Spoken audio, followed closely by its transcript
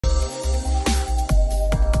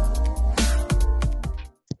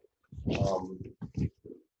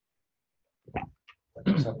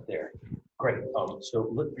It's up there. Great.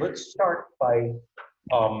 So let's start by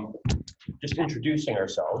just introducing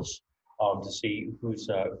ourselves to see who's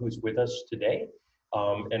with us today,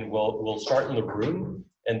 and we'll start in the room,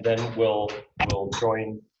 and then we'll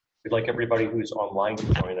join. We'd like everybody who's online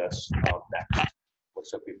to join us next.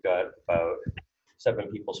 Looks like we've got about 7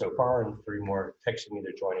 people so far, and 3 more texting me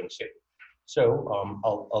they're joining soon. So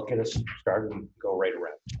I'll get us started and go right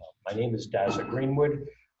around. My name is Daza Greenwood.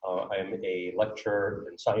 I'm a lecturer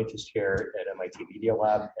and scientist here at MIT Media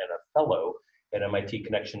Lab and a fellow at MIT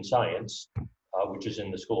Connection Science, which is in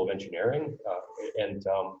the School of Engineering.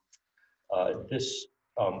 This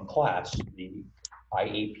class, the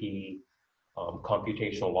IAP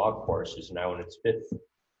Computational Law course, is now in its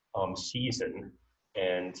 5th season,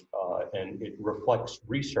 and it reflects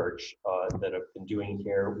research that I've been doing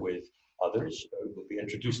here with others who will be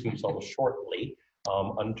introducing themselves shortly,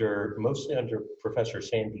 mostly under Professor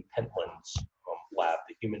Sandy Pentland's lab,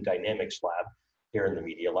 the Human Dynamics Lab here in the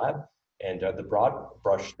Media Lab. And the broad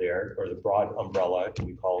brush there, or the broad umbrella,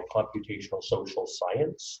 we call computational social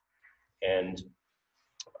science. And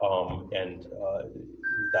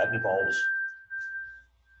that involves,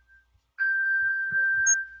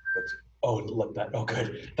 oh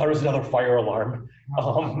good, that was another fire alarm.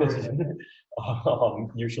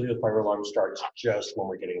 Usually the fire alarm starts just when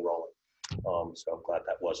we're getting rolling. So I'm glad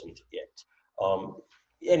that wasn't it.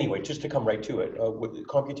 Anyway, just to come right to it,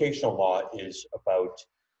 computational law is about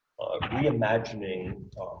reimagining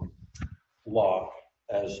law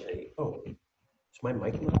as a, is my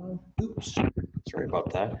mic not on? Oops, sorry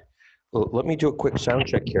about that. Well, let me do a quick sound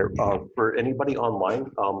check here. For anybody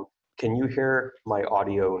online, can you hear my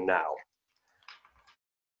audio now?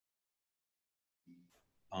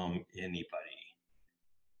 Anybody?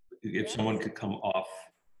 If someone could come off.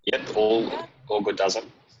 Yep, all good, does it?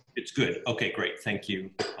 It's good. Okay, great. Thank you.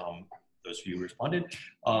 Those of you who responded.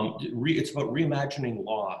 It's about reimagining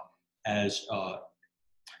law as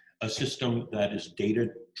a system that is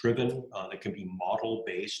data-driven, that can be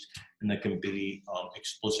model-based, and that can be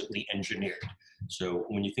explicitly engineered. So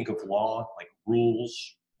when you think of law, like rules,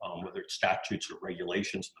 whether it's statutes or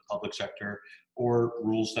regulations in the public sector, or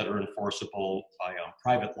rules that are enforceable by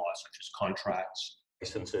private law, such as contracts,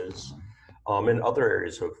 licenses, and other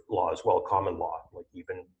areas of law as well, common law, like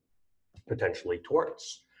even potentially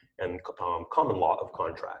torts, and common law of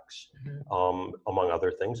contracts, among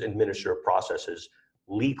other things, administrative processes,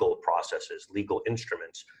 legal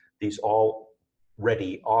instruments. These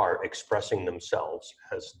already are expressing themselves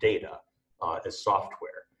as data, as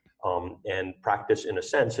software. And practice, in a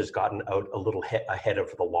sense, has gotten out a little ahead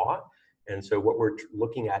of the law. And so what we're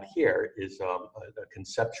looking at here is a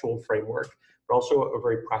conceptual framework, but also a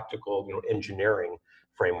very practical, engineering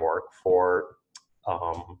framework for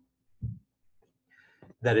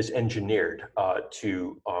that is engineered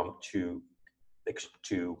to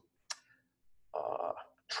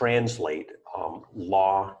translate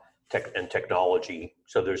law and technology,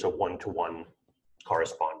 so there's a one-to-one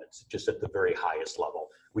correspondence, just at the very highest level.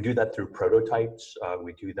 We do that through prototypes.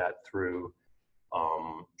 We do that through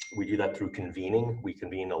convening. We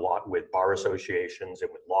convene a lot with bar associations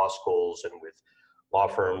and with law schools and with law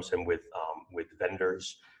firms and with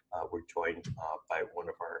vendors. We're joined by one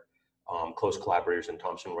of our close collaborators in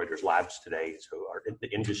Thomson Reuters Labs today. So the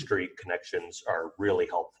industry connections are really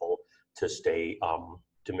helpful to stay,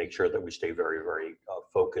 to make sure that we stay very, very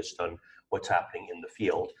focused on what's happening in the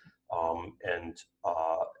field.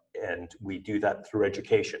 And we do that through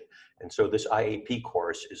education. And so this IAP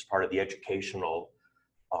course is part of the educational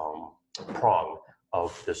prong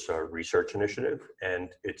of this research initiative.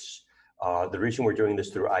 And it's the reason we're doing this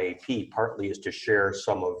through IAP partly is to share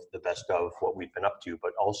some of the best of what we've been up to,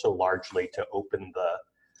 but also largely to open the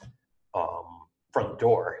front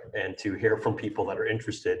door and to hear from people that are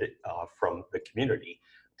interested from the community,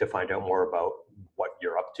 to find out more about what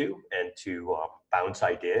you're up to and to bounce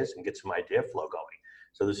ideas and get some idea flow going.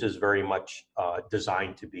 So this is very much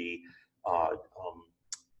designed to be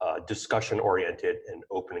discussion oriented and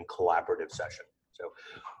open and collaborative session. So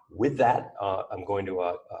with that, I'm going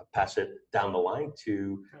to pass it down the line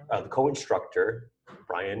to the co-instructor,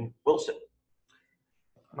 Brian Wilson.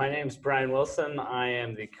 My name is Brian Wilson. I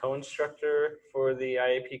am the co-instructor for the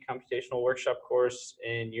IAP Computational Workshop course.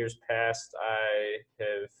 In years past, I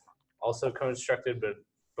have also co-instructed, but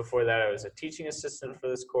before that I was a teaching assistant for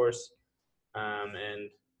this course. And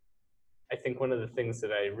I think one of the things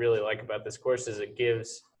that I really like about this course is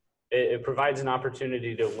it provides an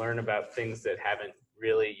opportunity to learn about things that haven't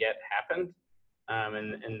really yet happened.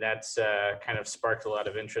 And that's kind of sparked a lot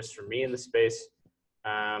of interest for me in the space.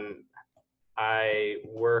 I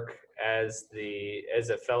work as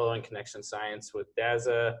a fellow in connection science with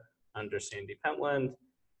DASA under Sandy Pentland,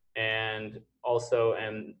 and also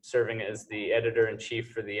am serving as the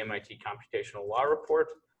editor-in-chief for the MIT Computational Law Report,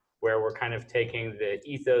 where we're kind of taking the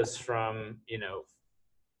ethos from,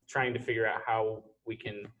 trying to figure out how we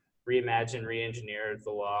can reimagine, re-engineer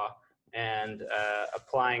the law, and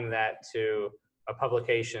applying that to a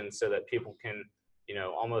publication so that people can,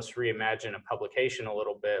 almost reimagine a publication a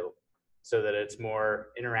little bit so that it's more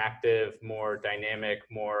interactive, more dynamic,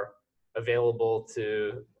 more available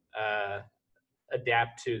to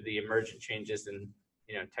adapt to the emergent changes in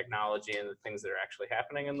technology and the things that are actually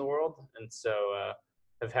happening in the world. And so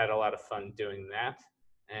I've had a lot of fun doing that,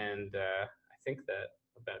 and I think that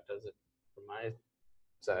about does it from my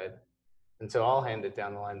side. And so I'll hand it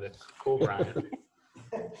down the line to cool Brian.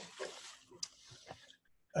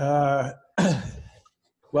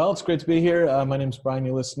 Well, it's great to be here. My name is Brian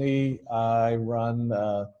Ulisny. I run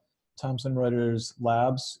Thomson Reuters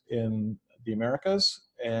Labs in the Americas.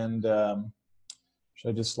 And should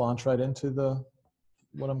I just launch right into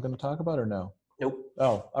what I'm going to talk about, or no? Nope.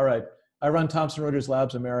 Oh, all right. I run Thomson Reuters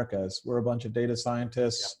Labs Americas. We're a bunch of data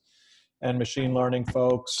scientists and machine learning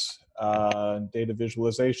folks, data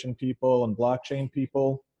visualization people and blockchain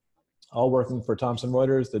people, all working for Thomson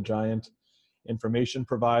Reuters, the giant information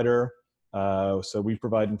provider. So we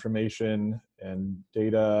provide information and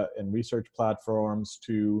data and research platforms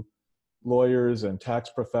to lawyers and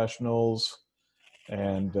tax professionals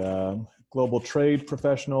and global trade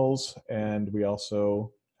professionals. And we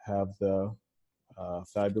also have the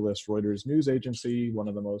fabulous Reuters News Agency, one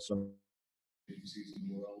of the most agencies in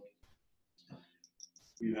the world.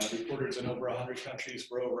 We have reporters in over 100 countries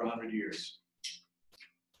for over 100 years.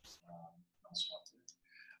 I'll stop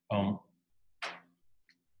there.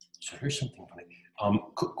 So here's something funny.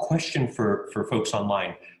 Question for folks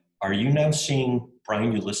online. Are you now seeing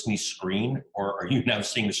Brian Ulisny's screen, or are you now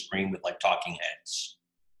seeing the screen with like talking heads?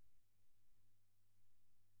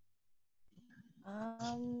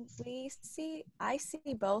 I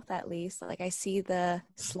see both at least. Like I see the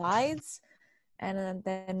slides, and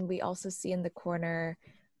then we also see in the corner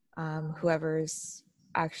whoever's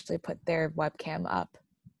actually put their webcam up.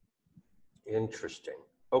 Interesting.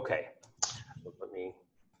 Okay. So let me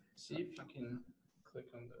See if you can click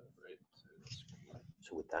on the right side of the screen.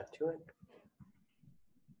 So with that to it,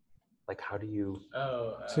 like how do you?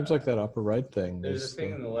 Oh, seems like that upper right thing. There's a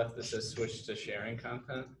thing on the left that says switch to sharing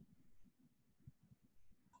content.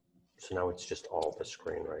 So now it's just all the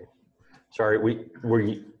screen, right? Sorry,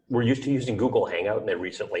 we're used to using Google Hangout, and they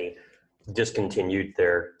recently discontinued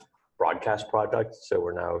their broadcast product, so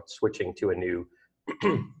we're now switching to a new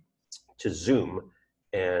to Zoom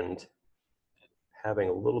and having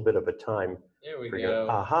a little bit of a time. There we go.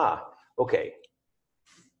 Aha. Okay.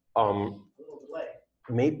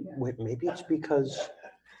 Maybe it's because.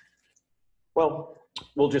 Well,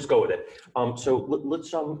 we'll just go with it. So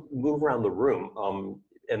let's move around the room.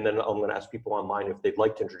 And then I'm going to ask people online if they'd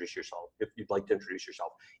like to introduce yourself. If you'd like to introduce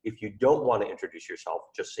yourself. If you don't want to introduce yourself,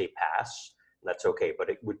 just say pass. And that's okay. But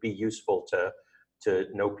it would be useful to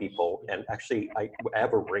know people. And actually, I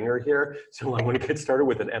have a ringer here. So I want to get started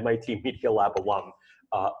with an MIT Media Lab alum,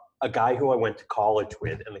 a guy who I went to college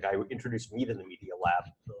with, and the guy who introduced me to the Media Lab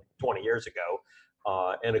 20 years ago,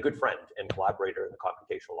 and a good friend and collaborator in the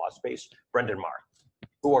computational law space, Brendan Marr.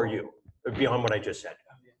 Who are you, beyond what I just said?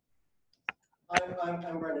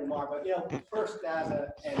 I'm Brendan Marr, but first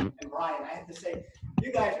and Brian, I have to say,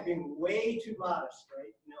 you guys are being way too modest,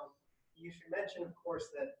 right? You should mention, of course,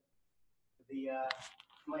 that the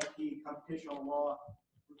MIT Computational Law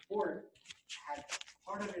Report had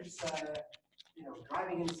part of its,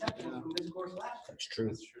 driving inception from this course last year. That's true.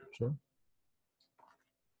 That's true. Sure.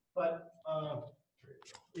 But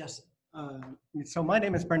yes, so my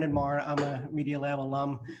name is Brendan Marr. I'm a Media Lab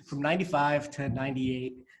alum from 95 to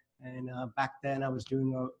 98. And back then I was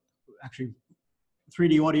doing actually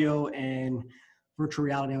 3D audio and virtual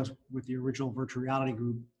reality. I was with the original virtual reality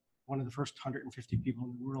group, one of the first 150 people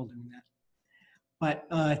in the world doing that.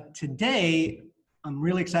 But today, I'm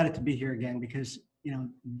really excited to be here again because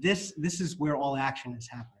this is where all action is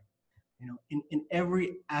happening. In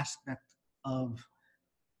every aspect of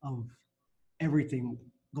everything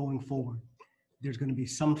going forward, there's going to be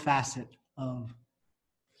some facet of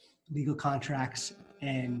legal contracts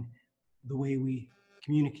and the way we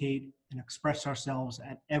communicate and express ourselves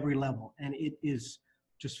at every level. And it is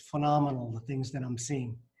just phenomenal, the things that I'm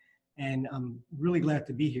seeing. And I'm really glad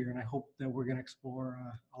to be here, and I hope that we're going to explore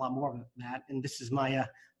a lot more of that. And this is my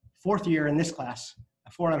fourth year in this class,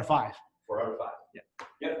 4 out of 5. 4 out of 5. Yeah.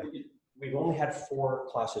 Yeah. We've only had 4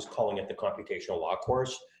 classes calling it the computational law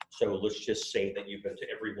course. So let's just say that you've been to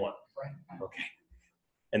every one. Right. Okay.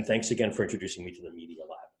 And thanks again for introducing me to the Media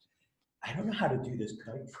Lab. I don't know how to do this.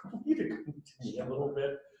 Could I probably need to come to me a little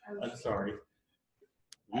bit? I'm sorry.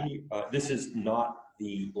 This is not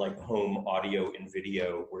the like home audio and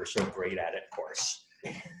video we're so great at course.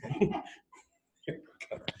 Thank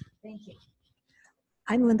you.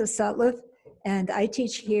 I'm Linda Sutliff, and I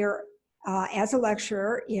teach here as a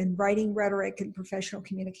lecturer in writing, rhetoric, and professional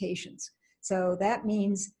communications. So that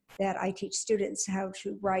means that I teach students how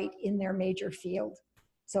to write in their major field.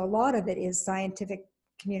 So a lot of it is scientific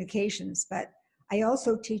communications, but I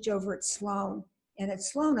also teach over at Sloan. And at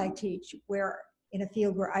Sloan I teach in a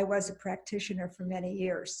field where I was a practitioner for many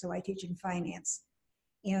years. So I teach in finance.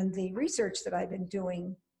 And the research that I've been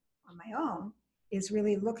doing on my own is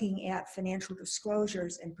really looking at financial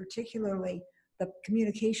disclosures and particularly the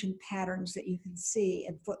communication patterns that you can see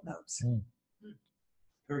in footnotes.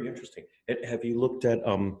 Very interesting. Have you looked at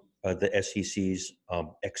the SEC's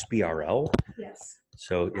XBRL? Yes.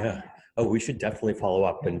 So yeah. Oh, we should definitely follow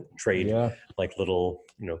up and trade like little,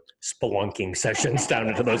 spelunking sessions down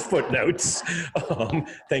into those footnotes.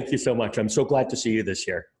 Thank you so much. I'm so glad to see you this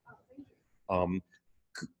year. Would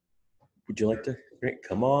you like to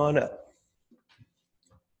come on up?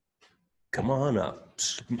 Come on up.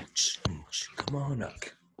 Come on up.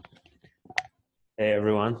 Hey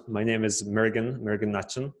everyone, my name is Mergen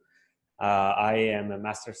Natchan. I am a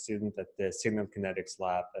master's student at the Signal Kinetics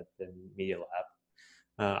lab at the Media Lab.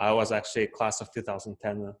 I was actually class of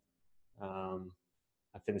 2010.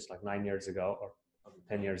 I finished like 9 years ago, or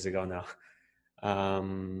 10 years ago now.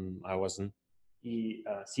 I was an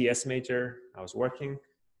CS major. I was working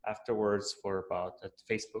afterwards at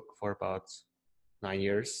Facebook for about 9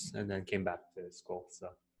 years, and then came back to school. So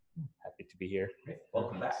happy to be here. Great.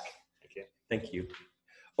 Welcome back. Thank you. Thank you.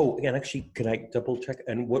 Oh, and actually, can I double check?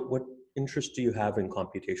 And what interest do you have in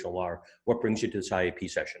computational law? What brings you to this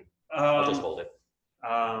IAP session? I'll just hold it.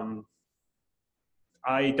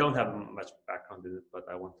 I don't have much background in it, but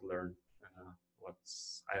I want to learn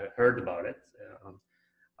I heard about it.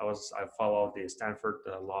 I followed the Stanford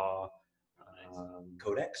law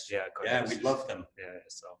Codex? Yeah, Codex. Yeah, we love them. Yeah,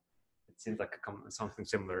 so it seems like something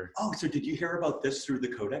similar. Oh, so did you hear about this through the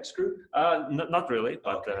Codex group? Not really,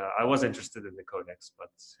 but okay. I was interested in the Codex, but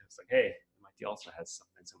it's like, hey, MIT also has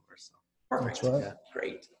something similar. So perfect. That's right. Yeah,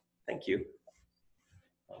 great. Thank you.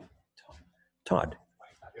 Todd.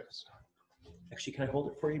 Actually, can I hold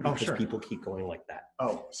it for you? Because sure. people keep going like that.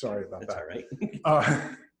 Oh, sorry about That's that. all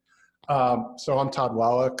right. So I'm Todd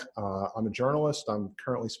Wallach. I'm a journalist. I'm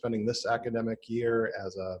currently spending this academic year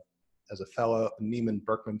as a fellow, a Neiman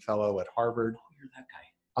Berkman Fellow at Harvard. Oh, you're that guy.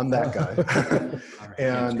 I'm that guy. All right.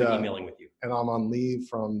 And it's good emailing with you. And I'm on leave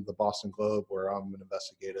from the Boston Globe, where I'm an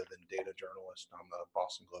investigative and data journalist on the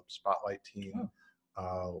Boston Globe Spotlight team.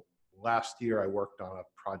 Last year, I worked on a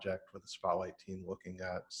project with the Spotlight team looking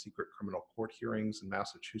at secret criminal court hearings in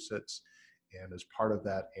Massachusetts, and as part of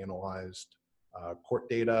that, analyzed court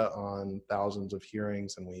data on thousands of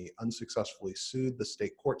hearings, and we unsuccessfully sued the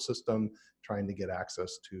state court system, trying to get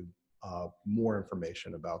access to more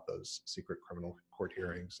information about those secret criminal court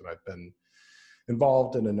hearings. And I've been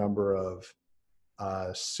involved in a number of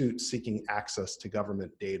suits seeking access to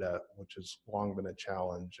government data, which has long been a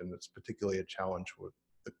challenge, and it's particularly a challenge with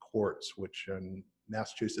the courts, which in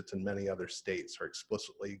Massachusetts and many other states are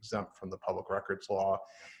explicitly exempt from the public records law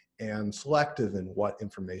and selective in what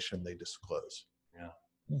information they disclose.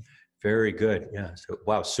 Yeah. Very good. Yeah. So,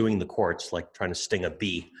 wow, suing the courts, like trying to sting a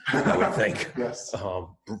bee, I would think. Yes.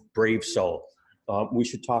 Brave soul. We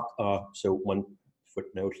should talk. So one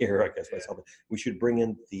footnote here, I guess myself. We should bring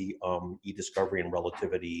in the e-discovery and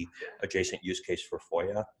relativity adjacent use case for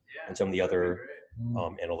FOIA and some of the other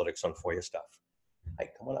analytics on FOIA stuff. Hi,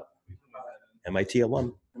 come on up. MIT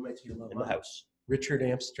alum. MIT alum. In the house. Richard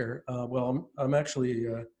Amster. Well, I'm actually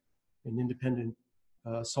an independent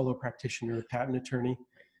solo practitioner, patent attorney.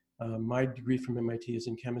 My degree from MIT is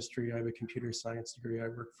in chemistry. I have a computer science degree. I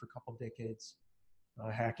worked for a couple decades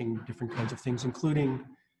hacking different kinds of things, including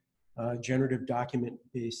generative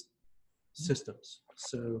document-based systems.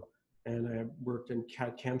 So, and I worked in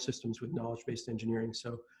CAD/CAM systems with knowledge-based engineering.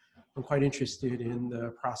 So I'm quite interested in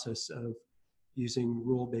the process of using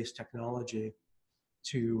rule-based technology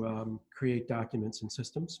to create documents and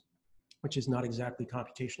systems, which is not exactly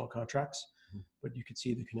computational contracts, but you could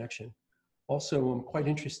see the connection. Also, I'm quite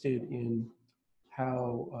interested in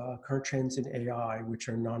how current trends in AI, which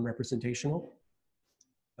are non-representational,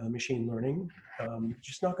 machine learning,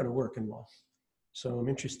 just not going to work in law. So I'm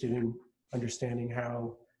interested in understanding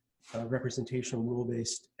how representational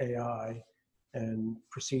rule-based AI and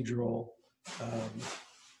procedural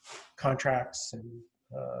contracts and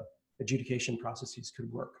adjudication processes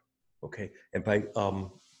could work. Okay, and by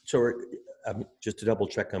so just to double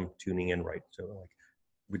check, I'm tuning in right. So like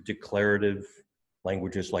with declarative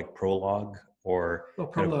languages like Prolog or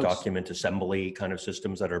kind of document assembly kind of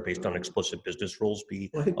systems that are based on explicit business rules be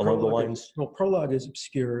along the lines? Prolog is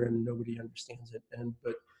obscure and nobody understands it,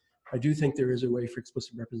 but I do think there is a way for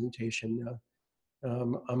explicit representation.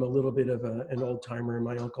 I'm a little bit of an old timer.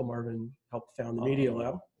 My uncle Marvin helped found the Media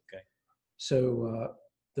Lab. Okay. So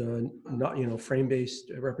the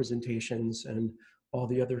frame-based representations and all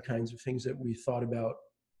the other kinds of things that we thought about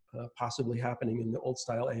possibly happening in the old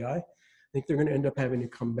style AI, I think they're going to end up having to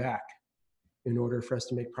come back in order for us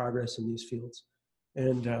to make progress in these fields.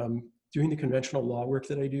 And doing the conventional law work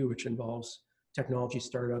that I do, which involves technology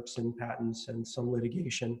startups and patents and some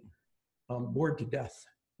litigation, I'm bored to death.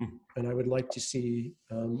 And I would like to see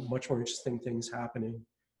much more interesting things happening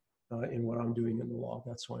in what I'm doing in the law.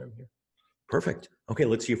 That's why I'm here. Perfect. Okay,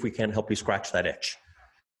 let's see if we can help you scratch that itch.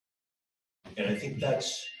 And I think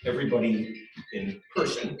that's everybody in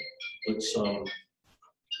person. Let's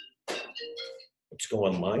go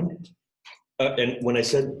online. And when I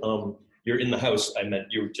said you're in the house, I meant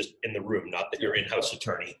you were just in the room, not that you're in-house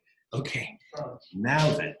attorney. Okay.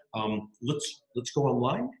 Now then, let's go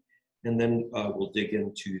online, and then we'll dig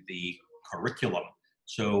into the curriculum.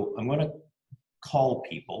 So I'm going to call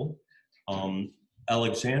people.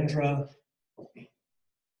 Alexandra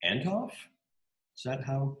Antoff? Is that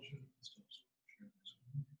how?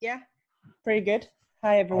 Yeah, pretty good.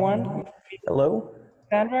 Hi, everyone. Hello.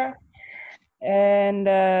 Sandra. And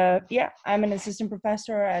yeah, I'm an assistant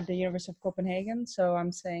professor at the University of Copenhagen. So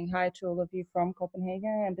I'm saying hi to all of you from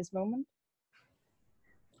Copenhagen at this moment.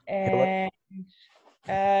 And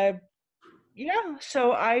yeah,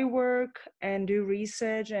 so I work and do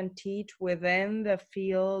research and teach within the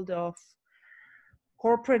field of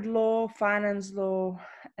corporate law, finance law,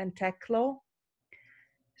 and tech law.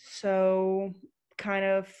 So kind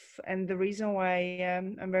of, and the reason why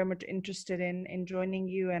I'm very much interested in joining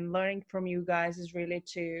you and learning from you guys is really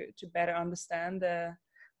to better understand the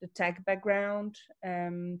tech background,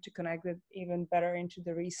 to connect it even better into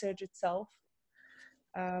the research itself.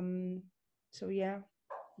 So yeah,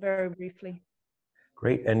 very briefly.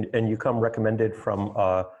 Great, and you come recommended from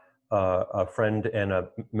a friend and a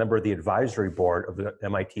member of the advisory board of the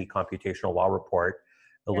MIT Computational Law Report,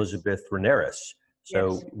 Elizabeth Reneris.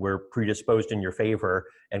 So we're predisposed in your favor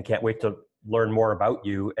and can't wait to learn more about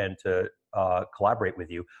you and to collaborate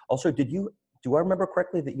with you. Also, do I remember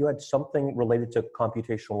correctly that you had something related to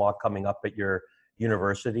computational law coming up at your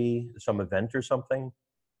university, some event or something?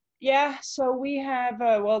 Yeah, so we have,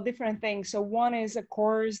 well, different things. So one is a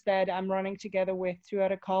course that I'm running together with two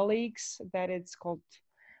other colleagues that it's called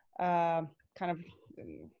kind of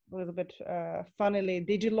a little bit funnily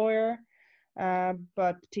DigiLawyer,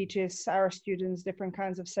 but teaches our students different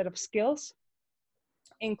kinds of set of skills,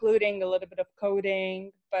 including a little bit of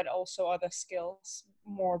coding, but also other skills,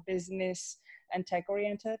 more business and tech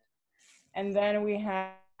oriented. And then we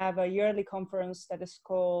have a yearly conference that is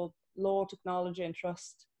called Law, Technology, and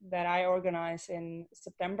Trust that I organize in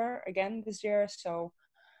September again this year. So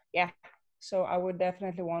yeah, so I would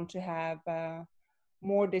definitely want to have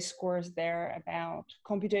more discourse there about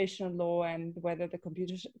computational law and whether the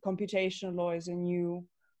computational law is a new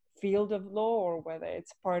field of law or whether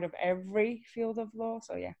it's part of every field of law.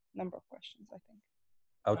 So yeah, number of questions, I think.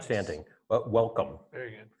 Outstanding. Nice. Well, welcome.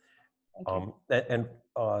 Very good. And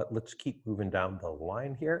let's keep moving down the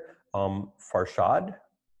line here. Farshad,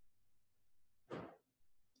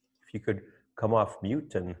 if you could come off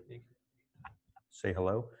mute and say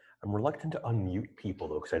hello. I'm reluctant to unmute people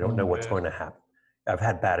though, because I don't know what's going to happen. I've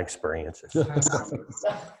had bad experiences.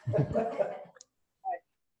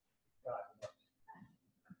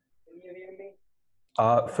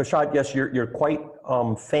 Farshad, yes, you're quite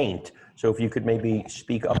faint. So if you could maybe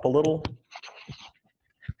speak up a little.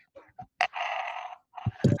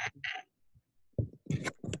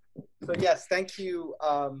 So yes, thank you.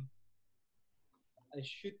 I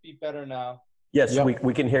should be better now. Yes, yep.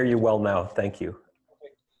 we can hear you well now. Thank you.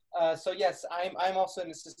 So yes, I'm also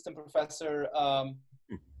an assistant professor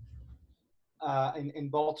in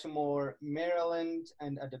Baltimore, Maryland,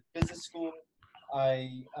 and at the business school.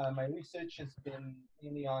 My research has been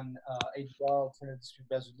mainly on ADR, alternative dispute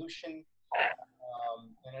resolution,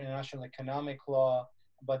 and international economic law.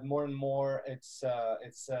 But more and more, it's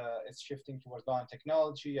shifting towards law and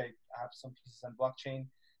technology. I have some pieces on blockchain,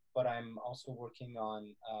 but I'm also working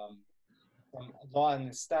on law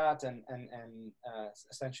and stat and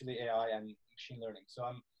essentially AI and machine learning. So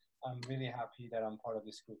I'm really happy that I'm part of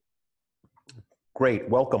this group. Great,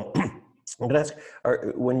 welcome. I'm going to ask,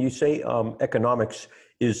 when you say economics,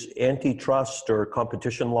 is antitrust or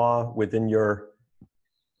competition law within your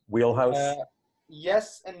wheelhouse?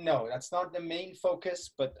 Yes and no. That's not the main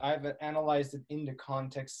focus, but I've analyzed it in the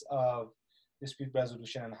context of dispute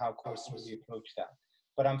resolution and how courts really approach that.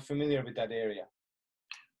 But I'm familiar with that area.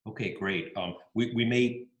 Okay, great. I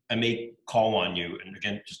may call on you, and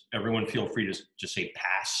again, just everyone feel free to just say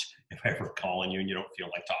pass if I ever call on you and you don't feel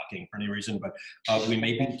like talking for any reason. But we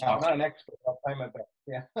may be talking. I'm not an expert. I'll try my best.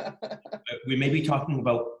 Yeah. We may be talking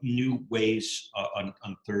about new ways on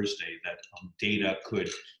Thursday that data could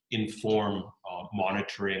inform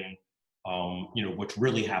monitoring, what's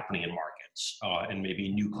really happening in markets, and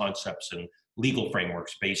maybe new concepts and legal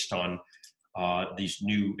frameworks based on these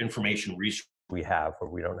new information resources We have, where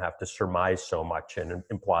we don't have to surmise so much and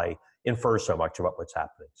infer so much about what's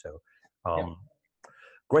happening. So,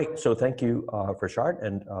 great. So thank you, Farshad,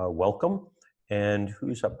 and welcome. And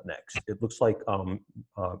who's up next? It looks like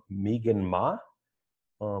Megan Ma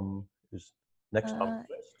is next on the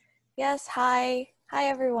list. Yes, hi. Hi,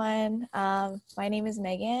 everyone. My name is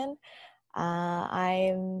Megan.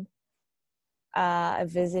 I'm a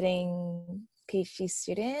visiting PhD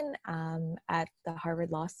student at the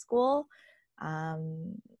Harvard Law School.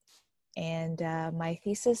 And my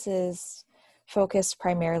thesis is focused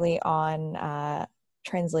primarily on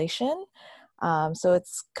translation. So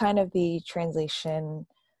it's kind of the translation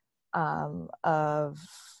of,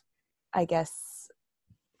 I guess,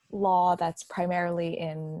 law that's primarily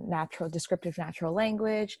in descriptive natural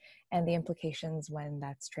language and the implications when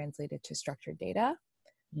that's translated to structured data.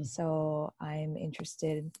 So I'm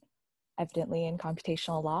interested evidently in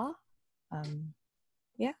computational law.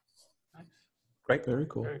 Yeah. Great. Very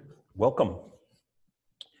cool. Welcome.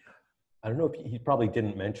 I don't know if he probably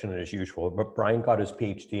didn't mention it as usual, but Brian got his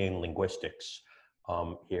PhD in linguistics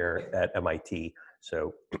here at MIT.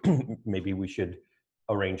 So maybe we should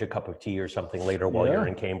arrange a cup of tea or something later while you're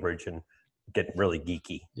in Cambridge and get really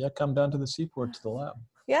geeky. Yeah, come down to the seaport to the lab.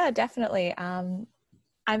 Yeah, definitely. I'm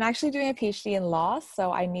actually doing a PhD in law,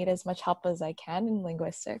 so I need as much help as I can in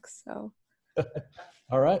linguistics. So.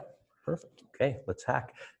 All right. Perfect. Okay, let's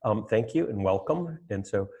hack. Thank you and welcome. And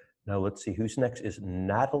so now let's see who's next is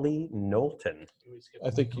Natalie Knowlton. I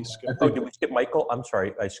think you skipped. Oh, did we skip Michael? I'm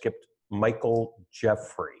sorry, I skipped Michael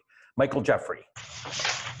Jeffrey. Michael Jeffrey.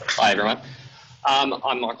 Hi, everyone.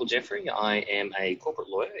 I'm Michael Jeffrey. I am a corporate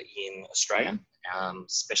lawyer in Australia,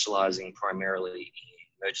 specialising primarily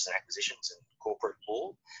in mergers and acquisitions and corporate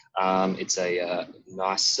law. It's a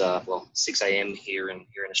nice, 6 a.m. here in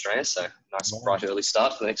Australia, so nice bright early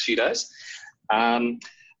start for the next few days.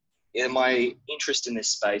 My interest in this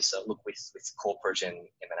space, look, with corporate and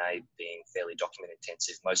M&A being fairly document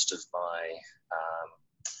intensive, most of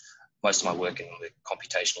my work in the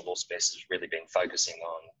computational law space has really been focusing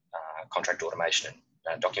on contract automation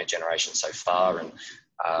and document generation so far. And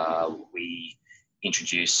we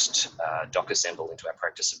introduced DocAssemble into our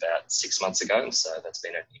practice about 6 months ago. So that's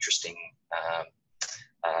been an interesting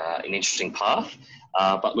path.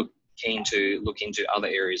 But look, keen to look into other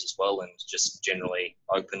areas as well, and just generally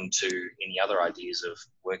open to any other ideas of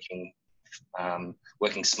working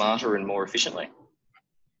smarter and more efficiently.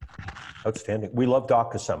 Outstanding. We love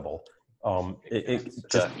DocAssemble.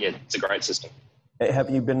 It's a great system. Have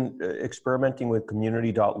you been experimenting with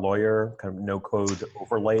community.lawyer, kind of no-code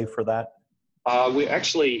overlay for that? We're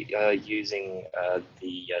actually using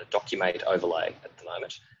the DocUmate overlay at the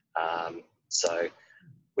moment.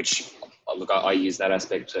 Which, look, I use that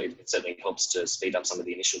aspect. It certainly helps to speed up some of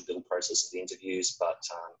the initial build process of the interviews, but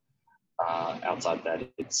outside that,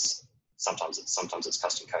 sometimes it's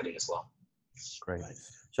custom coding as well. Great.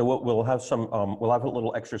 So we'll have we'll have a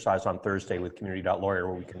little exercise on Thursday with community.lawyer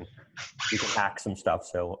where we can hack some stuff.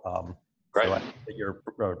 So great. So that you're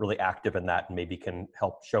really active in that and maybe can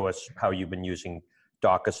help show us how you've been using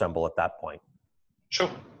DocAssemble at that point. Sure.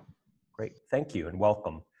 Great. Thank you and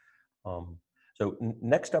welcome. So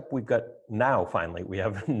next up, finally, we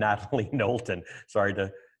have Natalie Knowlton. Sorry to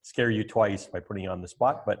scare you twice by putting you on the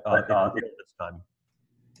spot, but this time.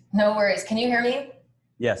 No worries. Can you hear me?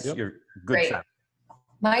 Yes, you're good. Great. Sound.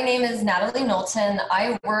 My name is Natalie Knowlton.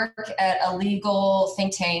 I work at a legal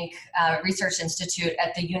think tank research institute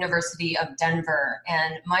at the University of Denver.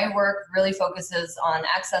 And my work really focuses on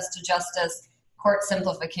access to justice, court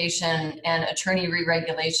simplification, and attorney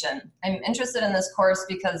re-regulation. I'm interested in this course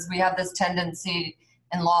because we have this tendency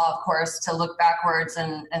in law, of course, to look backwards,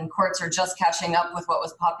 and courts are just catching up with what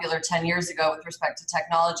was popular 10 years ago with respect to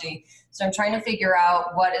technology. So I'm trying to figure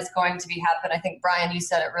out what is going to be happening. I think, Brian, you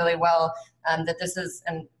said it really well, that this is,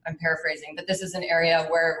 and I'm paraphrasing, but this is an area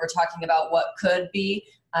where we're talking about what could be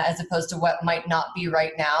as opposed to what might not be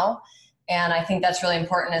right now. And I think that's really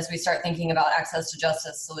important as we start thinking about access to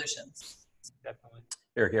justice solutions. Definitely.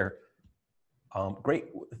 Here, here. Great,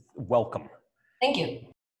 welcome. Thank you.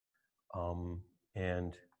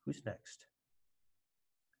 And who's next?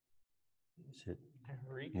 Is it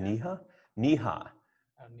Rika? Neha? Neha.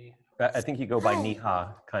 Oh, Neha. I think you go by Hi.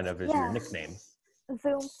 Neha kind of as your Yeah. nickname.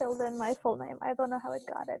 Zoom filled in my full name. I don't know how it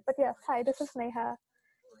got it. But yes, hi, this is Neha.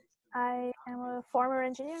 I am a former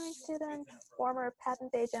engineering student, former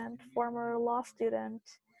patent agent, former law student,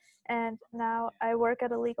 and now I work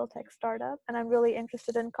at a legal tech startup, and I'm really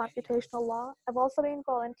interested in computational law. I've also been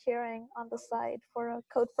volunteering on the side for a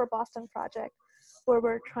Code for Boston project, where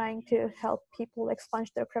we're trying to help people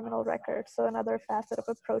expunge their criminal records. So another facet of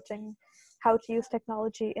approaching how to use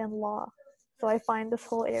technology in law. So I find this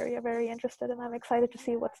whole area very interesting, and I'm excited to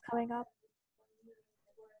see what's coming up.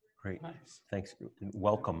 Great, thanks,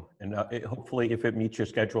 welcome. And hopefully if it meets your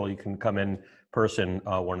schedule, you can come in person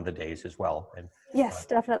one of the days as well. And Yes,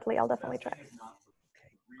 definitely, I'll definitely try.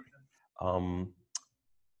 Okay.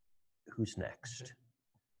 Who's next?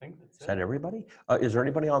 I think that's Is that everybody? Is there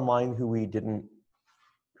anybody online who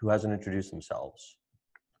hasn't introduced themselves?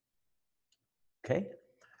 Okay.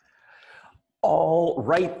 All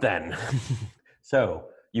right then. So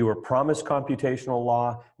you were promised computational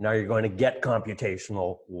law. Now you're going to get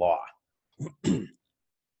computational law.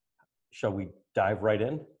 Shall we dive right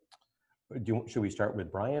in? Should we start with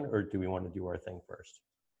Brian, or do we want to do our thing first?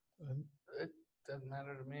 It doesn't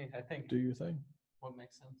matter to me. I think. Do your thing. What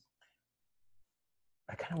makes sense?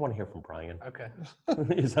 I kind of want to hear from Brian. Okay.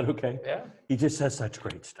 Is that okay? Yeah. He just says such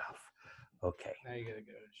great stuff. Okay. Now you gotta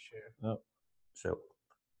go to share. Oh. So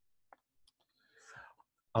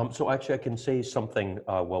actually I can say something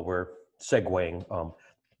while we're segueing.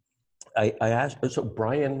 I asked, so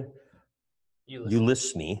Brian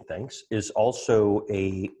Ulisny, thanks, is also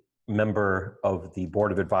a member of the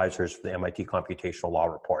board of advisors for the MIT Computational Law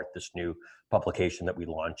Report, this new publication that we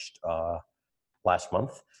launched last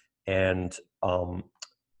month. And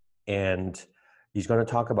he's going to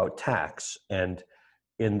talk about tax. And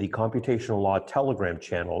in the Computational Law Telegram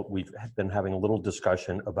channel, we've been having a little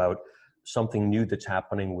discussion about something new that's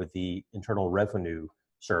happening with the Internal Revenue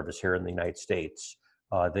Service here in the United States.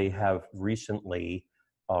 They have recently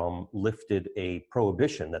lifted a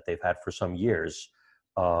prohibition that they've had for some years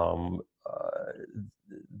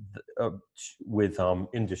with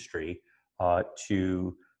industry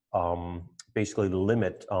to basically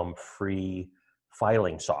limit free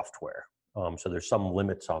filing software. So there's some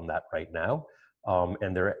limits on that right now.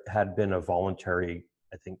 And there had been a voluntary,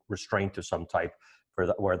 I think, restraint of some type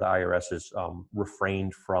where the IRS has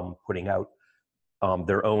refrained from putting out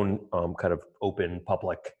their own kind of open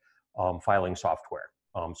public filing software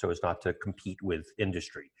so as not to compete with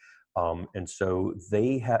industry. And so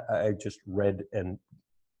I just read and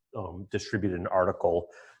distributed an article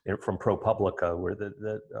from ProPublica where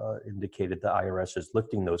that indicated the IRS is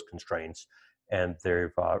lifting those constraints, and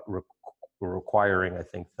they're requiring, I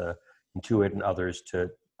think, the Intuit and others to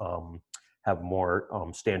have more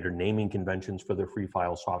standard naming conventions for their free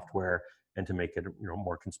file software and to make it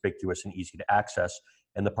more conspicuous and easy to access.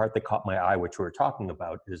 And the part that caught my eye, which we were talking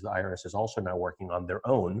about, is the IRS is also now working on their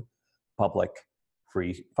own public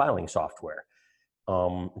free filing software.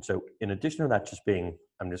 So in addition to that just being,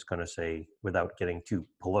 I'm just going to say, without getting too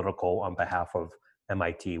political, on behalf of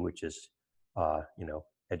MIT, which is,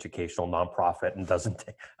 educational nonprofit and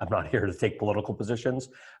I'm not here to take political positions.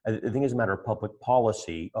 I think as a matter of public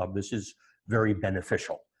policy, this is very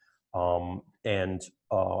beneficial. And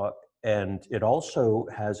it also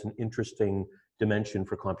has an interesting dimension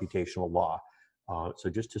for computational law. So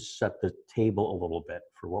just to set the table a little bit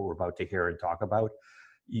for what we're about to hear and talk about,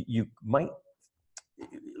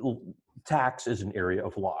 tax is an area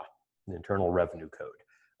of law, the Internal Revenue Code,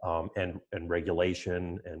 and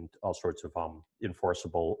regulation and all sorts of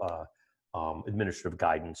enforceable administrative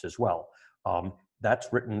guidance as well.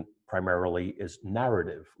 That's written primarily as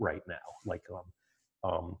narrative right now, like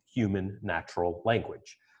human natural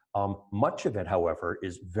language. Much of it, however,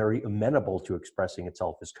 is very amenable to expressing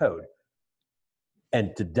itself as code.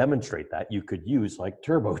 And to demonstrate that, you could use like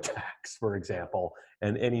TurboTax, for example,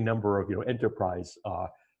 and any number of enterprise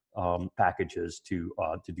packages to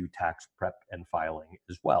do tax prep and filing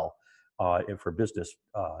as well, and for business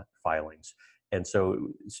filings. And so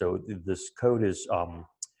this code is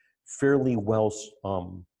fairly well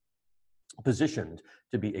positioned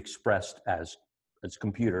to be expressed as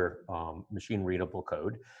computer machine readable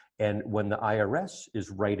code. And when the IRS is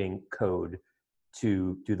writing code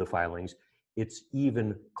to do the filings, it's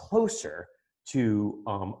even closer to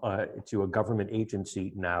a government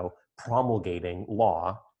agency now promulgating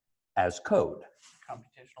law as code.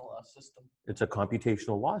 computational law system. It's a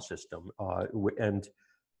computational law system,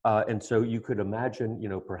 and so you could imagine,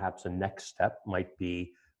 perhaps a next step might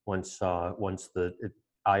be once the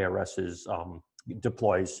IRS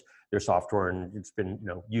deploys their software and it's been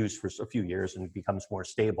used for a few years and becomes more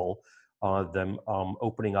stable, them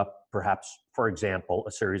opening up perhaps, for example,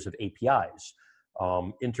 a series of APIs,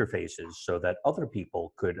 interfaces, so that other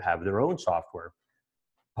people could have their own software,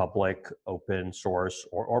 public, open source,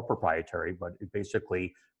 or proprietary, but it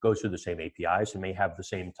basically goes through the same APIs and may have the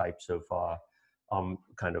same types of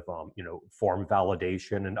form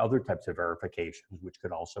validation and other types of verifications, which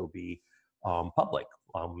could also be public,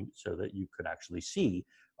 so that you could actually see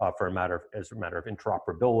as a matter of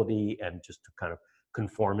interoperability and just kind of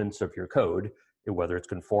conformance of your code, whether it's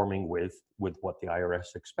conforming with what the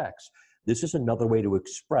IRS expects. This is another way to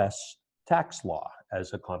express tax law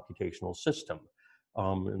as a computational system.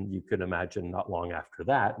 And you could imagine not long after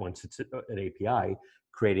that, once it's an API,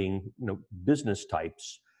 creating business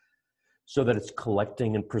types so that it's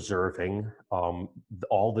collecting and preserving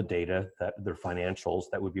all the data, that their financials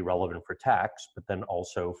that would be relevant for tax, but then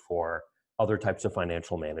also for other types of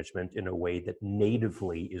financial management in a way that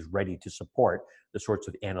natively is ready to support the sorts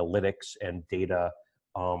of analytics and data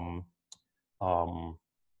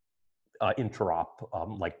interop,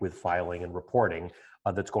 like with filing and reporting,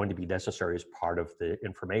 that's going to be necessary as part of the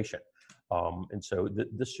information. And so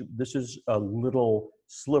this is a little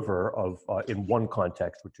sliver of, in one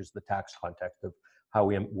context, which is the tax context of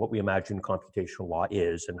what we imagine computational law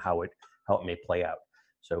is and how it may play out.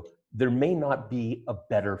 So there may not be a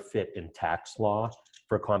better fit in tax law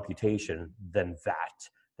for computation than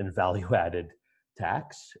value-added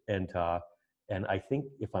tax. And I think,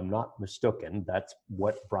 if I'm not mistaken, that's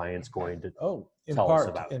what Brian's going to tell us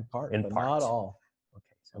about. In part, but not all.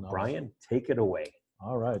 Okay, so Brian, take it away.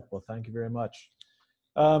 All right. Well, thank you very much.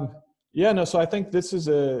 So I think this is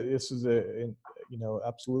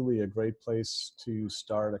absolutely a great place to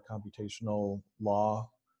start a computational law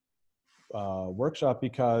workshop,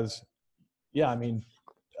 because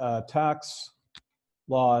tax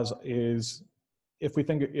laws is, if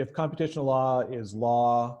computational law is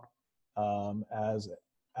law as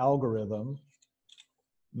algorithm,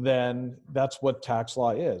 then that's what tax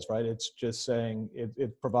law is, right? It's just saying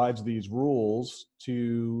it provides these rules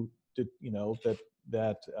to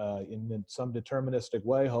that in some deterministic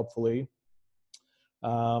way, hopefully,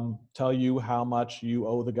 tell you how much you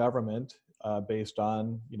owe the government based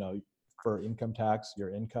on, for income tax,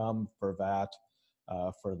 your income, for VAT,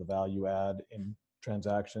 for the value add in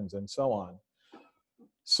transactions, and so on.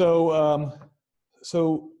 So,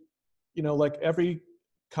 like every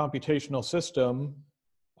computational system,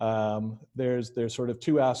 there's sort of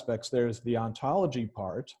two aspects. There's the ontology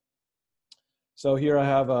part. So here I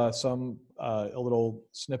have a little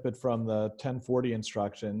snippet from the 1040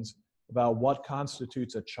 instructions about what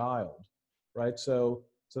constitutes a child, right? So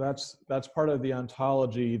that's part of the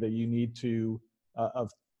ontology that you need to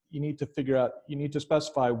figure out. You need to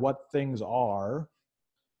specify what things are.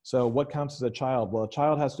 So what counts as a child? Well, a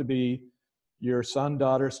child has to be your son,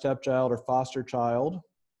 daughter, stepchild, or foster child,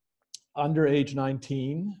 under age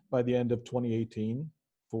 19 by the end of 2018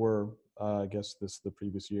 for, I guess, the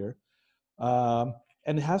previous year.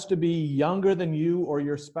 And it has to be younger than you or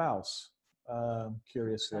your spouse.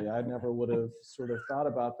 Curiously, I never would have sort of thought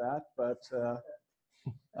about that, but.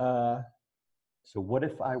 So what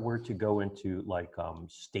if I were to go into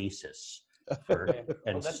stasis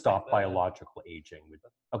and stop biological aging?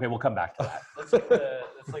 Okay, we'll come back to that. That's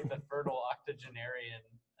like the fertile octogenarian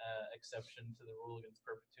exception to the rule against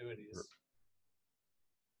perpetuities,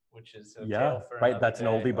 which is a tale for another That's day.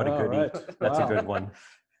 an oldie but a goodie. Right. That's a good one.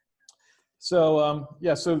 So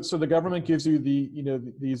so the government gives you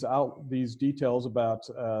these details about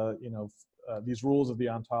these rules of the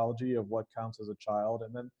ontology of what counts as a child,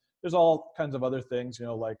 and then there's all kinds of other things,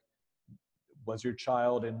 like, was your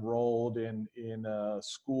child enrolled in a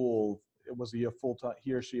school? Was he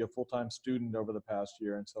or she a full-time student over the past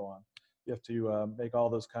year, and so on. You have to make all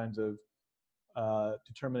those kinds of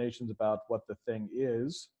determinations about what the thing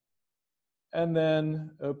is. And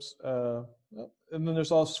then,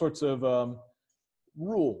 there's all sorts of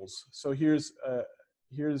rules. So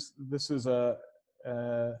this is a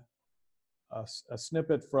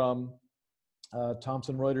snippet from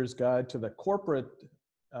Thomson Reuters Guide to the Corporate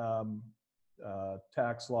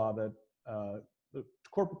Tax Law, that the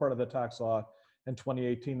corporate part of the tax law in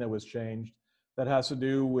 2018 that was changed, that has to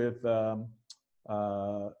do with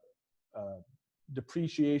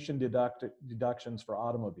depreciation deductions for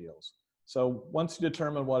automobiles. So once you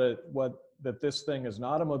determine that this thing is an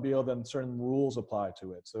automobile, then certain rules apply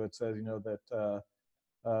to it. So it says, that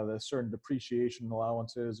there's certain depreciation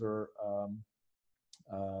allowances or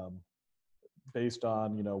based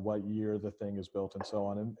on, you know, what year the thing is built and so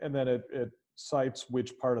on. And then it cites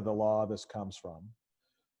which part of the law this comes from.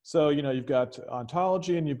 So, you know, you've got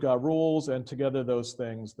ontology and you've got rules, and together those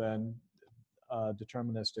things then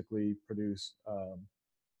deterministically produce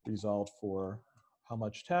result for how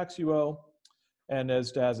much tax you owe. And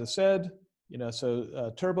as Daz has said, you know,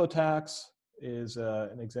 so TurboTax is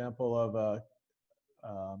an example of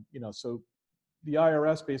you know, so the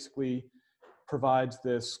IRS basically provides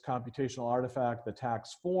this computational artifact, the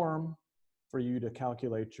tax form, for you to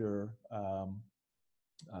calculate your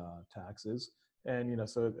taxes. And, you know,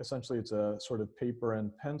 so essentially it's a sort of paper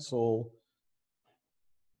and pencil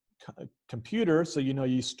computer. So, you know,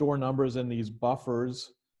 you store numbers in these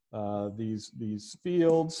buffers, these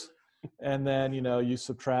fields, and then, you know, you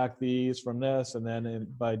subtract these from this, and then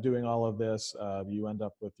by doing all of this, you end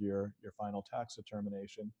up with your final tax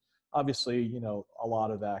determination. Obviously, you know, a lot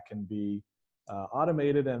of that can be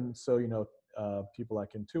automated, and so, you know, people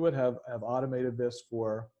like Intuit have automated this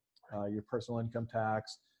for your personal income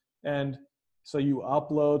tax. And so you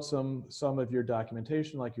upload some of your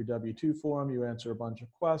documentation, like your W-2 form, you answer a bunch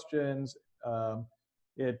of questions.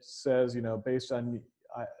 It says, you know, based on,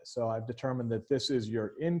 so I've determined that this is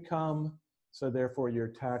your income, so therefore your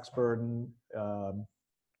tax burden,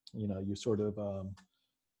 you know, you sort of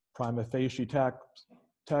prima facie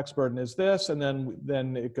tax burden is this, and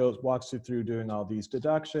then it walks you through doing all these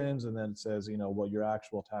deductions, and then it says, you know, well, your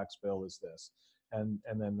actual tax bill is this, and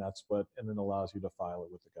then that's what, and then allows you to file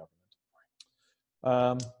it with the government.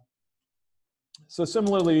 So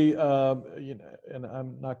similarly, you know, and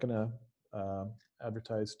I'm not going to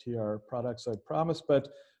advertise TR products, I promise, but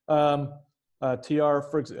TR,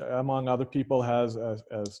 among other people, has a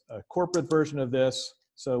corporate version of this.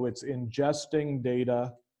 So it's ingesting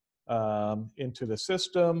data into the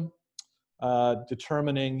system,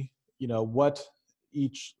 determining, you know, what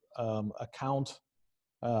each account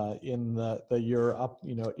in you're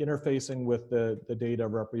you know, interfacing with the data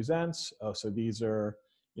represents. So these are,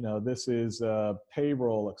 you know, this is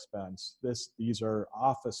payroll expense. These are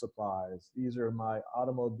office supplies. These are my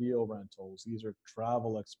automobile rentals. These are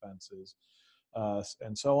travel expenses,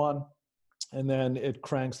 and so on. And then it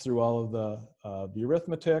cranks through all of the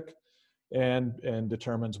arithmetic and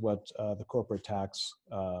determines what the corporate tax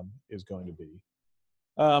is going to be.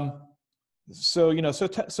 So, you know, so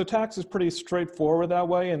tax is pretty straightforward that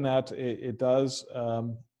way, in that it does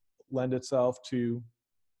lend itself to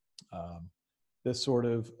this sort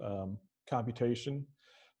of computation.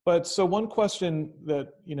 But so one question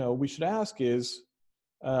that, you know, we should ask is,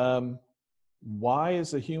 why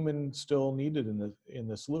is a human still needed in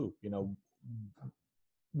this loop? You know,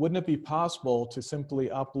 wouldn't it be possible to simply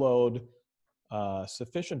upload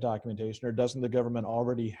sufficient documentation, or doesn't the government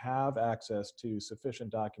already have access to sufficient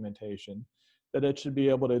documentation that it should be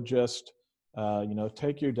able to just, you know,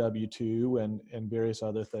 take your W-2 and various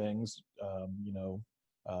other things, you know,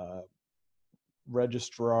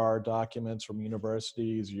 registrar documents from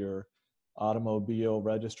universities, your automobile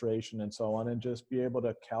registration and so on, and just be able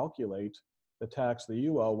to calculate the tax that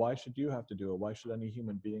you owe? Why should you have to do it? Why should any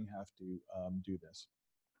human being have to do this?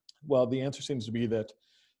 Well, the answer seems to be that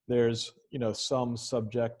there's, you know, some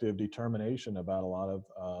subjective determination about a lot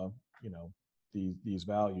of, you know, these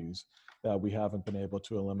values that we haven't been able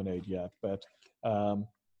to eliminate yet. But,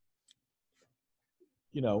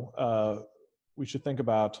 you know, we should think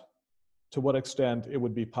about to what extent it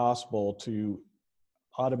would be possible to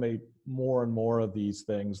automate more and more of these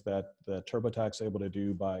things that the TurboTax is able to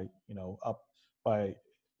do by, you know, by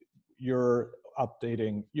your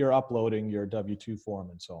uploading your W-2 form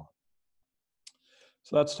and so on.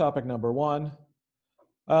 So that's topic number one.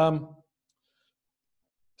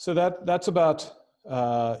 So that's about,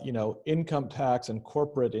 you know, income tax and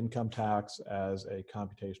corporate income tax as a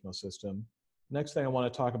computational system. Next thing I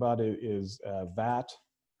want to talk about is VAT.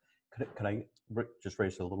 Can I just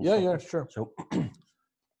raise a little? Yeah, yeah, sure. So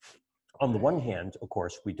on the one hand, of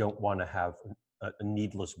course, we don't want to have a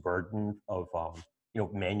needless burden of you know,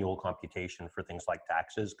 manual computation for things like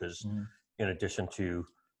taxes, because in addition to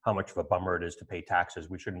how much of a bummer it is to pay taxes,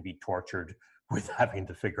 we shouldn't be tortured with having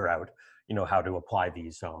to figure out, you know, how to apply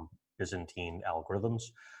these Byzantine algorithms.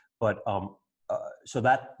 But so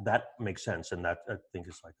that makes sense, and that I think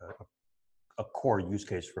is like a core use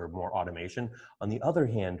case for more automation. On the other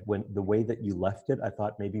hand, when the way that you left it, I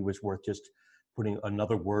thought maybe it was worth just putting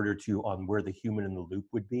another word or two on where the human in the loop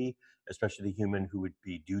would be, especially the human who would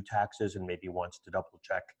be due taxes and maybe wants to double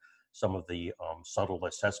check some of the subtle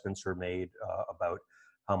assessments are made about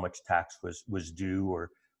how much tax was due,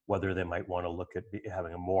 or whether they might want to look at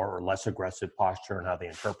having a more or less aggressive posture and how they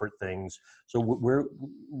interpret things. So where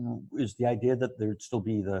is the idea that there'd still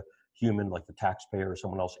be the human, like the taxpayer or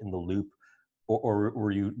someone else in the loop? Or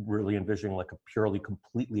were you really envisioning like a purely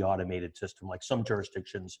completely automated system? Like some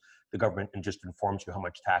jurisdictions, the government just informs you how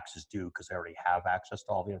much tax is due because they already have access to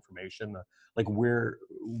all the information. Like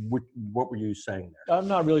what were you saying there? I'm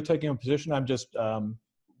not really taking a position. I'm just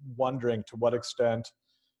wondering to what extent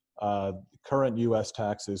current U.S.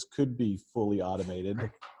 taxes could be fully automated,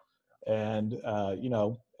 and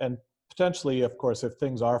and potentially, of course, if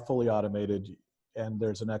things are fully automated and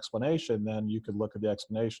there's an explanation, then you could look at the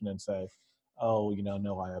explanation and say, oh,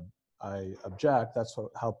 no, I object. That's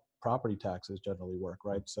how property taxes generally work,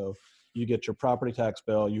 right? So you get your property tax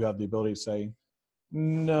bill, you have the ability to say,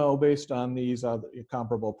 no, based on these other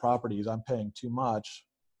comparable properties, I'm paying too much.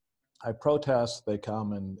 I protest, they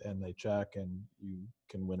come and they check, and you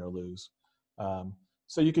can win or lose.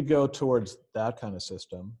 So you could go towards that kind of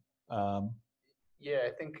system. Yeah,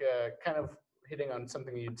 I think kind of hitting on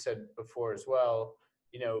something you'd said before as well,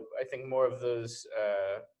 I think more of those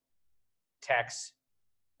tax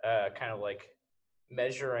kind of like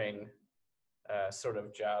measuring sort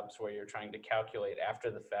of jobs where you're trying to calculate after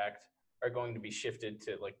the fact are going to be shifted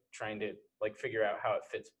to like trying to like figure out how it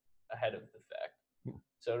fits ahead of the fact.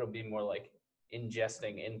 So it'll be more like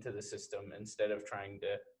ingesting into the system instead of trying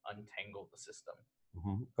to untangle the system.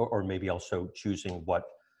 Mm-hmm. Or maybe also choosing what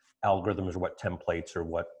algorithms or what templates or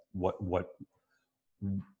what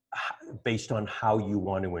based on how you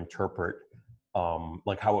want to interpret,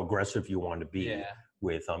 like how aggressive you want to be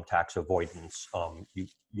with tax avoidance.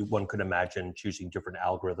 One could imagine choosing different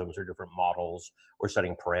algorithms or different models or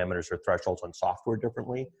setting parameters or thresholds on software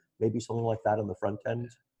differently. Maybe something like that on the front end.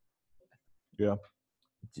 Yeah.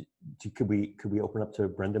 Could we open up to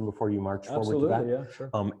Brendan before you march Absolutely, forward to that? Yeah,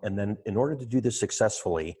 sure. And then in order to do this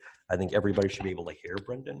successfully, I think everybody should be able to hear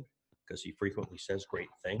Brendan because he frequently says great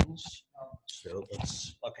things. So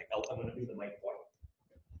okay, I'm going to be the mic boy.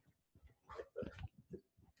 The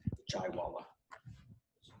chai walla.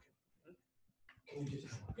 Can you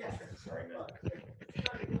just, yeah, sorry, man. Okay,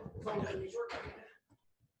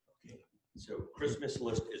 so Christmas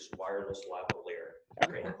list is wireless lavalier.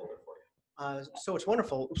 Okay, I'll hold it for you. So it's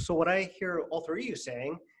wonderful. So what I hear all three of you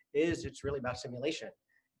saying is it's really about simulation.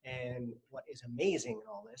 And what is amazing in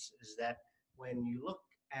all this is that when you look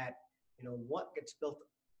at what gets built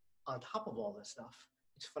on top of all this stuff,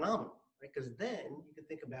 it's phenomenal, right? Because then you can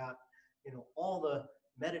think about all the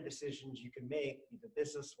meta decisions you can make, the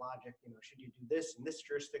business logic. Should you do this in this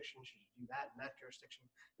jurisdiction? Should you do that in that jurisdiction?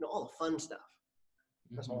 All the fun stuff.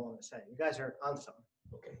 That's all I'm going to say. You guys are on something.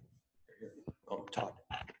 Okay. Todd.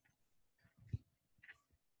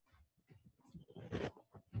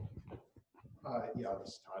 Yeah,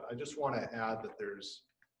 this is Todd. I just want to add that there's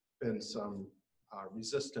been some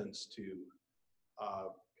resistance to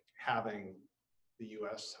having the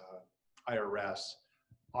U.S. IRS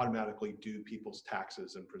automatically do people's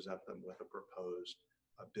taxes and present them with a proposed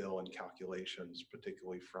bill and calculations,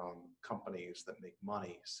 particularly from companies that make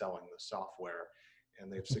money selling the software.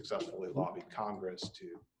 And they've successfully lobbied Congress to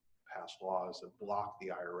pass laws that block the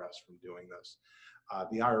IRS from doing this.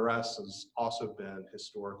 The IRS has also been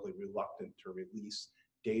historically reluctant to release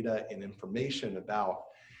data and information about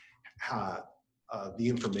the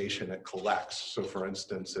information it collects. So for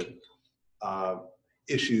instance, it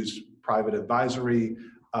issues private advisory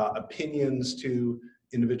opinions to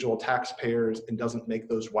individual taxpayers and doesn't make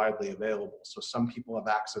those widely available. So some people have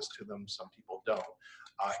access to them, some people don't.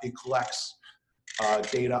 It collects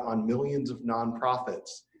data on millions of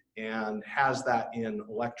nonprofits and has that in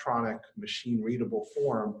electronic machine readable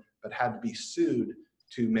form, but had to be sued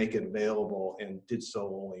to make it available and did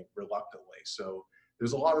so only reluctantly. So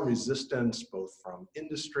there's a lot of resistance both from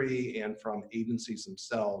industry and from agencies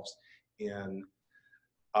themselves in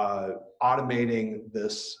automating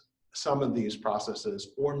some of these processes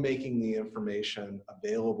or making the information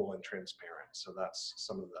available and transparent. So that's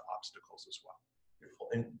some of the obstacles as well. Beautiful.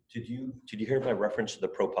 And did you hear my reference to the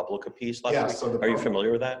ProPublica piece last week? So are you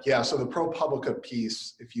familiar with that? Yeah, so the ProPublica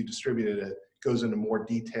piece, if you distributed it, goes into more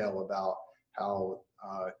detail about how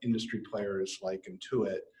industry players like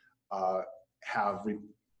Intuit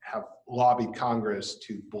have lobbied Congress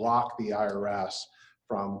to block the IRS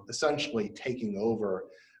from essentially taking over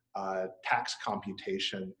tax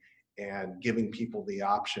computation and giving people the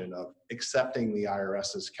option of accepting the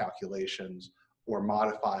IRS's calculations or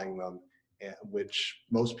modifying them, which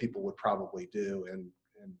most people would probably do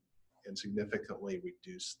and significantly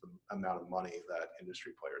reduce the amount of money that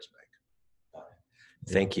industry players make.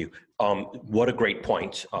 Thank you. What a great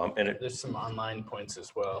point. There's some online points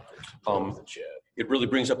as well. The chat. it really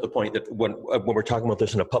brings up the point that when we're talking about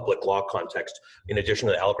this in a public law context, in addition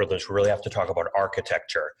to the algorithms, we really have to talk about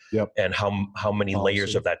architecture. Yep. And how many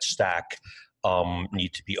layers of that stack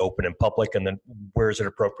need to be open and public, and then where is it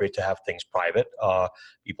appropriate to have things private?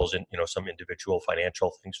 People's, some individual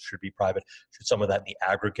financial things should be private. Should some of that in the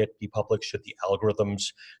aggregate be public? Should the algorithms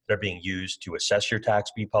that are being used to assess your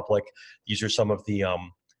tax be public? These are some of the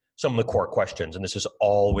core questions, and this is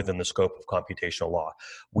all within the scope of computational law.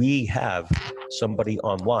 We have somebody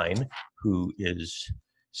online who is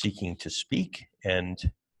seeking to speak and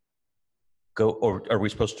go, or are we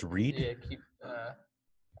supposed to read? Yeah, keep,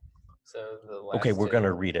 so the last okay, we're going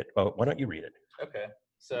to read it. Oh, why don't you read it? Okay,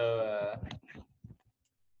 so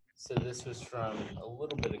so this was from a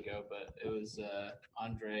little bit ago, but it was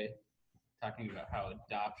Andre talking about how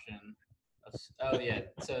adoption. Oh yeah,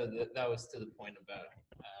 so that was to the point about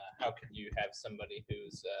how can you have somebody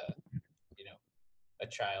who's a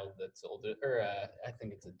child that's older, or I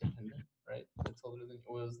think it's a dependent, right? That's older than,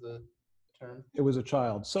 what was the term? It was a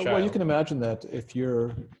child. So well, you can imagine that if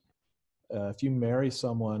you marry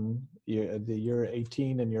someone, you're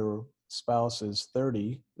 18 and your spouse is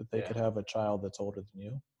 30, that they could have a child that's older than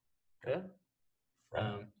you.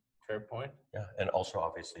 Yeah. Fair point. Yeah, and also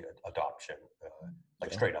obviously adoption,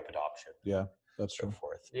 like straight up adoption. Yeah, that's so true.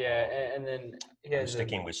 forth. Yeah, and then he has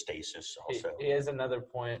sticking with stasis also. He has another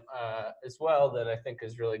point as well that I think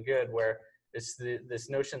is really good, where it's this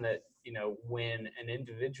notion that when an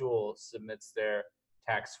individual submits their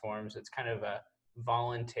tax forms, it's kind of a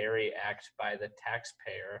voluntary act by the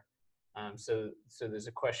taxpayer. So there's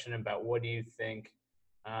a question about what do you think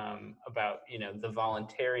about the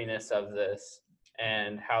voluntariness of this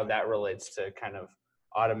and how that relates to kind of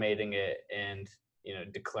automating it and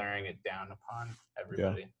declaring it down upon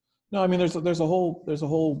everybody. Yeah. No, I mean there's a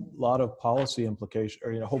whole lot of policy implication,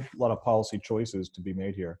 or a whole lot of policy choices to be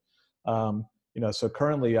made here. So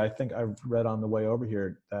currently, I think I read on the way over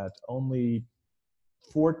here that only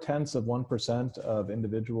 0.4% of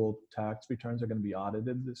individual tax returns are going to be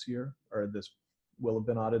audited this year, or this will have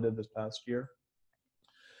been audited this past year.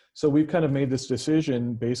 So we've kind of made this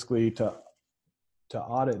decision basically to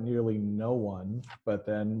audit nearly no one, but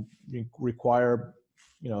then require,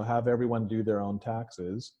 have everyone do their own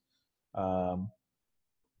taxes. And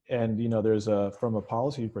there's from a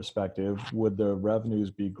policy perspective, would the revenues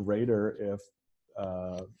be greater if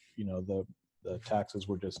the taxes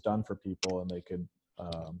were just done for people and they could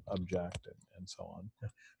object and so on.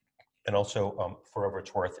 And also, for whatever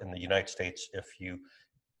it's worth, in the United States, if you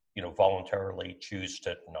voluntarily choose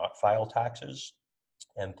to not file taxes,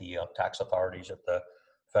 and the tax authorities at the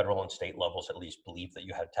federal and state levels at least believe that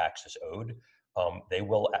you had taxes owed, they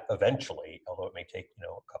will eventually, although it may take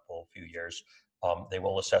a few years, they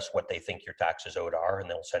will assess what they think your taxes owed are, and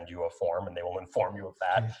they'll send you a form, and they will inform you of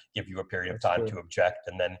that, give you a period of time to object,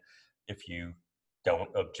 and then if you don't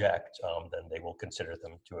object, then they will consider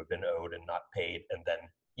them to have been owed and not paid, and then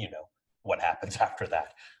what happens after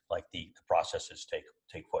that, like the processes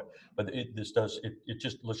take foot. But let's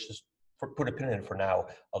just put a pin in it for now,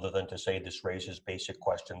 other than to say this raises basic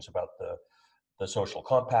questions about the social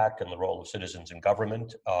compact and the role of citizens in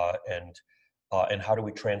government, and how do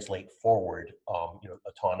we translate forward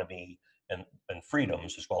autonomy and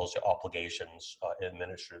freedoms, as well as the obligations in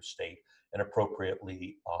administrative state, and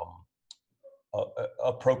appropriately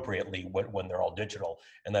when they're all digital,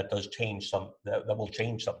 and that does change that will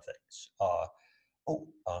change some things.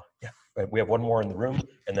 Yeah, we have one more in the room,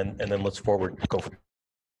 and then let's go for.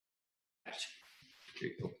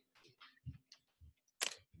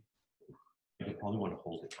 You probably want to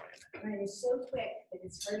hold it, Brian. Mine is so quick that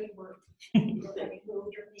it's hardly worth moving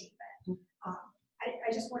your knee. But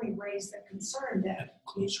I just want to raise the concern that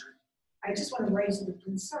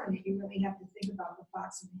you really have to think about the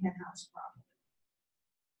fox and the hen house problem.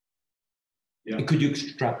 Yeah. Could you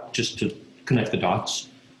extract just to connect the dots?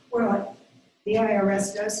 Well, the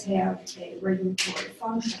IRS does have a regulatory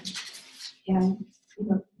function, and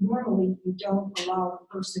normally you don't allow a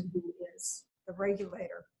person who is the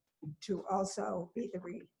regulator to also be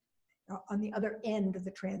on the other end of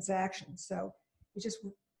the transaction. So you just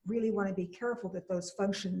really want to be careful that those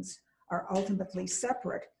functions are ultimately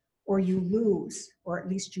separate, or you lose, or at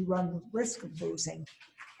least you run the risk of losing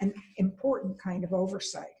an important kind of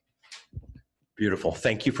oversight. Beautiful.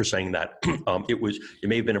 Thank you for saying that. It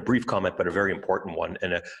may have been a brief comment, but a very important one.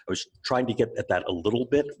 And I was trying to get at that a little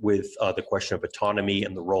bit with the question of autonomy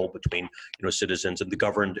and the role between citizens and the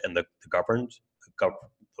governed and the governed,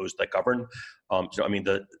 those that govern. So I mean,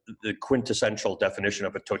 the quintessential definition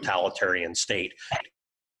of a totalitarian state.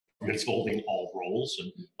 It's holding all roles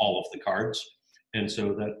and all of the cards, and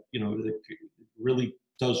so that it really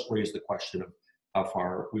does raise the question of how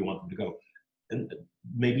far we want them to go. And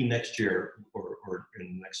maybe next year or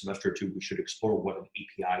in the next semester or two, we should explore what an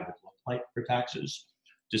API would look like for taxes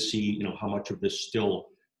to see, how much of this still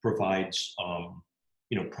provides,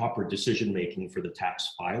 proper decision making for the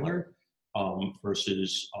tax filer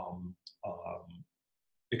versus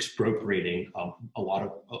expropriating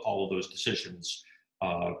all of those decisions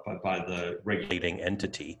by the regulating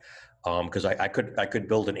entity. Because I could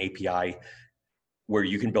build an API where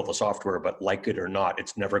you can build the software, but like it or not,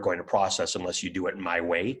 it's never going to process unless you do it my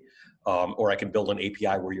way. Or I can build an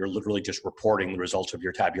API where you're literally just reporting the results of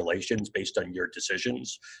your tabulations based on your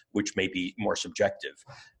decisions, which may be more subjective.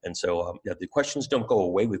 And so the questions don't go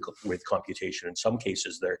away with computation. In some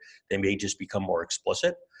cases, they may just become more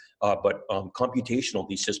explicit. But computational,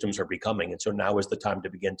 these systems are becoming. And so now is the time to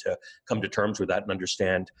begin to come to terms with that and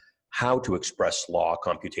understand how to express law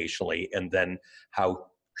computationally, and then how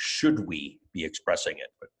should we be expressing it.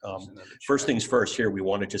 But first things first, here we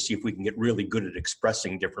wanted to see if we can get really good at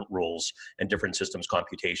expressing different rules and different systems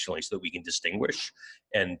computationally so that we can distinguish,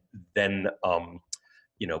 and then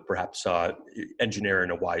perhaps engineer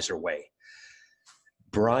in a wiser way.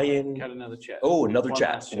 Brian. Got another chat. Oh, another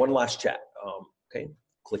chat. One last chat. Okay,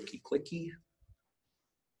 clicky.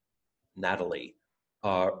 Natalie,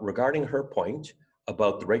 regarding her point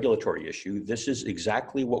about the regulatory issue, this is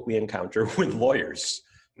exactly what we encounter with lawyers.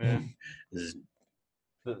 Yeah.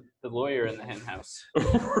 The lawyer in the hen house.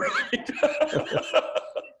 Right.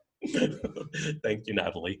 Thank you,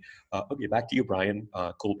 Natalie. Okay, back to you, Brian.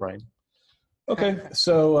 Cool, Brian. Okay,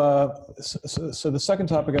 so the second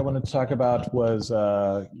topic I wanted to talk about was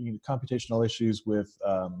computational issues with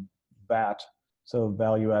VAT, so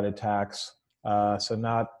value-added tax. So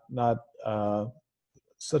not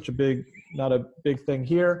a big thing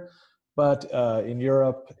here, but in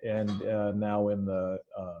Europe and now in the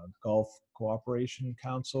Gulf Cooperation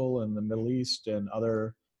Council in the Middle East and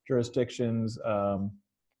other jurisdictions,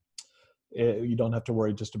 you don't have to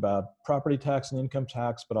worry just about property tax and income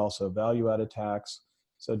tax, but also value-added tax.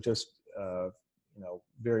 So just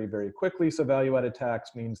very, very quickly, so value-added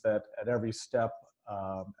tax means that at every step,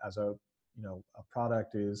 as a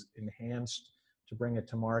product is enhanced to bring it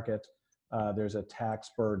to market, there's a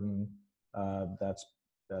tax burden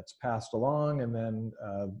that's passed along, and then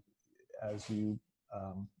as you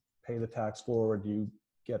pay the tax forward, you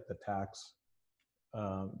get the tax.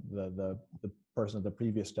 The person at the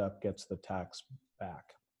previous step gets the tax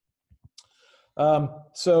back.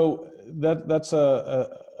 So that's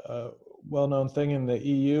a well-known thing in the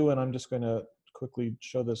EU, and I'm just going to quickly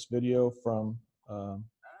show this video from. And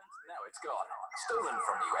now it's gone, stolen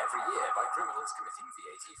from you every year by criminals committing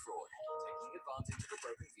VAT fraud, taking advantage of a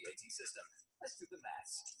broken VAT system. Let's do the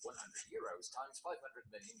maths. 100 euros times 500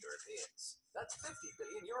 million Europeans. That's 50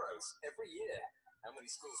 billion euros every year. How many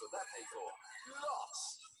schools would that pay for?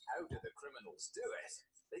 Lots! How do the criminals do it?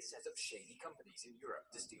 They set up shady companies in Europe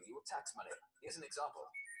to steal your tax money. Here's an example.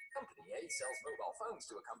 Company A sells mobile phones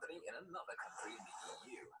to a company in another country in the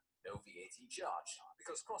EU. No VAT charge,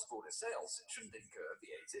 because cross-border sales shouldn't incur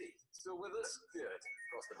VAT. Still with us? Good.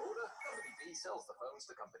 Across the border, Company B sells the phones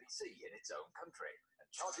to Company C in its own country and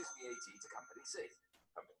charges VAT to Company C.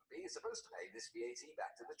 Company B is supposed to pay this VAT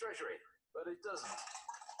back to the Treasury, but it doesn't.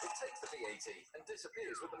 It takes the VAT and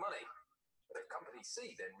disappears with the money. But if Company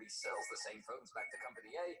C then resells the same phones back to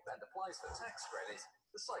Company A and applies the tax credit,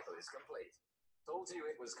 the cycle is complete. Told you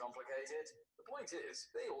it was complicated. The point is,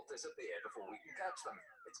 they all disappear before we can catch them.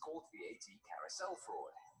 It's called VAT carousel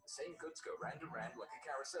fraud. The same goods go round and round like a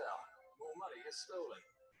carousel. More money is stolen.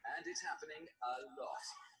 And it's happening a lot.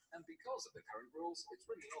 And because of the current rules, it's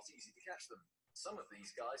really not easy to catch them. Some of these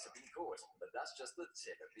guys have been caught, but that's just the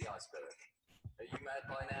tip of the iceberg. Are you mad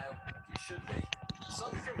by now? You should be.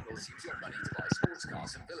 Some criminals use your money to buy sports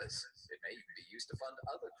cars and villas. It may even be used to fund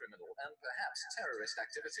other criminal and perhaps terrorist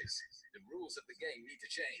activities. The rules of the game need to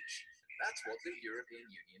change. That's what the European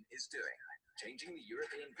Union is doing. Changing the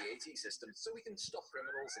European VAT system so we can stop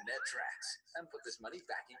criminals in their tracks and put this money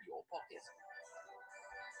back in your pocket.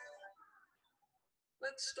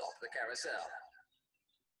 Let's stop the carousel.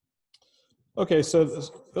 Okay, so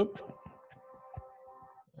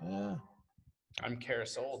I'm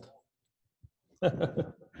carouseled.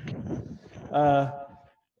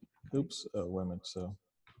 Oops. Oh, wait a minute. So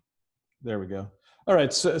there we go. All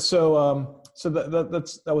right. So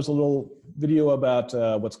that was a little video about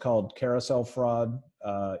what's called carousel fraud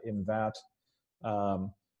in VAT.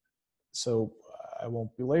 So I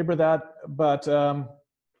won't belabor that, but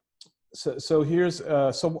so here's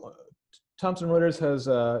so Thomson Reuters has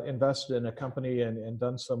invested in a company and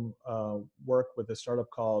done some work with a startup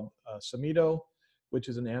called Sumito, which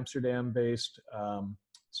is an Amsterdam-based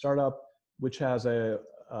startup which has a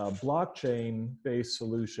blockchain-based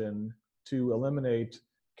solution to eliminate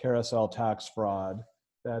carousel tax fraud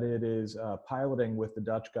that it is piloting with the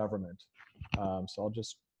Dutch government. So I'll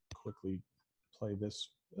just quickly play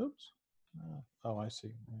this. Oops. Oh, I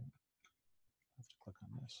see. I have to click on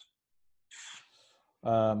this.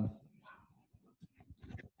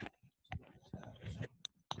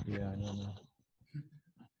 Yeah, I know.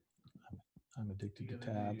 I'm addicted to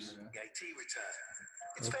tabs. VAT return.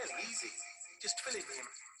 It's fairly easy. Just fill in the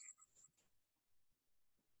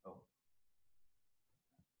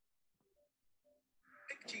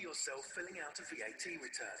Picture yourself filling out a VAT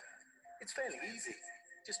return. It's fairly easy.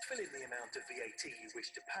 Just fill in the amount of VAT you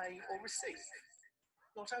wish to pay or receive.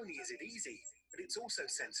 Not only is it easy, but it's also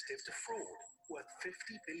sensitive to fraud, worth 50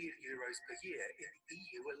 billion euros per year in the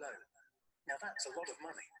EU alone. Now that's a lot of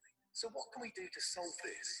money. So what can we do to solve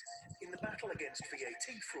this? In the battle against VAT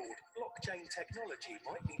fraud, blockchain technology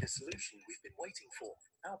might be the solution we've been waiting for.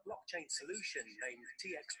 Our blockchain solution, named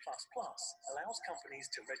TX++, allows companies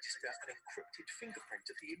to register an encrypted fingerprint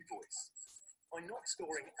of the invoice. By not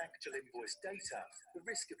storing actual invoice data, the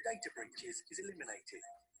risk of data breaches is eliminated.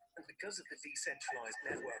 And because of the decentralized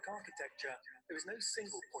network architecture, there is no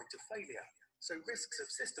single point of failure, so risks of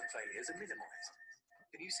system failures are minimized.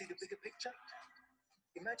 Can you see the bigger picture?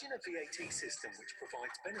 Imagine a VAT system which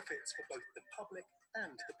provides benefits for both the public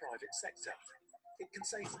and the private sector. It can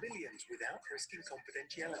save millions without risking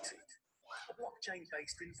confidentiality. A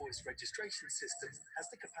blockchain-based invoice registration system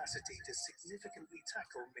has the capacity to significantly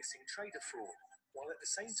tackle missing trader fraud, while at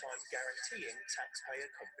the same time guaranteeing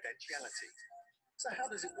taxpayer confidentiality. So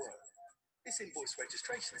how does it work? This invoice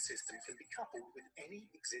registration system can be coupled with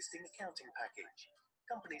any existing accounting package.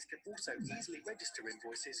 Companies can also easily register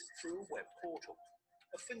invoices through a web portal.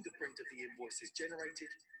 A fingerprint of the invoice is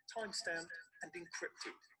generated, timestamped, and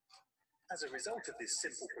encrypted. As a result of this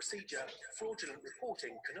simple procedure, fraudulent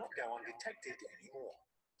reporting cannot go undetected anymore.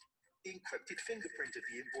 The encrypted fingerprint of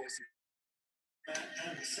the invoice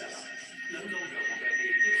and the seller no longer will there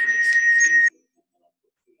be a difference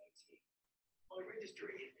by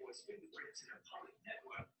registering invoice fingerprints in a public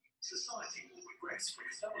network. Society will regress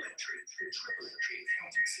from a double entry to a triple entry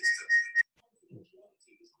accounting system.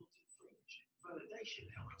 Confidentiality is not infringed. Validation,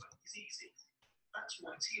 however, is easy. That's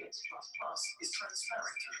why TX++ is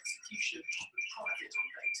transparent to execution, private on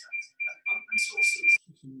data, and open source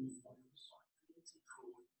solutions created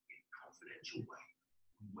fraud in a confidential way.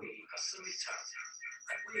 We are Summito,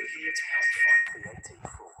 and we're here to help fight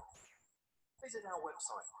VAT fraud. Visit our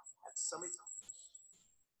website at Summito.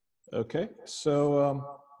 Okay,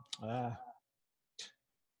 so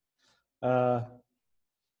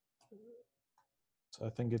so I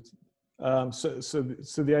think it's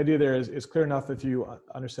so the idea there is clear enough if you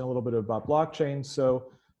understand a little bit about blockchain.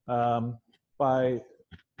 So by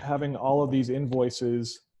having all of these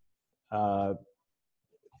invoices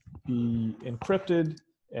be encrypted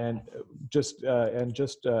and just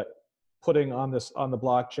putting on the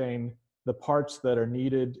blockchain the parts that are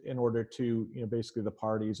needed in order to, basically the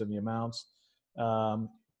parties and the amounts,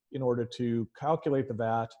 in order to calculate the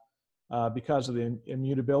VAT, because of the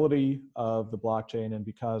immutability of the blockchain and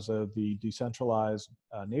because of the decentralized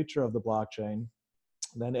nature of the blockchain,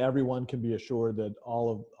 then everyone can be assured that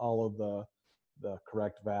all of the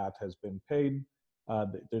correct VAT has been paid.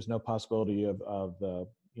 There's no possibility of the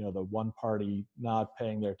one party not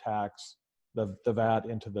paying their tax, the VAT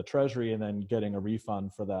into the treasury, and then getting a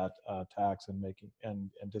refund for that tax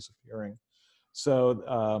and disappearing.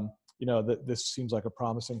 So this seems like a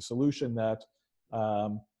promising solution that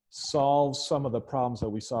solves some of the problems that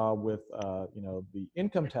we saw with the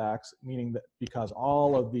income tax, meaning that because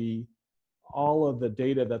all of the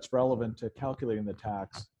data that's relevant to calculating the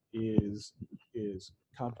tax is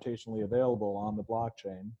computationally available on the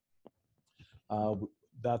blockchain.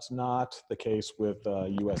 That's not the case with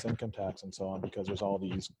U.S. income tax and so on, because there's all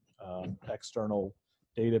these external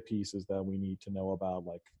data pieces that we need to know about,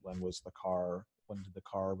 like when did the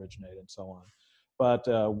car originate, and so on. But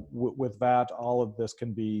with VAT, all of this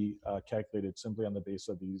can be calculated simply on the basis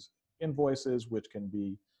of these invoices, which can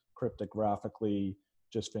be cryptographically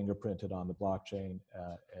just fingerprinted on the blockchain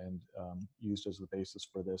and used as the basis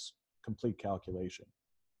for this complete calculation.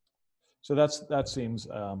 So that seems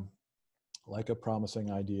like a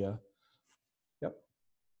promising idea. Yep.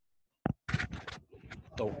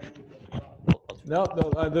 Oh. No,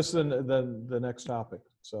 this is the next topic.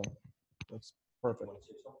 So that's perfect.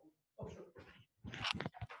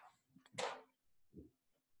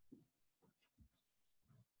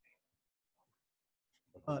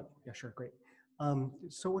 Yeah, sure, great.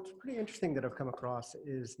 So what's pretty interesting that I've come across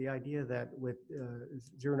is the idea that with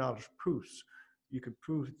zero knowledge proofs,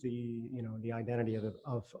 prove the the identity of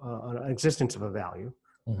an existence of a value,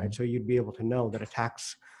 right? So you'd be able to know that a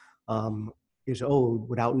tax is owed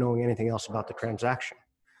without knowing anything else about the transaction.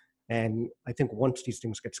 And I think once these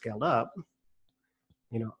things get scaled up,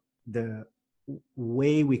 the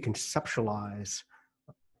way we conceptualize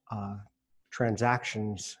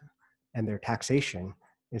transactions and their taxation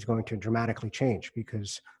is going to dramatically change,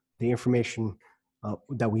 because the information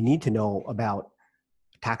that we need to know about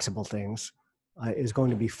taxable things is going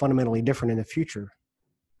to be fundamentally different in the future.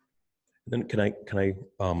 Then can I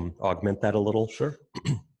augment that a little? Sure.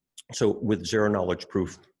 So with zero knowledge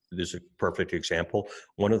proof, this is a perfect example.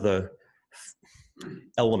 One of the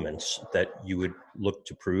elements that you would look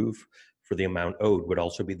to prove for the amount owed would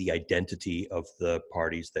also be the identity of the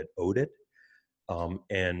parties that owed it.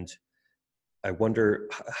 And I wonder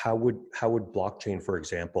how would blockchain, for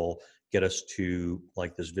example, get us to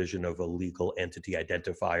like this vision of a legal entity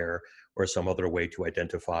identifier or some other way to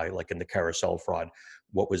identify, like in the carousel fraud,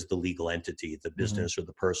 what was the legal entity, the business or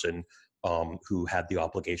the person who had the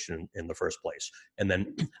obligation in the first place? And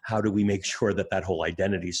then how do we make sure that that whole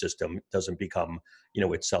identity system doesn't become,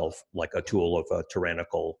 itself like a tool of a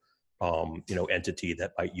tyrannical, entity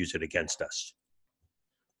that might use it against us?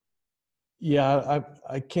 Yeah,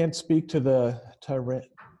 I can't speak to the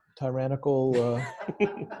tyrannical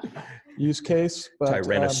use case, but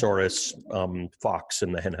Tyrannosaurus fox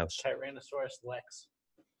in the henhouse. Tyrannosaurus Lex.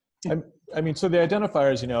 I mean, so the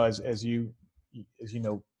identifiers, as you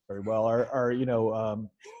know very well, are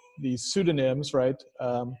these pseudonyms, right?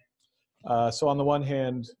 So on the one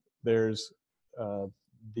hand, there's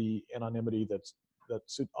the anonymity that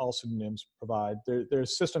all pseudonyms provide.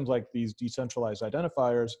 There's systems like these decentralized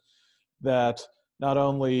identifiers that not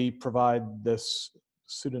only provide this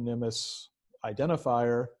pseudonymous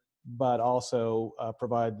identifier, but also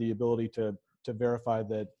provide the ability to verify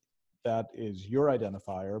that that is your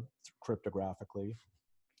identifier cryptographically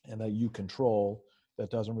and that you control,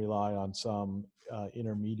 that doesn't rely on some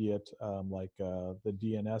intermediate like the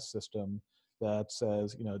DNS system that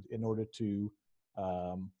says, in order to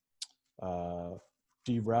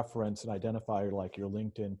dereference an identifier like your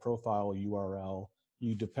LinkedIn profile URL,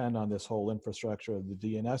 you depend on this whole infrastructure of the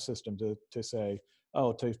DNS system to say,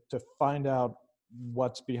 oh, to find out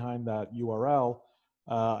what's behind that URL,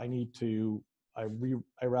 I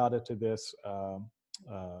route it to this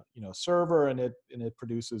server, and it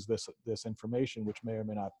produces this information, which may or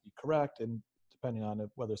may not be correct, and depending on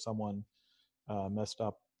whether someone messed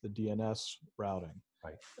up the DNS routing.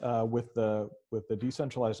 Right. With the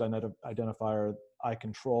decentralized identifier, I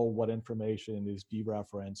control what information is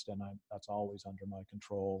dereferenced, and that's always under my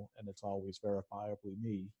control, and it's always verifiably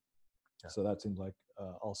me. Yeah. So that seems like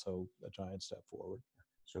also a giant step forward.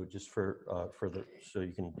 So just so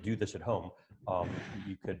you can do this at home,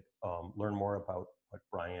 you could learn more about what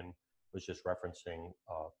Brian was just referencing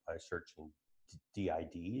by searching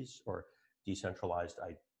DIDs, or decentralized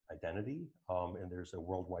identity, and there's a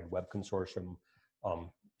World Wide Web Consortium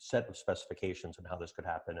set of specifications on how this could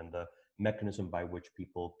happen, and the mechanism by which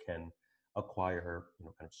people can acquire,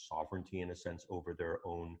 kind of sovereignty in a sense over their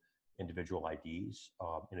own individual IDs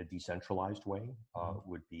in a decentralized way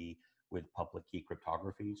would be with public key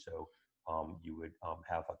cryptography. So you would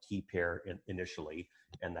have a key pair initially,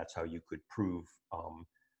 and that's how you could prove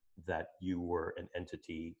that you were an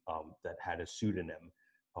entity that had a pseudonym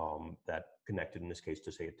that connected, in this case,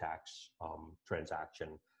 to say a tax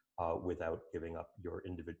transaction without giving up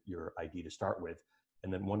your ID to start with.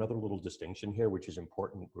 And then one other little distinction here, which is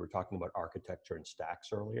important. We were talking about architecture and stacks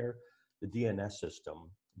earlier. The DNS system,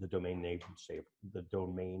 the domain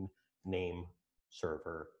name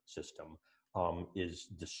server system, is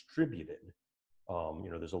distributed.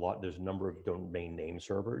 There's a number of domain name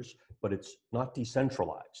servers, but it's not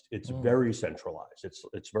decentralized. It's very centralized.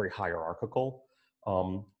 It's very hierarchical.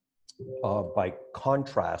 By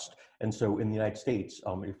contrast, and so in the United States,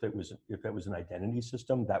 if it was an identity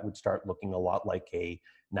system, that would start looking a lot like a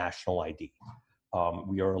national ID.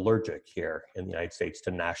 We are allergic here in the United States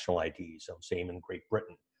to national IDs. Same in Great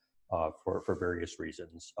Britain for various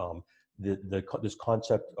reasons. This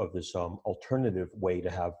concept of this alternative way to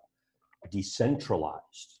have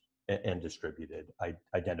decentralized and distributed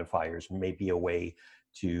identifiers may be a way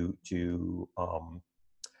to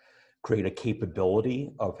create a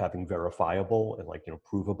capability of having verifiable and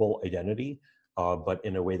provable identity, but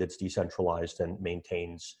in a way that's decentralized and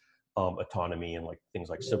maintains autonomy and things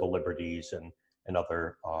like civil liberties and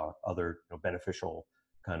other beneficial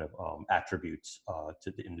kind of attributes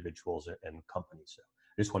to the individuals and companies. So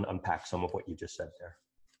I just want to unpack some of what you just said there.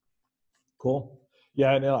 Cool.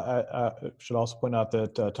 Yeah, and I should also point out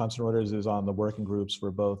that Thomson Reuters is on the working groups for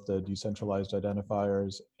both the decentralized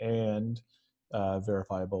identifiers and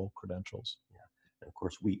verifiable credentials. Yeah. And of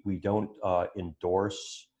course, we don't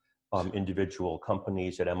endorse individual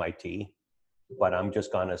companies at MIT, but I'm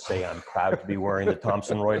just going to say I'm proud to be wearing the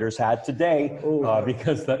Thomson Reuters hat today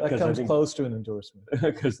because that comes close to an endorsement.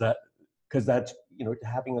 Because that's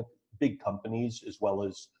having big companies as well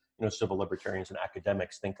as civil libertarians and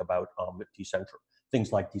academics think about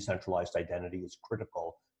things like decentralized identity is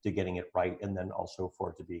critical to getting it right, and then also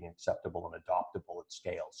for it to being acceptable and adoptable at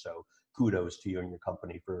scale. So kudos to you and your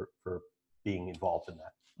company for being involved in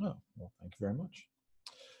that. Oh, well, thank you very much.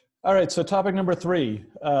 All right, so topic number 3. In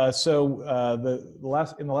the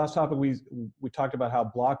last topic, we talked about how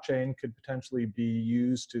blockchain could potentially be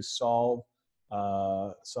used to solve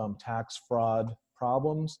some tax fraud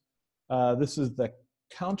problems. This is the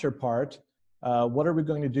counterpart. What are we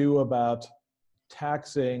going to do about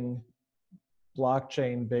taxing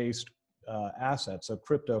blockchain-based assets, so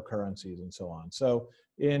cryptocurrencies and so on? So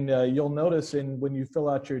you'll notice when you fill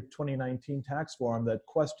out your 2019 tax form that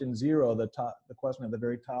question 0, the question at the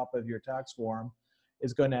very top of your tax form,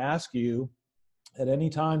 is going to ask you, at any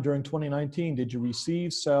time during 2019, did you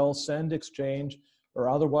receive, sell, send, exchange, or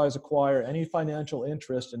otherwise acquire any financial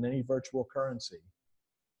interest in any virtual currency?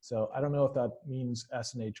 So I don't know if that means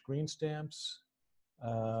S&H green stamps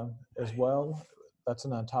as well. That's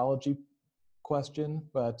an ontology question,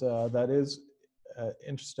 but that is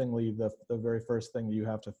interestingly the very first thing that you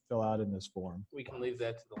have to fill out in this form. We can leave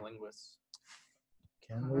that to the linguists.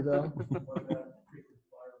 Can we though?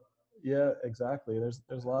 Yeah, exactly. There's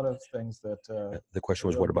a lot of things that. The question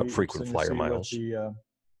was, what about frequent flyer miles?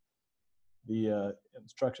 The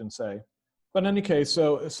instructions say, but in any case,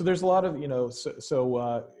 so there's a lot of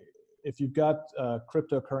if you've got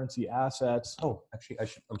cryptocurrency assets. Oh, actually,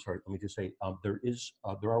 I'm sorry. Let me just say, there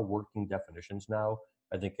are working definitions now.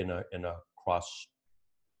 I think in a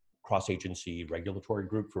cross-agency regulatory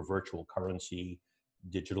group for virtual currency,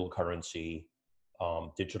 digital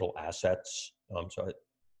assets. So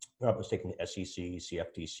I was taking the SEC,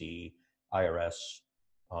 CFTC, IRS,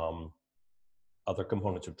 other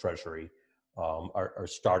components of Treasury are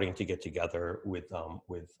starting to get together with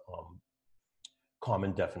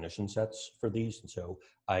common definition sets for these. And so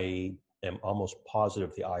I am almost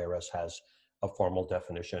positive the IRS has a formal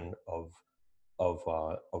definition of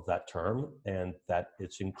that term, and that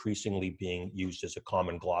it's increasingly being used as a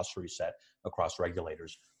common glossary set across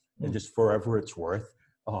regulators. And just for whatever it's worth,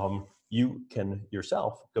 you can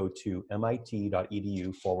yourself go to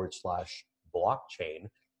MIT.edu/blockchain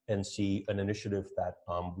and see an initiative that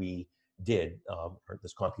we did,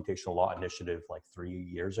 this computational law initiative like 3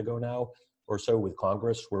 years ago now or so with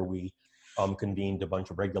Congress, where we convened a bunch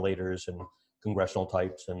of regulators and congressional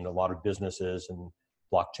types and a lot of businesses and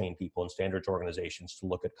blockchain people and standards organizations to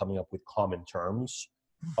look at coming up with common terms.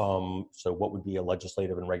 So what would be a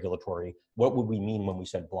legislative and regulatory, what would we mean when we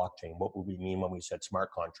said blockchain? What would we mean when we said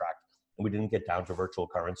smart contract? And we didn't get down to virtual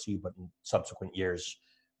currency, but in subsequent years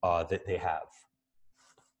that they have.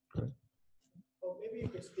 Well, maybe you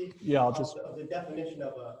could speak of the definition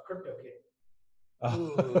of a crypto kid.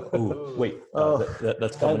 Wait,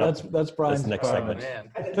 that's coming up. That's Brian's the next segment.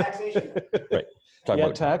 And the taxation. Right. Talking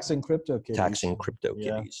about taxing crypto kitties. Taxing crypto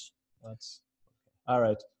kitties. That's all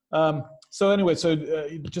right. So anyway,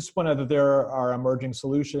 just to point out that there are emerging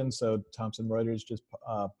solutions. So Thomson Reuters just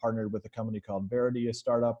partnered with a company called Verity, a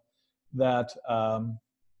startup that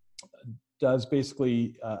does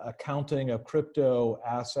basically accounting of crypto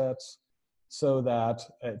assets, so that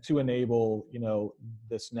to enable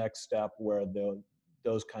this next step where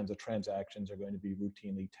those kinds of transactions are going to be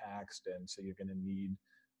routinely taxed, and so you're going to need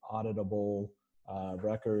auditable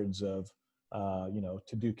records of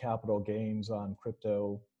to do capital gains on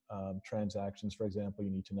crypto transactions, for example. You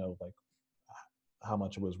need to know like how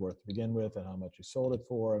much it was worth to begin with and how much you sold it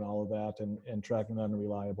for and all of that, and tracking that in a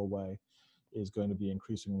reliable way is going to be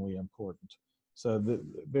increasingly important. So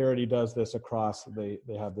Verity does this across, they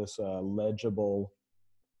have this legible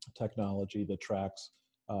technology that tracks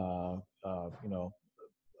a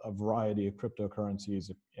variety of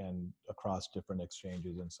cryptocurrencies and across different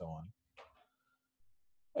exchanges and so on.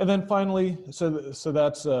 And then finally, so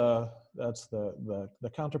that's the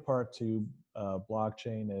counterpart to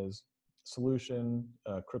blockchain is solution,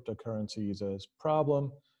 cryptocurrencies as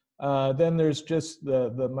problem. Then there's just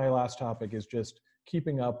my last topic is just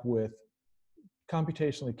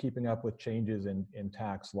computationally keeping up with changes in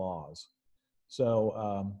tax laws.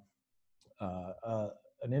 So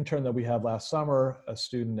an intern that we had last summer, a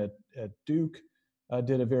student at Duke,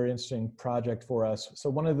 did a very interesting project for us. So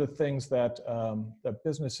one of the things that, that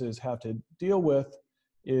businesses have to deal with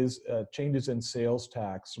is changes in sales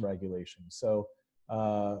tax regulations. So,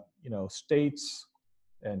 you know, states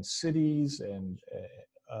and cities and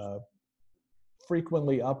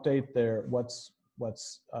frequently update their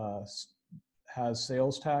has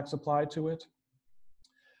sales tax applied to it.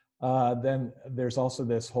 Then there's also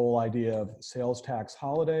this whole idea of sales tax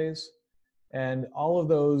holidays. And all of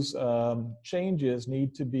those changes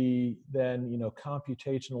need to be then, you know,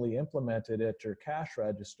 computationally implemented at your cash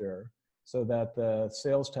register so that the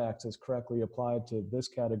sales tax is correctly applied to this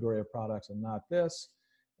category of products and not this.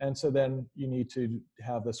 And so then you need to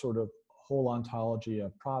have the sort of whole ontology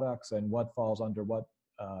of products and what falls under what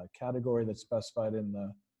category that's specified in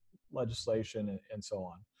the legislation and so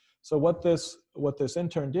on. So what this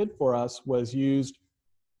intern did for us was used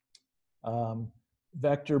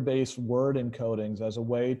vector-based word encodings as a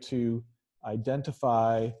way to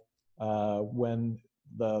identify when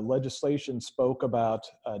the legislation spoke about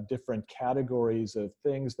different categories of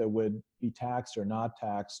things that would be taxed or not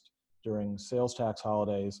taxed during sales tax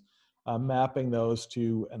holidays, mapping those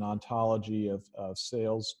to an ontology of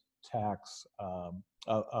sales tax,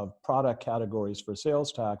 of product categories for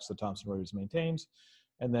sales tax that Thomson Reuters maintains,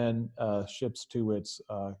 and then ships to its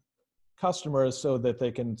customers so that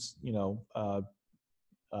they can, you know,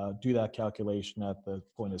 do that calculation at the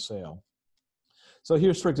point of sale. So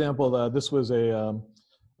here's, for example, this was a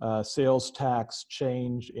sales tax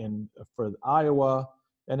change for Iowa,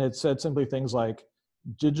 and it said simply things like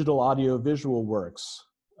digital audio visual works,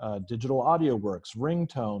 digital audio works,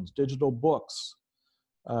 ringtones, digital books,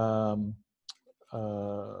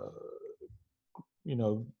 you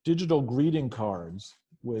know, digital greeting cards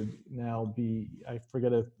would now be, I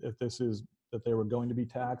forget if this is that they were going to be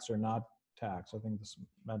taxed or not taxed. I think this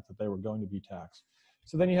meant that they were going to be taxed.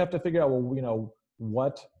 So then you have to figure out, well, you know,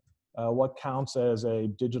 what counts as a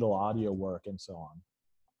digital audio work and so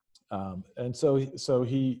on. And so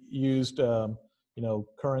he used, you know,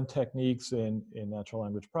 current techniques in natural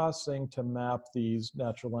language processing to map these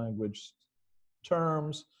natural language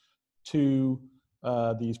terms to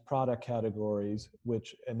these product categories,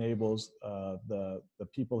 which enables the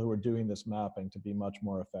people who are doing this mapping to be much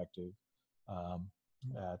more effective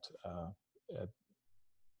at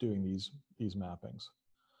doing these mappings.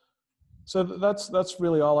 So that's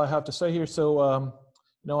really all I have to say here. So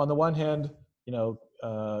you know, on the one hand, you know,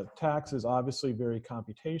 tax is obviously very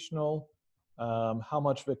computational. How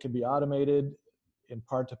much of it can be automated in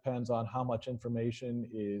part depends on how much information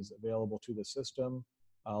is available to the system.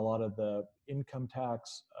 A lot of the income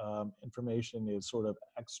tax information is sort of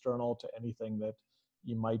external to anything that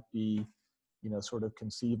you might be, you know, sort of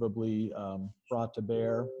conceivably brought to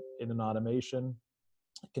bear in an automation.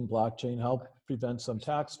 Can blockchain help prevent some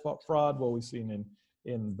tax fraud? Well, we've seen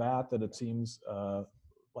in VAT that it seems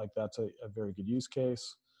like that's a very good use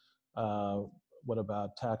case. What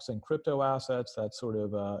about taxing crypto assets? That's sort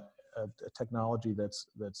of a technology that's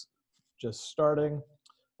just starting.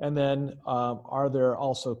 And then are there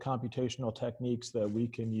also computational techniques that we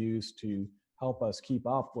can use to help us keep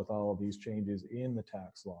up with all of these changes in the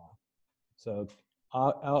tax law? So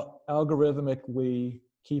algorithmically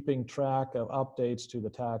keeping track of updates to the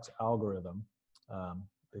tax algorithm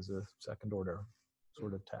is a second order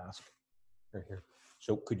sort of task. Right here.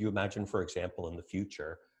 So could you imagine, for example, in the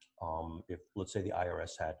future, if let's say the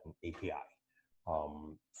IRS had an API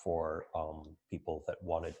for people that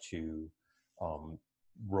wanted to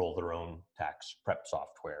roll their own tax prep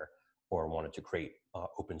software or wanted to create an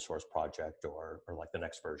open source project or like the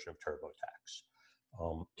next version of TurboTax.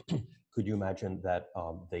 Could you imagine that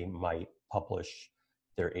they might publish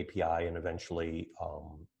their API and eventually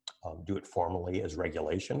do it formally as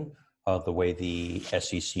regulation, the way the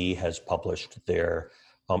SEC has published their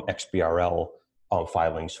XBRL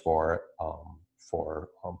filings for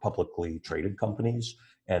publicly traded companies?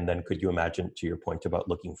 And then could you imagine, to your point about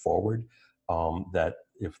looking forward, that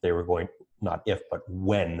if they were going, not if, but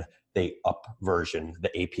when they up version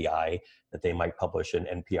the API, that they might publish an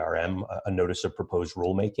NPRM, a notice of proposed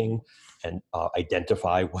rulemaking, and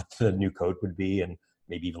identify what the new code would be, and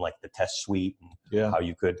maybe even like the test suite and how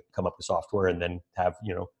you could come up with software, and then have,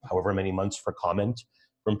 you know, however many months for comment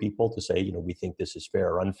from people to say, you know, we think this is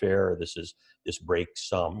fair or unfair, or this breaks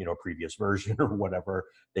some, you know, previous version or whatever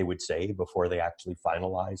they would say before they actually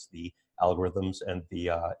finalize the algorithms and the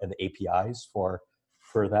APIs for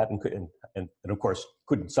that. And of course,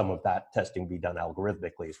 couldn't some of that testing be done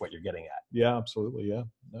algorithmically is what you're getting at? Yeah, absolutely. Yeah,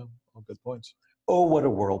 no, all good points. Oh, what a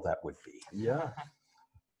world that would be. Yeah.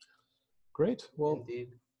 Great. Well, Indeed.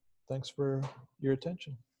 Thanks for your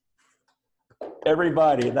attention.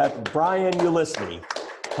 Everybody, that Brian Ulysses,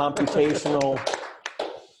 computational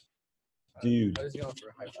dude. I was going for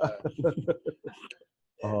a high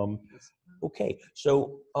five. Okay,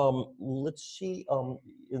 so let's see.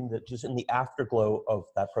 Just in the afterglow of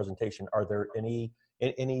that presentation, are there any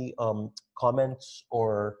comments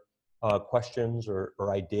or questions or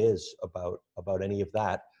ideas about any of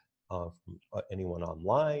that from anyone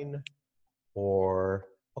online? Or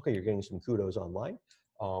okay, you're getting some kudos online,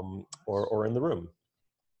 or in the room.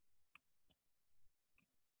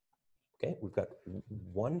 Okay, we've got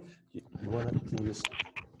one. You want to just?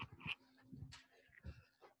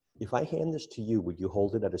 If I hand this to you, would you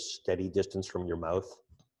hold it at a steady distance from your mouth?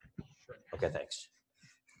 Sure. Okay, thanks.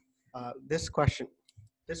 This question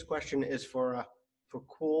is for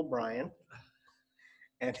cool Brian.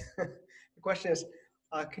 And the question is,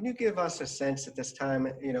 can you give us a sense at this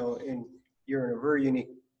time, you're in a very unique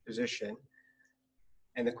position.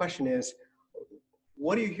 And the question is,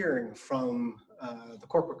 what are you hearing from the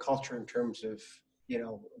corporate culture in terms of,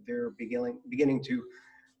 they're beginning to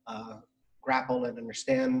grapple and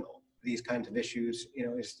understand these kinds of issues?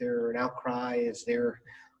 Is there an outcry?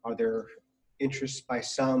 Are there interests by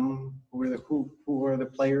some? Who are the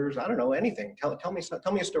players? I don't know, anything. Tell me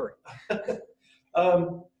a story.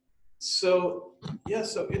 So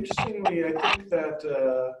interestingly, I think that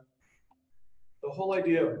the whole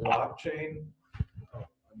idea of blockchain,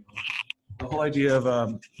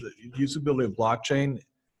 the usability of blockchain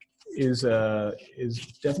is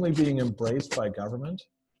definitely being embraced by government.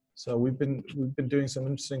 So we've been doing some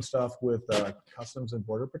interesting stuff with Customs and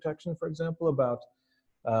Border Protection, for example, about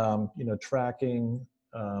tracking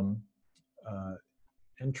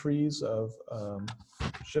entries of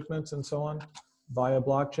shipments and so on via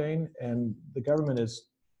blockchain, and the government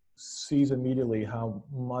sees immediately how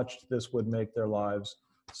much this would make their lives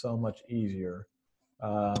so much easier.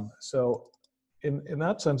 So in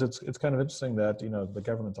that sense, it's kind of interesting that the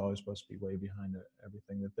government's always supposed to be way behind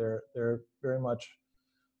everything. That they're very much.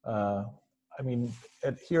 I mean,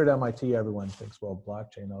 here at MIT, everyone thinks, well,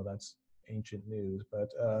 blockchain, oh, that's ancient news. But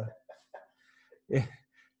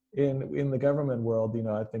in the government world,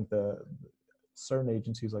 I think the certain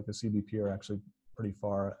agencies like the CBP are actually pretty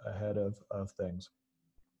far ahead of things.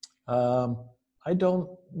 I don't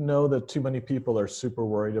know that too many people are super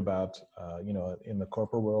worried about, in the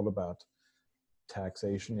corporate world, about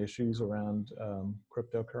taxation issues around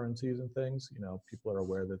cryptocurrencies and things. People are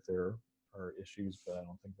aware that there are issues, but I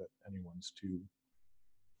don't think that anyone's too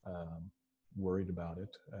worried about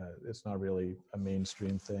it. It's not really a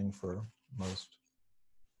mainstream thing for most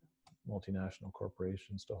multinational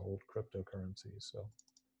corporations to hold cryptocurrencies. So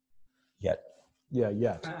yet.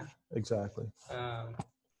 Exactly.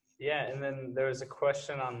 Yeah, and then there was a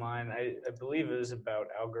question online, I believe it was about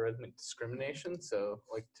algorithmic discrimination. So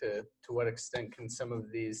like to what extent can some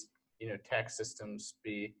of these, tax systems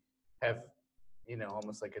have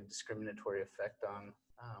almost like a discriminatory effect on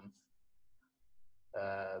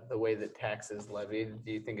the way that tax is levied?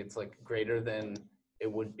 Do you think it's like greater than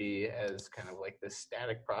it would be as kind of like this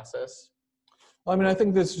static process? Well, I mean, I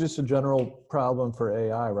think this is just a general problem for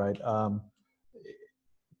AI, right?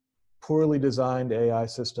 Poorly designed AI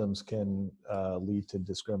systems can lead to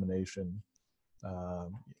discrimination,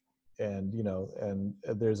 and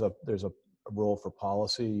there's a role for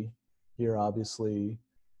policy here. Obviously,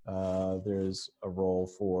 there's a role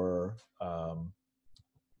for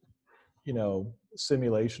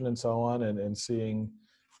simulation and so on, and seeing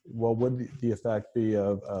what would the effect be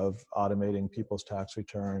of automating people's tax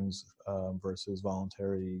returns versus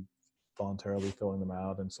voluntarily filling them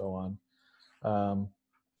out and so on.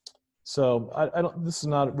 So I don't. This is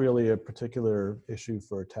not really a particular issue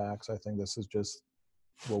for tax. I think this is just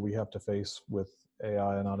what we have to face with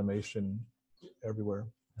AI and automation everywhere.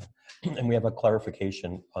 And we have a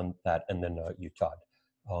clarification on that, and then you, Todd.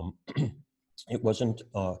 It wasn't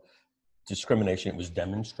discrimination; it was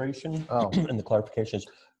demonstration. Oh. And the clarification is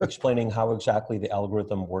explaining how exactly the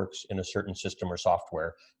algorithm works in a certain system or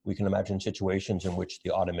software. We can imagine situations in which the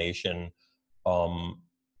automation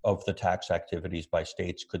of the tax activities by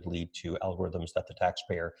states could lead to algorithms that the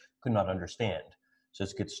taxpayer could not understand. So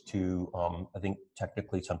this gets to, I think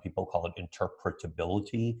technically some people call it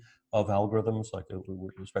interpretability of algorithms, like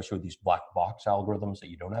especially with these black box algorithms that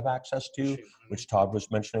you don't have access to, which Todd was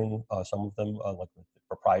mentioning, some of them like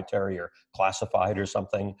proprietary or classified or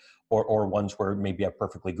something, or ones where maybe you have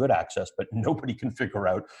perfectly good access, but nobody can figure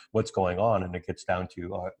out what's going on. And it gets down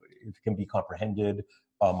to if it can be comprehended,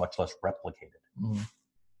 much less replicated. Mm-hmm.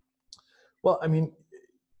 Well, I mean,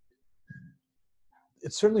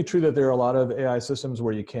 it's certainly true that there are a lot of AI systems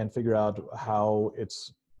where you can't figure out how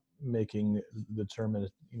it's making the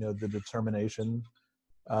determination.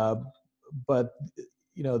 But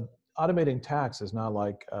automating tax is not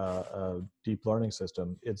like a deep learning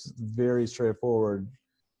system. It's very straightforward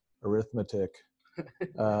arithmetic,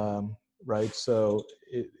 right? So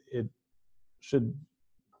it should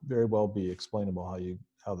very well be explainable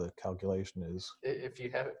how the calculation is. If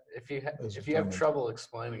you have determined. trouble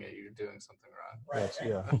explaining it, you're doing something wrong. Yes,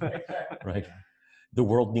 yeah. Right. The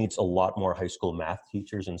world needs a lot more high school math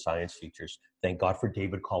teachers and science teachers. Thank God for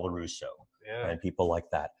David Colarusso and people like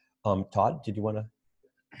that. Todd, did you want to?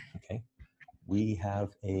 Okay. We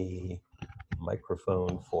have a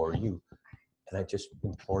microphone for you. And I just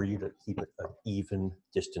implore you to keep it an even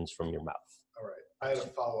distance from your mouth. All right. I had a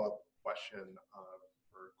follow-up question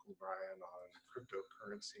for Cool Brian on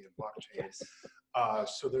cryptocurrency and blockchain.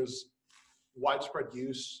 So there's widespread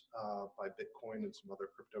use by Bitcoin and some other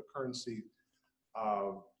cryptocurrency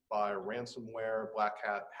by ransomware, black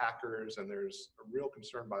hat hackers, and there's a real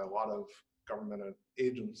concern by a lot of government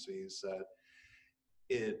agencies that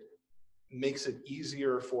it makes it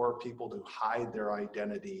easier for people to hide their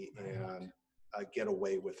identity and get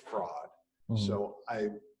away with fraud. Mm-hmm. So I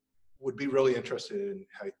would be really interested in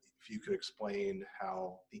how, if you could explain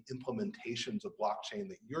how the implementations of blockchain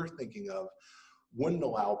that you're thinking of wouldn't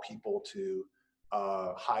allow people to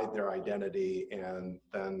hide their identity and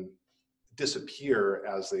then disappear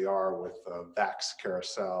as they are with VAT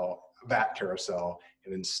carousel,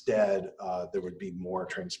 and instead there would be more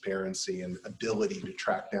transparency and ability to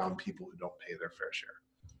track down people who don't pay their fair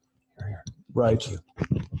share. Right.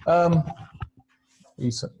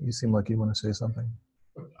 You seem like you want to say something.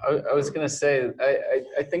 I was going to say,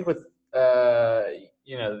 I think with,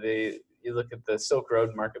 you look at the Silk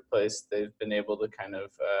Road marketplace, they've been able to kind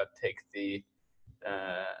of take the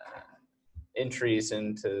entries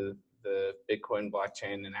into the Bitcoin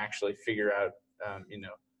blockchain and actually figure out,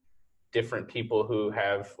 different people who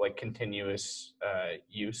have like continuous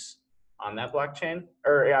use on that blockchain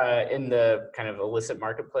or in the kind of illicit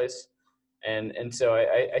marketplace. And so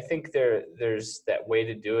I think there's that way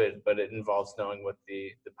to do it, but it involves knowing what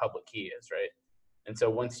the public key is, right? And so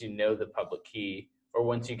once you know the public key, or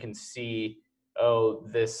once you can see, oh,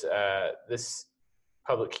 this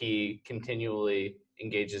public key continually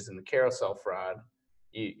engages in the carousel fraud,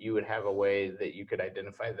 you would have a way that you could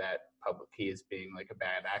identify that public key as being like a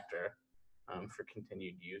bad actor for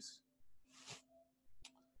continued use.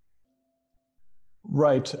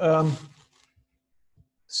 Right.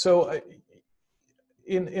 So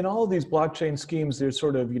in all of these blockchain schemes, there's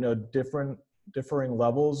sort of differing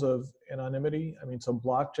levels of anonymity. I mean, so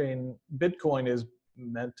Bitcoin is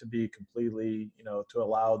meant to be completely, to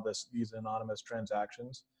allow these anonymous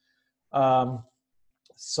transactions.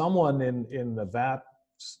 Someone in the VAT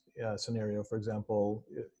scenario, for example,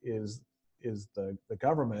 is the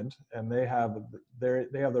government, and they have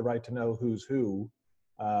the right to know who's who,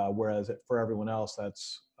 whereas for everyone else,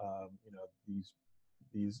 that's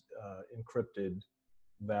these encrypted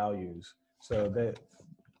values. So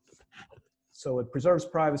it preserves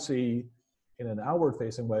privacy in an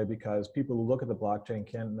outward-facing way because people who look at the blockchain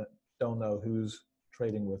don't know who's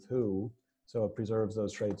trading with who. So it preserves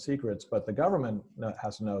those trade secrets, but the government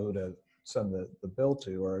has to know who to send the bill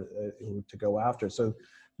to or who to go after. So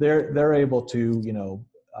they're able to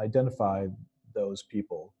identify those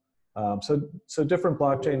people. So different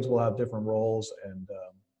blockchains will have different roles, and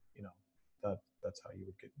that's how you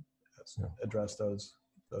would address those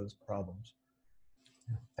problems.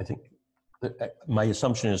 I think my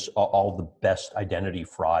assumption is all the best identity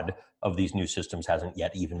fraud of these new systems hasn't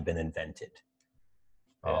yet even been invented.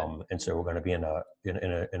 And so we're going to be in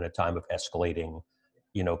a time of escalating,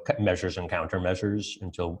 measures and countermeasures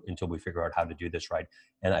until we figure out how to do this right.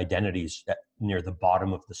 And identities near the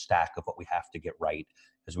bottom of the stack of what we have to get right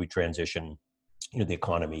as we transition, the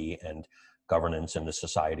economy and governance and the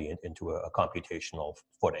society into a computational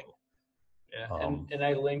footing. Yeah, and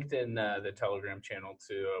I linked in the Telegram channel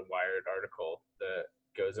to a Wired article that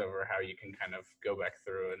goes over how you can kind of go back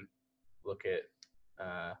through and look at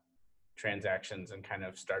transactions and kind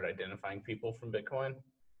of start identifying people from Bitcoin.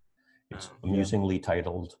 It's amusingly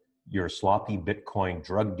titled, "Your Sloppy Bitcoin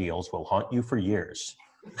Drug Deals Will Haunt You for Years."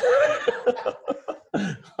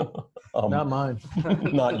 Not mine.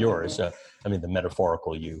 Not yours. I mean, the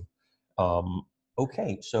metaphorical you.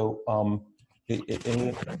 Okay, so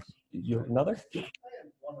any, you have another?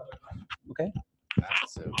 Okay.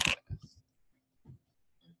 That's so fast.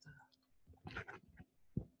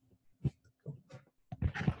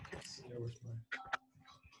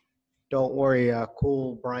 Don't worry,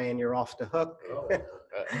 cool, Brian, you're off the hook.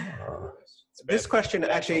 This question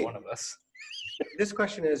actually, one of us. this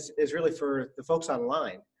question is really for the folks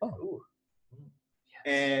online. Oh.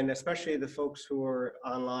 And especially the folks who are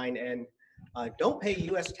online and don't pay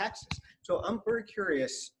U.S. taxes. So I'm very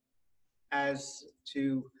curious as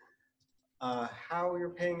to how you're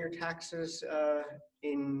paying your taxes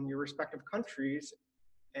in your respective countries,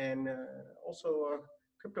 and also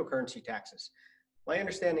cryptocurrency taxes. My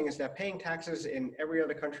understanding is that paying taxes in every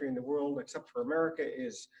other country in the world except for America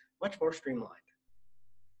is much more streamlined.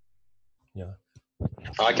 Yeah.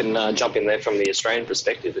 I can jump in there from the Australian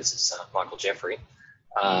perspective. This is Michael Jeffrey.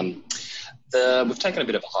 We've taken a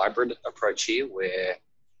bit of a hybrid approach here where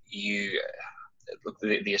look,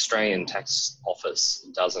 the Australian Tax Office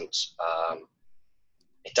doesn't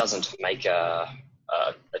make a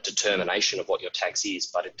determination of what your tax is,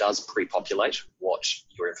 but it does pre-populate what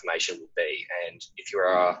your information will be. And if you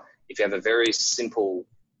have a very simple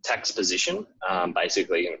tax position,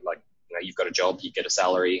 basically, like, you've got a job, you get a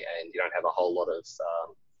salary, and you don't have a whole lot of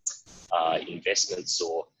investments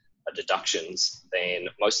or deductions, then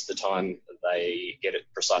most of the time they get it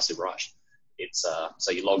precisely right. It's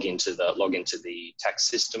so you log into the tax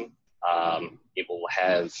system. It will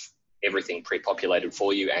have everything pre-populated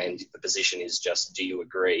for you, and the position is just, do you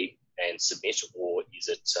agree and submit, or is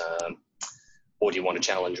it, or do you want to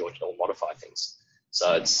challenge or modify things?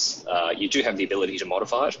 So it's you do have the ability to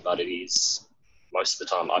modify it, but it is, most of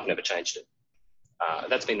the time, I've never changed it.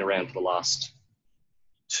 That's been around for the last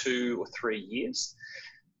 2 or 3 years.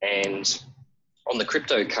 And on the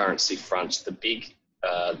cryptocurrency front, the big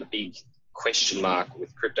question mark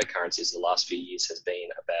with cryptocurrencies the last few years has been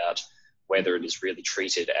about whether it is really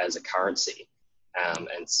treated as a currency.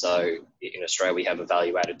 And so in Australia, we have a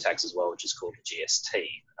value-added tax as well, which is called the GST,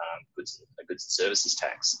 goods and services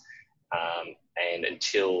tax. And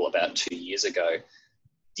until about 2 years ago,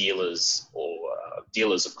 dealers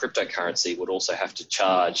of cryptocurrency would also have to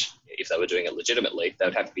charge, if they were doing it legitimately, they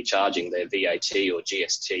would have to be charging their VAT or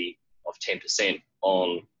GST of 10%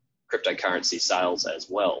 on cryptocurrency sales as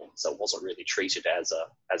well. So it wasn't really treated as a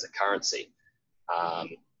currency.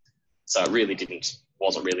 So it really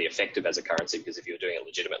wasn't really effective as a currency, because if you were doing it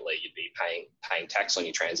legitimately, you'd be paying tax on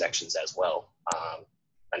your transactions as well,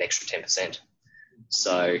 an extra 10%.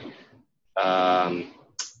 So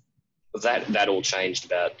that all changed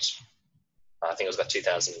about, I think it was about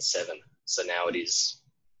 2007. So now it is,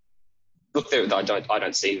 look, I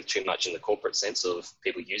don't see too much in the corporate sense of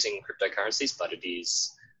people using cryptocurrencies, but it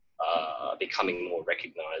is becoming more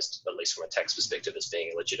recognized, at least from a tax perspective, as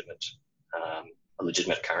being a legitimate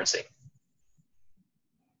currency.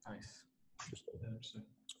 Nice. Interesting.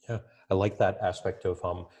 Yeah, I like that aspect of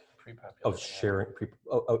sharing,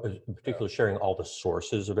 particularly sharing all the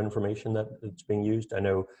sources of information that it's being used. I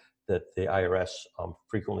know that the IRS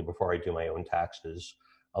frequently, before I do my own taxes,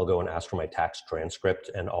 I'll go and ask for my tax transcript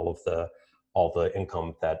and all the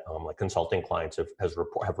income that like consulting clients have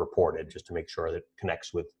reported, just to make sure that it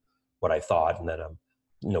connects with what I thought, and that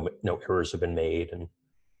no errors have been made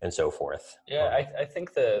and so forth. Yeah, I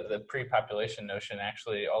think the pre-population notion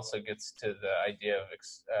actually also gets to the idea of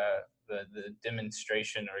the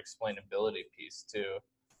demonstration or explainability piece too.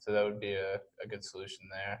 So that would be a good solution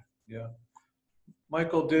there. Yeah.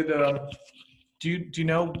 Michael, do you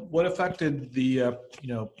know what effect did the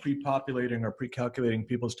pre-populating or pre-calculating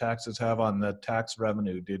people's taxes have on the tax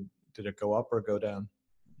revenue? Did it go up or go down?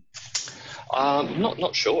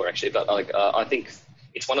 Not sure actually, but I think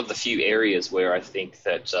it's one of the few areas where I think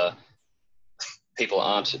that people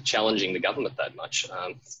aren't challenging the government that much.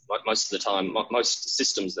 Most of the time, most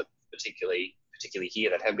systems that particularly here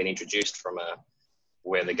that have been introduced from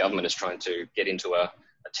where the government is trying to get into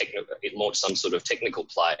it launch some sort of technical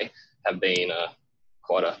play, have been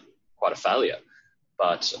quite a failure.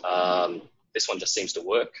 But this one just seems to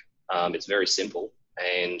work. It's very simple,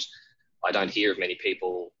 and I don't hear of many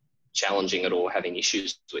people challenging it or having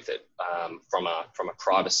issues with it from a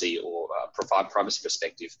privacy or privacy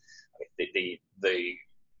perspective. I mean, the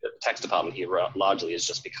tax department here largely has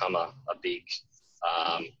just become a big.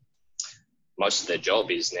 Most of their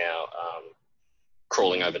job is now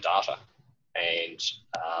crawling over data, and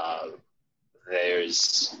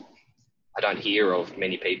I don't hear of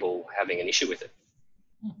many people having an issue with it.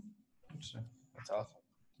 Interesting. That's awesome.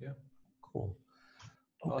 Yeah. Cool.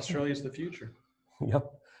 Well, Australia's the future. Yep.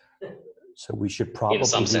 So we should probably, in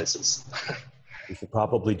some senses, we should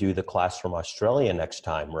probably do the class from Australia next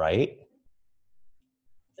time, right?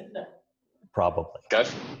 Probably. Go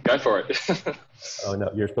for it. Oh no,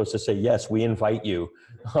 you're supposed to say yes. We invite you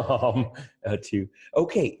to.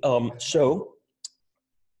 Okay. So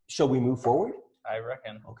shall we move forward? I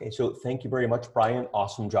reckon. Okay. So thank you very much, Brian.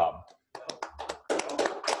 Awesome job.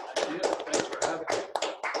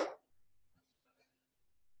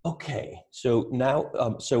 Okay, so now,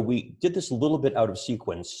 so we did this a little bit out of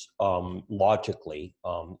sequence logically.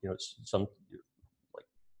 You know, some, like,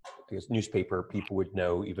 I guess newspaper people would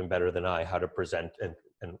know even better than I how to present, and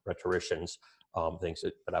rhetoricians things.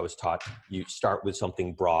 But I was taught you start with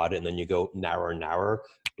something broad and then you go narrower and narrower.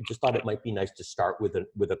 I just thought it might be nice to start with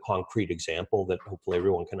a concrete example that hopefully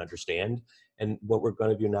everyone can understand. And what we're going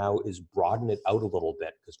to do now is broaden it out a little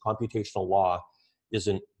bit, because computational law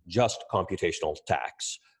isn't just computational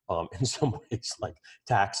tax. In some ways, like,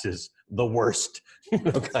 tax is the worst, you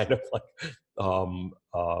know, kind of like,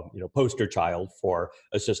 you know, poster child for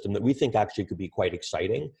a system that we think actually could be quite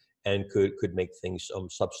exciting and could make things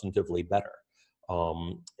substantively better.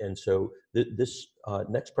 And so this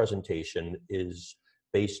next presentation is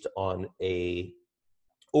based on a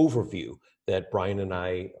overview that Brian and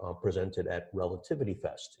I presented at Relativity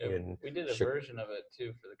Fest. We did a version of it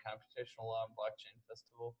too for the Computational Law and Blockchain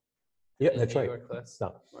Festival. Yeah, that's right.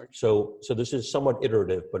 So this is somewhat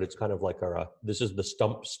iterative, but it's kind of like our, this is the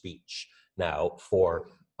stump speech now for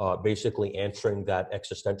basically answering that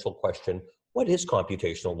existential question: what is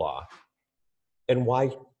computational law? And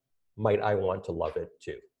why might I want to love it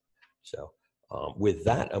too? So with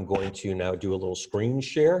that, I'm going to now do a little screen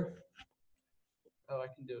share. Oh, I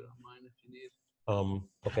can do it on mine if you need.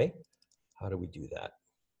 Okay, how do we do that?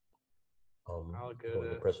 I'll go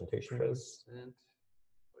to presentation mode.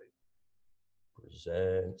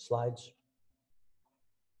 Present slides.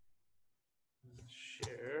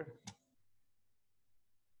 Share.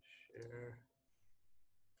 Share.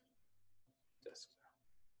 Desktop.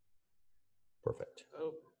 Perfect.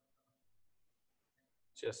 Oh.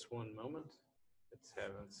 Just one moment. It's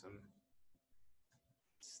having some.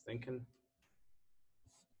 It's thinking.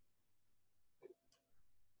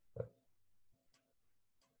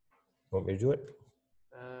 Want me to do it?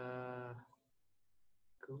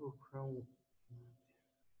 Google Chrome.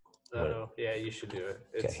 Oh, yeah, you should do it.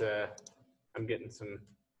 It's I'm getting some,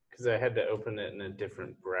 because I had to open it in a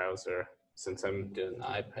different browser since I'm doing the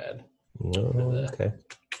iPad. Oh, okay.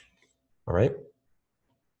 All right.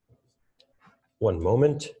 One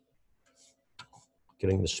moment.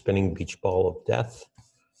 Getting the spinning beach ball of death.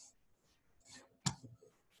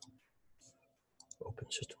 Open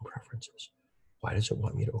system preferences. Why does it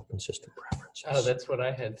want me to open system preferences? Oh, that's what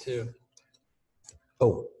I had too.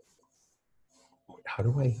 Oh, how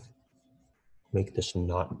do I make this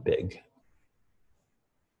not big?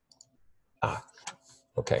 Ah,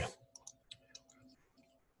 okay.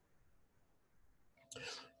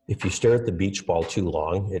 If you stare at the beach ball too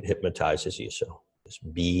long, it hypnotizes you, so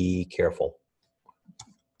just be careful.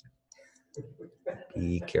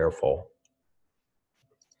 Be careful.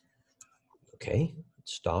 Okay, it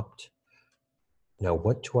stopped. Now,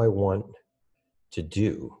 what do I want to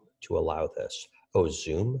do to allow this? Oh,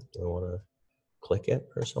 zoom. Do I want to click it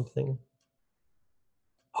or something?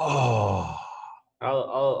 Oh.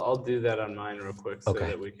 I'll do that on mine real quick so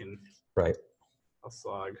that we can. Right. I'll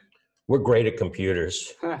slog. We're great at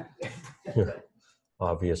computers.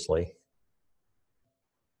 Obviously.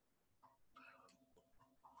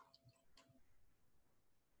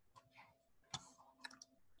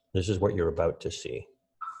 This is what you're about to see.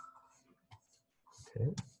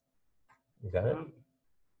 Okay. You got it?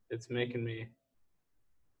 It's making me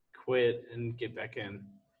quit and get back in.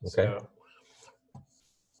 Okay. So.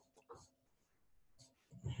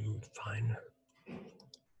 Fine.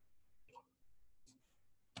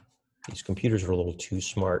 These computers are a little too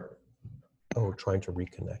smart. Oh, trying to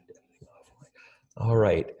reconnect it. All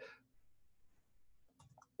right. Let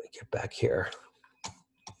me get back here.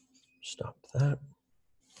 Stop that.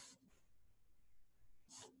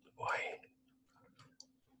 Boy.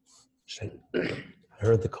 I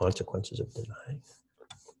heard the consequences of denying.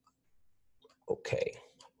 Okay.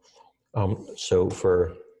 So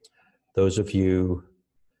for those of you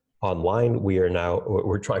online,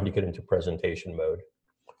 we're trying to get into presentation mode.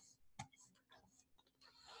 I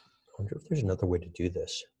wonder if there's another way to do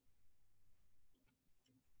this.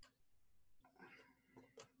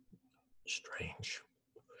 Strange.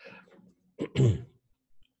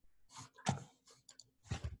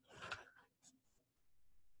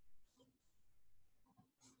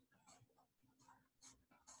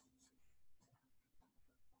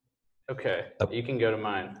 Okay, you can go to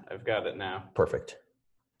mine. I've got it now. Perfect.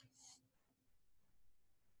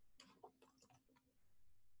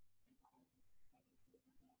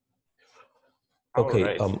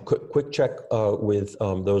 Okay, quick check with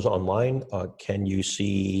those online. Can you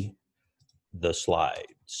see the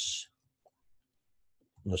slides?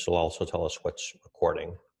 This will also tell us what's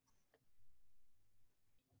recording.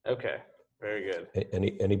 Okay, very good.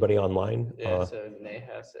 Anybody online? Yeah, so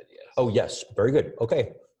Neha said yes. Oh, yes, very good.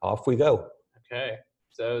 Okay, off we go. Okay,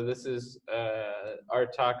 so this is our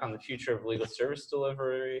talk on the future of legal service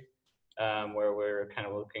delivery, where we're kind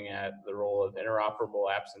of looking at the role of interoperable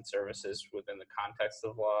apps and services within the context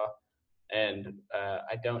of law. And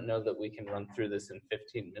I don't know that we can run through this in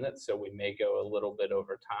 15 minutes, so we may go a little bit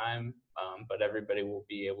over time, but everybody will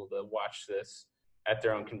be able to watch this at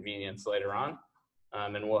their own convenience later on.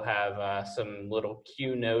 And we'll have some little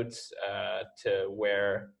cue notes to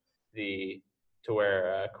where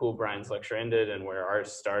Cool Brian's lecture ended and where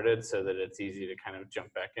ours started, so that it's easy to kind of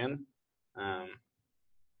jump back in.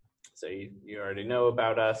 So you already know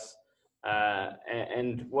about us.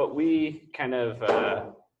 And what we kind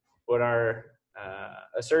of, what our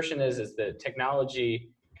assertion is that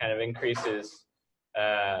technology kind of increases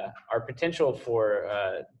our potential for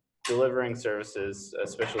delivering services,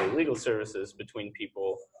 especially legal services, between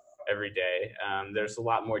people every day. There's a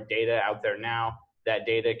lot more data out there now. That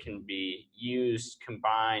data can be used,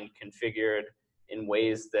 combined, configured in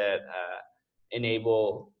ways that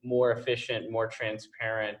enable more efficient, more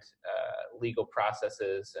transparent legal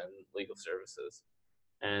processes and legal services.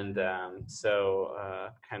 And so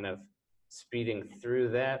kind of speeding through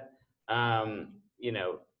that, you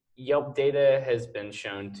know, Yelp data has been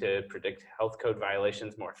shown to predict health code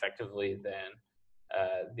violations more effectively than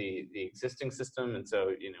the existing system. And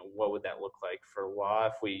so, you know, what would that look like for law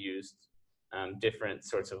if we used different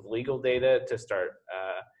sorts of legal data to start,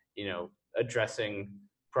 you know, addressing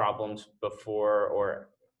problems before, or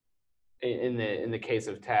in the case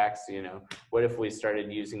of tax, you know, what if we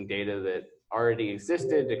started using data that already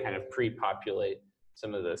existed to kind of pre-populate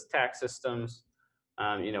some of those tax systems?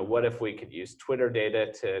 You know, what if we could use Twitter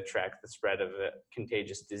data to track the spread of a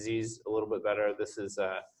contagious disease a little bit better? This is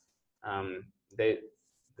a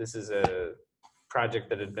project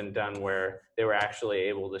that had been done where they were actually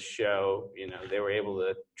able to show, you know, they were able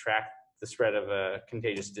to track the spread of a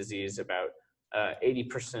contagious disease about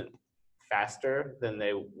 80% faster than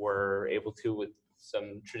they were able to with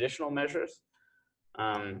some traditional measures.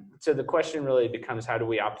 So the question really becomes, how do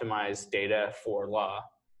we optimize data for law?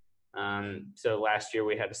 So last year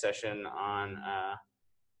we had a session on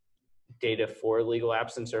data for legal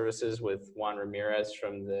apps and services with Juan Ramirez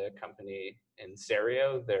from the company in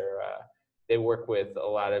Serio. They work with a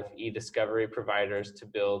lot of e-discovery providers to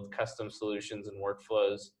build custom solutions and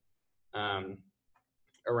workflows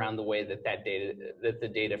around the way that the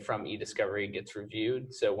data from e-discovery gets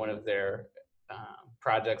reviewed. So one of their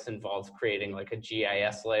projects involves creating like a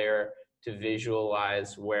GIS layer to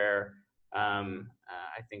visualize where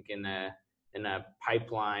I think in a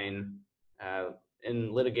pipeline,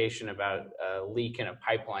 in litigation about a leak in a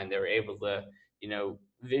pipeline, they were able to, you know,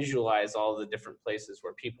 visualize all the different places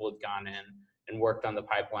where people had gone in and worked on the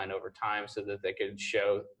pipeline over time, so that they could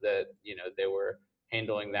show that, you know, they were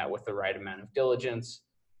handling that with the right amount of diligence.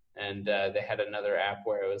 And they had another app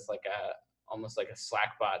where it was like almost like a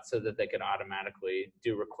Slack bot, so that they could automatically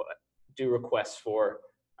do requests for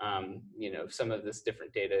you know, some of this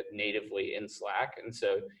different data natively in Slack. And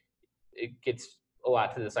so it gets a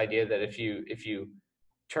lot to this idea that if you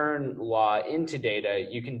turn law into data,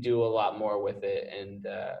 you can do a lot more with it, and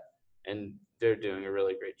they're doing a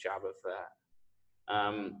really great job of that.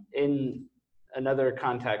 In another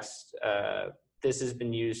context, this has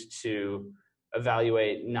been used to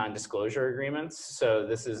evaluate non-disclosure agreements. So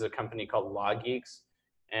this is a company called LawGeeks,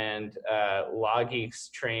 and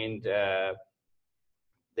LawGeeks trained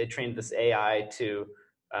this AI to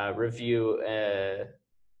review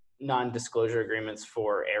non-disclosure agreements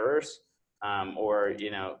for errors, or,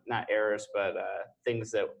 you know, not errors, but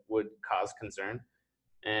things that would cause concern.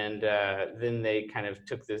 And then they kind of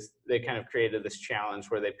created this challenge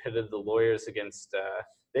where they pitted the lawyers against,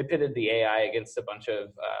 they pitted the AI against a bunch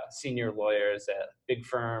of senior lawyers at big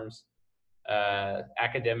firms,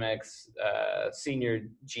 academics, senior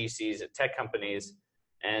GCs at tech companies.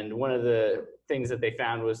 And one of the things that they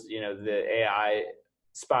found was, you know, the AI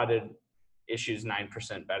spotted issues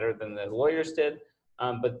 9% better than the lawyers did.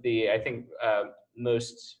 But I think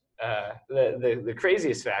the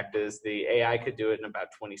craziest fact is the AI could do it in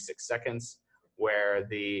about 26 seconds, where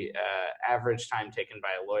the average time taken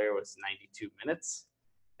by a lawyer was 92 minutes.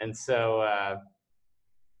 And so,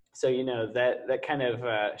 you know, that kind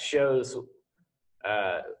of shows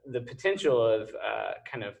the potential of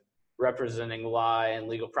kind of representing law and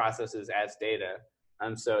legal processes as data.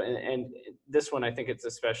 So, and this one, I think it's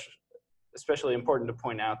especially important to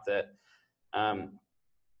point out that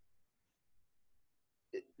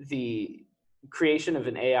the creation of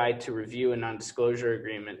an AI to review a non-disclosure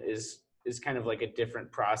agreement is kind of like a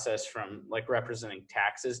different process from like representing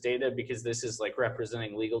taxes data, because this is like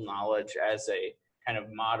representing legal knowledge as a kind of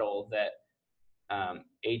model that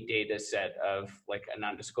a data set of like a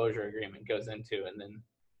non-disclosure agreement goes into and then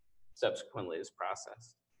subsequently is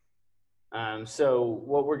processed. So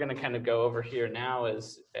what we're going to kind of go over here now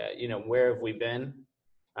is, where have we been?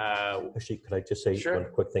 Actually, could I just say Sure.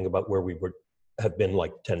 one quick thing about where we have been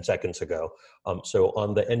like 10 seconds ago? So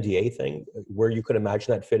on the NDA thing, where you could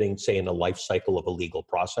imagine that fitting, say, in the life cycle of a legal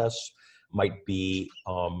process, might be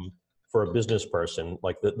for a business person,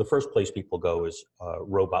 like the first place people go is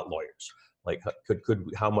robot lawyers. Like,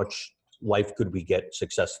 how much life could we get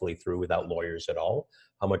successfully through without lawyers at all?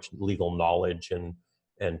 How much legal knowledge and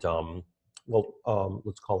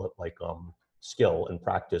let's call it like skill and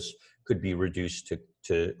practice could be reduced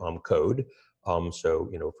to code. So,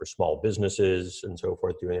 for small businesses and so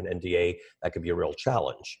forth, doing an NDA, that could be a real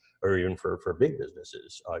challenge, or even for big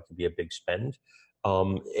businesses, it could be a big spend.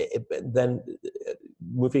 Then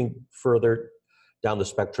moving further down the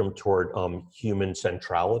spectrum toward human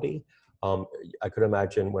centrality, I could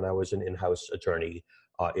imagine when I was an in-house attorney,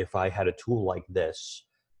 if I had a tool like this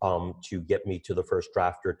to get me to the first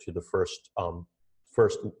draft or to the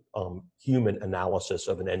first human analysis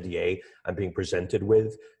of an NDA I'm being presented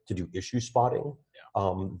with to do issue spotting.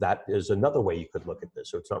 That is another way you could look at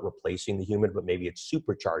this. So it's not replacing the human, but maybe it's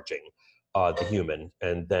supercharging the human.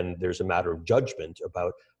 And then there's a matter of judgment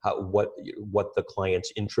about what the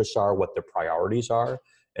client's interests are, what their priorities are,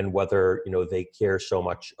 and whether they care so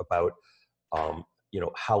much about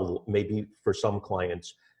how maybe for some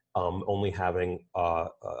clients only having a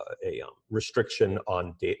restriction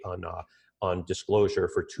on disclosure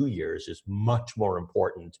for 2 years is much more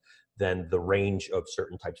important than the range of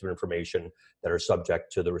certain types of information that are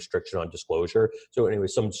subject to the restriction on disclosure. So anyway,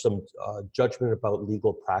 some judgment about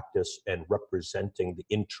legal practice and representing the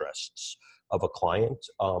interests of a client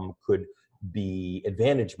could be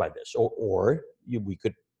advantaged by this, or we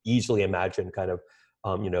could easily imagine kind of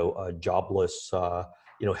jobless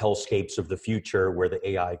hellscapes of the future where the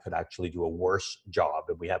AI could actually do a worse job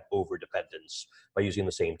and we have overdependence by using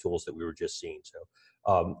the same tools that we were just seeing. So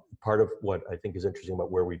part of what I think is interesting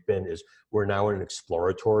about where we've been is we're now in an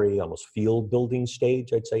exploratory, almost field building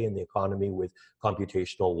stage, I'd say, in the economy with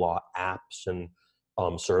computational law apps and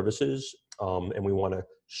services. And we want to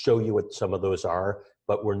show you what some of those are,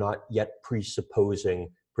 but we're not yet presupposing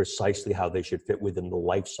precisely how they should fit within the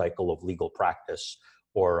life cycle of legal practice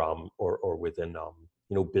or within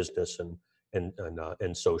business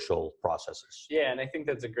and social processes. Yeah, and I think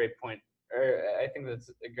that's a great point. Or I think that's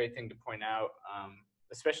a great thing to point out,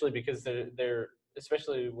 especially because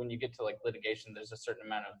especially when you get to like litigation, there's a certain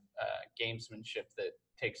amount of gamesmanship that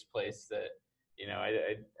takes place that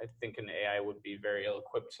I think an AI would be very ill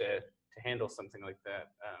equipped to handle something like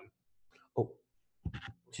that.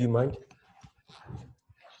 Do you mind?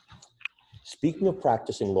 Speaking of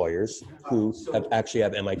practicing lawyers who actually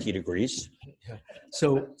have MIT degrees. Yeah.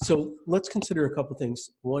 So let's consider a couple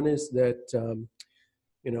things. One is that,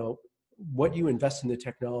 what you invest in the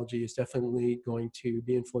technology is definitely going to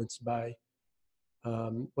be influenced by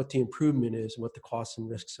what the improvement is and what the costs and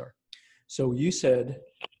risks are. So you said,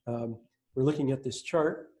 we're looking at this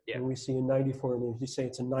chart and we see a 94 and you say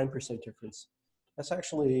it's a 9% difference. That's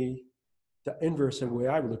actually the inverse of the way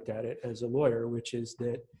I looked at it as a lawyer, which is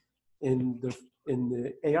that in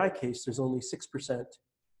the AI case, there's only 6%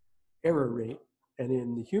 error rate, and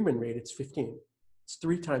in the human rate, it's 15. It's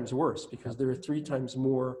 3 times worse because there are 3 times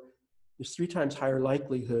more. There's 3 times higher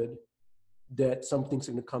likelihood that something's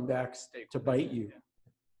going to come back to bite you.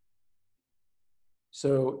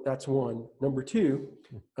 So that's one. Number two,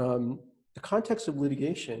 the context of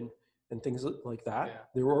litigation and things like that.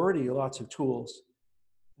 There were already lots of tools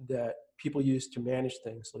that people use to manage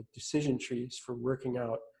things, like decision trees for working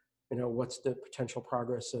out what's the potential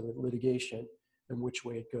progress of litigation and which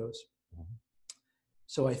way it goes.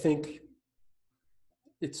 So I think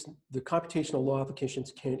the computational law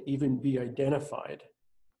applications can't even be identified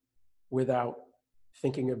without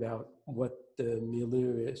thinking about what the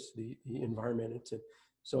milieu is, the environment it's in.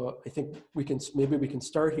 So I think maybe we can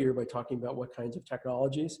start here by talking about what kinds of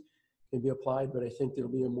technologies can be applied, but I think there'll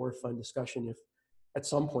be a more fun discussion if at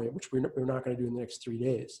some point, which we're not going to do in the next 3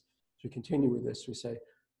 days, to continue with this, we say,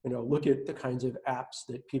 look at the kinds of apps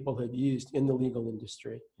that people have used in the legal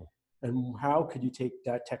industry, and how could you take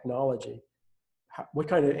that technology? What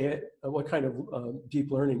kind of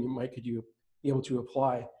deep learning could you be able to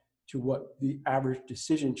apply to what the average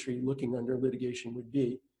decision tree looking under litigation would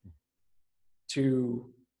be? To,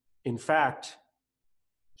 in fact,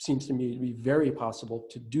 seems to me to be very possible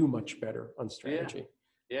to do much better on strategy.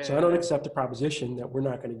 So I don't accept the proposition that we're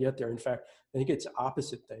not going to get there. In fact, I think it's the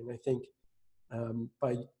opposite thing. I think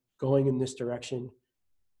by going in this direction,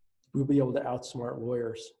 we'll be able to outsmart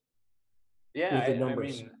lawyers Yeah, with the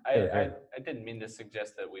numbers. I didn't mean to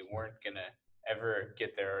suggest that we weren't gonna ever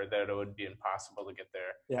get there, or that it would be impossible to get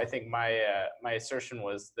there. Yeah. I think my assertion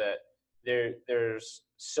was that there's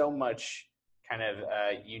so much kind of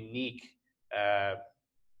unique,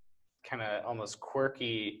 kind of almost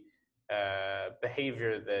quirky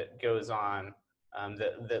behavior that goes on,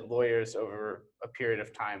 that lawyers over a period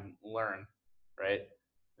of time learn, right?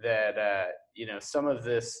 That some of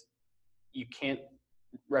this you can't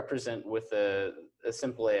represent with a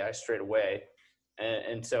simple AI straight away.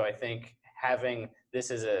 And so I think having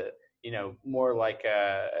this as a, more like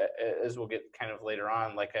as we'll get kind of later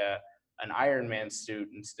on, like an Iron Man suit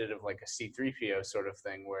instead of like a C-3PO sort of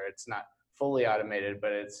thing, where it's not fully automated,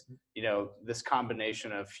 but it's, this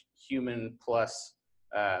combination of human plus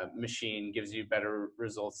machine gives you better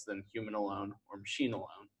results than human alone or machine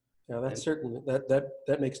alone. Yeah, that's certain.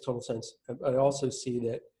 That makes total sense. I also see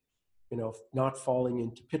that, not falling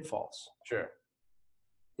into pitfalls. Sure.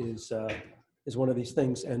 Is one of these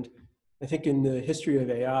things. And I think in the history of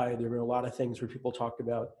AI, there were a lot of things where people talked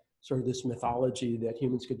about sort of this mythology that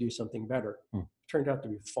humans could do something better. It turned out to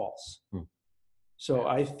be false. So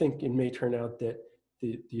I think it may turn out that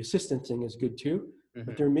the assistant thing is good too,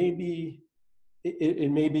 but there may be,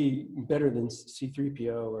 it may be better than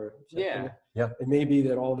C-3PO or something. Yeah. It may be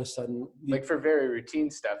that all of a sudden, like for very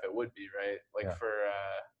routine stuff, it would be, right? Like for,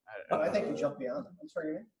 I think you jumped beyond that. I'm sorry,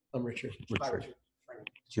 your name? I'm Richard. Richard.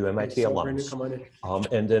 Two MIT So, alums. Brendan, come on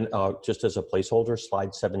in. And then just as a placeholder,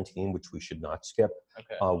 slide 17, which we should not skip,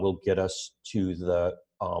 will get us to the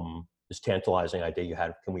this tantalizing idea you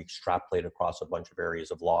had. Can we extrapolate across a bunch of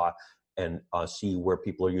areas of law and see where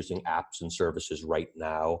people are using apps and services right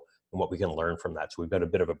now and what we can learn from that? So we've got a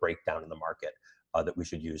bit of a breakdown in the market that we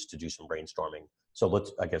should use to do some brainstorming. So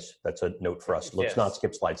I guess that's a note for us. Let's not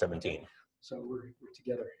skip slide 17. So we're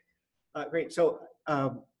together. Great. So,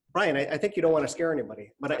 Brian, I think you don't want to scare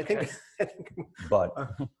anybody, but I think, but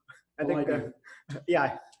I think,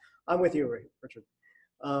 yeah, I'm with you, Richard.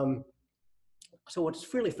 So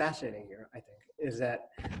what's really fascinating here, I think, is that,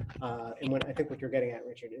 and I think what you're getting at,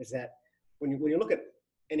 Richard, is that when you look at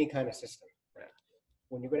any kind of system,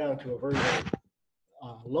 when you go down to a very, very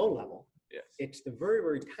low level, it's the very,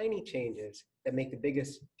 very tiny changes that make the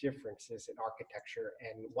biggest differences in architecture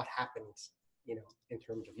and what happens, in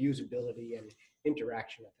terms of usability and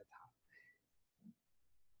interaction at the top.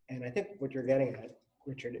 And I think what you're getting at,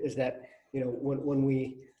 Richard, is that, when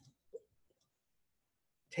we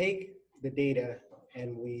take the data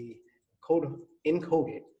and we encode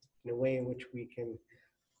it in a way in which we can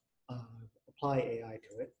apply AI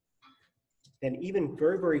to it, then even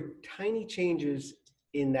very, very tiny changes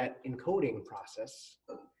in that encoding process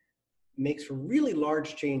makes for really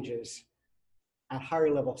large changes at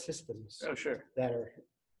higher level systems that are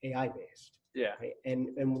AI based. Yeah. Right? And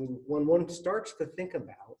when one starts to think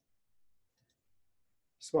about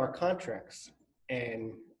smart contracts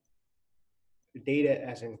and data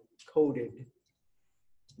as encoded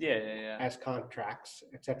as contracts,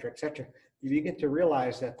 et cetera, you begin to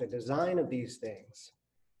realize that the design of these things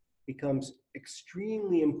becomes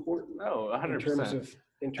extremely important 100%.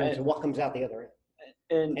 in terms of what comes out the other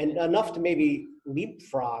end. And enough to maybe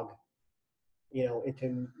leapfrog,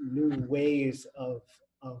 into new ways of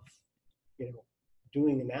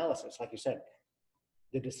doing analysis, like you said,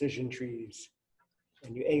 the decision trees,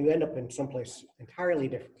 and you end up in someplace entirely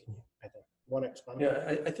different. I think. Want to expand?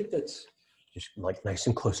 Yeah, I think that's just like nice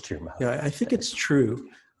and close to your mouth. Yeah, I think it's true.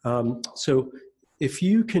 So if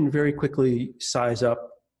you can very quickly size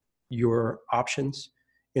up your options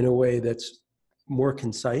in a way that's more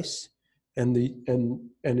concise, and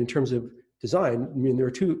in terms of design, I mean, there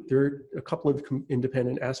are a couple of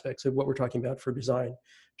independent aspects of what we're talking about for design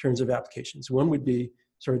in terms of applications. One would be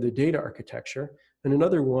sort of the data architecture, and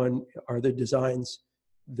another one are the designs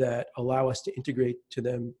that allow us to integrate to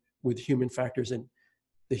them with human factors, and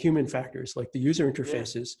the human factors like the user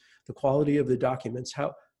interfaces, the quality of the documents,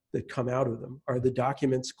 how that come out of them. Are the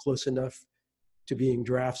documents close enough to being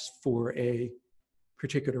drafts for a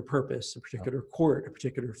particular purpose, a particular court, a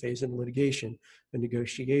particular phase in litigation, a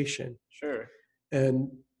negotiation? Sure.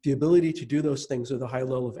 And the ability to do those things with a high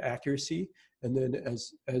level of accuracy, and then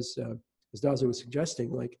as Daza was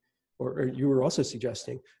suggesting, like, or you were also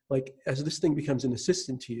suggesting, like, as this thing becomes an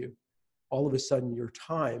assistant to you, all of a sudden your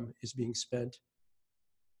time is being spent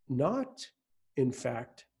not, in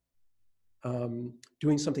fact,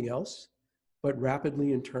 doing something else, but rapidly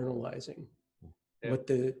internalizing what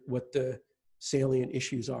the salient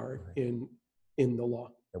issues are in the law.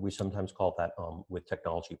 And we sometimes call that with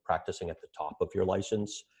technology practicing at the top of your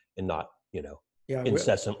license and not,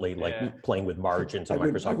 incessantly, like playing with margins on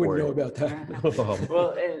Microsoft I wouldn't Word. know about that.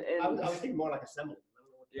 Well, I was thinking more like assembly.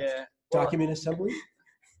 yeah. Document assembly?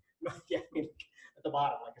 Yeah, I mean, at the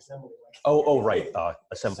bottom, like assembly. Oh, right,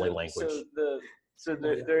 assembly language.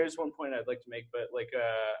 There is one point I'd like to make, but like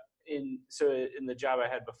in the job I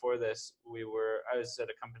had before this, I was at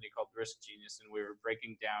a company called Risk Genius, and we were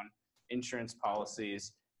breaking down insurance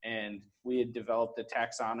policies, and we had developed a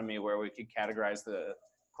taxonomy where we could categorize the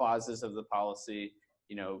clauses of the policy,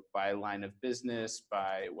 by line of business,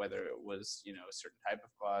 by whether it was, a certain type of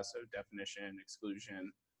clause, so definition,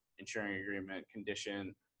 exclusion, insuring agreement,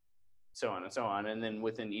 condition, so on and so on. And then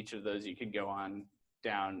within each of those, you could go on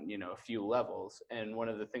down, a few levels. And one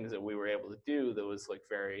of the things that we were able to do that was like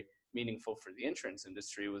very meaningful for the insurance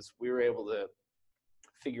industry was we were able to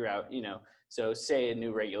figure out, so say a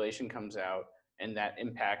new regulation comes out and that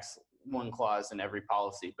impacts one clause in every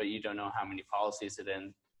policy, but you don't know how many policies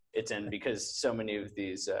it's in because so many of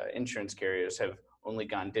these insurance carriers have only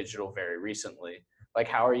gone digital very recently. Like,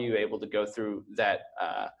 how are you able to go through that,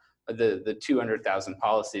 the 200,000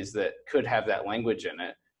 policies that could have that language in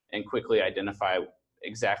it and quickly identify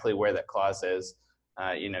exactly where that clause is,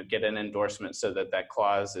 get an endorsement so that that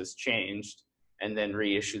clause is changed, and then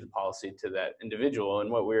reissue the policy to that individual. And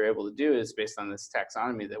what we were able to do is, based on this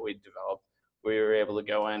taxonomy that we developed, we were able to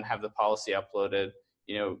go in, have the policy uploaded,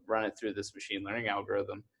 run it through this machine learning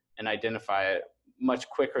algorithm and identify it much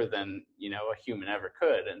quicker than, a human ever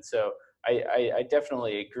could. And so I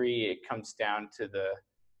definitely agree. It comes down to the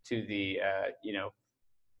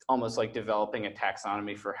almost like developing a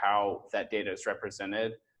taxonomy for how that data is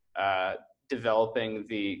represented, developing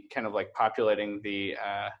the kind of like populating the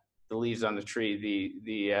leaves on the tree,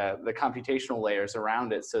 the computational layers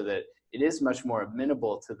around it, so that it is much more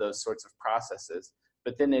amenable to those sorts of processes.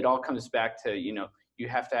 But then it all comes back to, you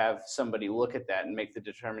have to have somebody look at that and make the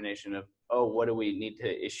determination of, oh, what do we need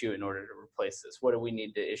to issue in order to replace this? What do we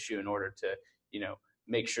need to issue in order to,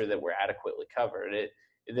 make sure that we're adequately covered?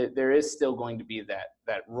 There is still going to be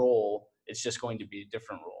that role. It's just going to be a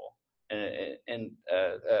different role. And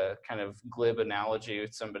kind of glib analogy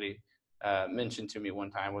somebody mentioned to me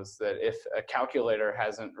one time was that if a calculator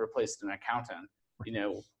hasn't replaced an accountant,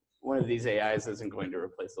 one of these AIs isn't going to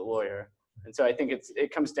replace a lawyer. And so I think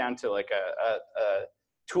it comes down to like a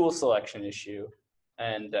tool selection issue,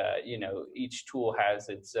 and each tool has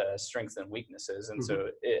its strengths and weaknesses. And so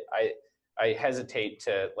I hesitate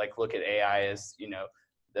to like look at AI as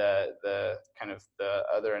the kind of the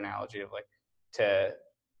other analogy of like to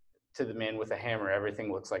the man with a hammer,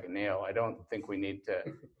 everything looks like a nail. I don't think we need to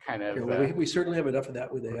kind of. We certainly have enough of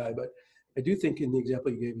that with AI, but I do think in the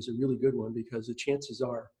example you gave is a really good one, because the chances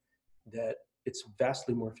are that it's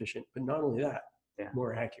vastly more efficient, but not only that,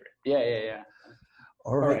 more accurate. Yeah.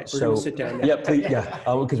 All right, we're going to sit down now. Yeah, please,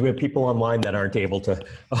 because we have people online that aren't able to,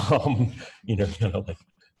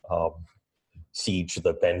 siege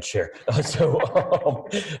the bench here.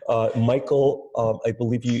 Michael, I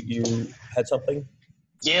believe you had something.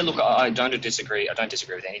 Yeah, look, I don't disagree. I don't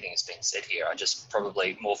disagree with anything that's been said here. I just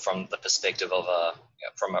probably more from the perspective of a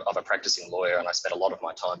practicing lawyer, and I spent a lot of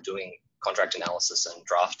my time doing contract analysis and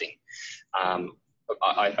drafting. I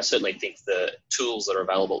certainly think the tools that are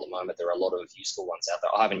available at the moment, there are a lot of useful ones out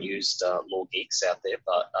there. I haven't used Law Geeks out there,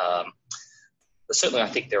 but certainly I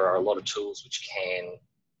think there are a lot of tools which can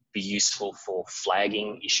be useful for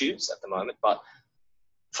flagging issues at the moment. But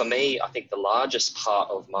for me, I think the largest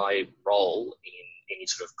part of my role in any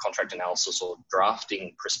sort of contract analysis or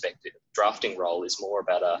drafting role is more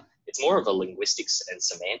about it's more of a linguistics and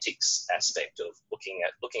semantics aspect of looking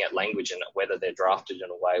at language and whether they're drafted in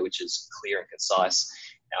a way which is clear and concise,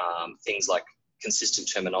 things like consistent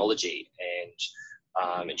terminology and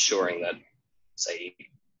ensuring that, say,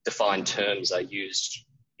 defined terms are used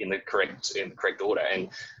in the correct order. And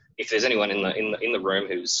if there's anyone in the room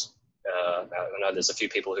who's I know there's a few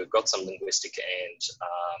people who've got some linguistic and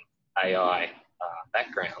AI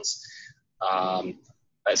backgrounds.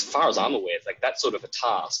 As far as I'm aware, like that sort of a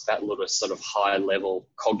task, that little sort of high-level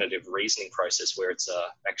cognitive reasoning process, where it's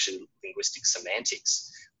actually linguistic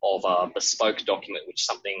semantics of a bespoke document, which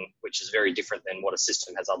is very different than what a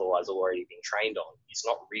system has otherwise already been trained on, is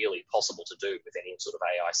not really possible to do with any sort of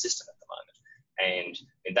AI system at the moment.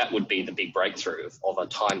 And that would be the big breakthrough of a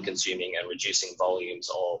time-consuming and reducing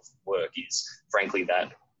volumes of work, is frankly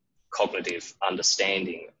that cognitive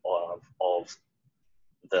understanding of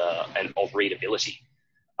readability,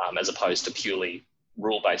 as opposed to purely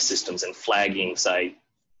rule-based systems and flagging, say,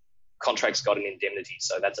 contracts got an indemnity,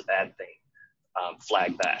 so that's a bad thing.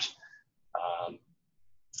 Flag that.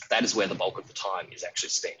 That is where the bulk of the time is actually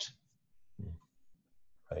spent.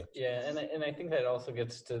 right? Yeah, and I think that also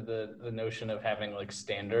gets to the notion of having like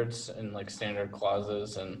standards and like standard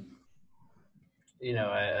clauses, and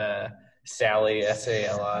Sally,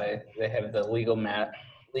 SALI, they have the legal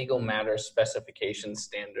matter specification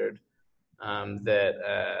standard that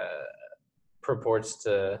purports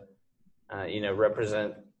to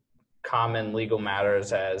represent common legal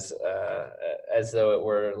matters as though it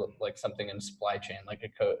were like something in a supply chain, like a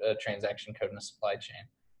transaction code in a supply chain.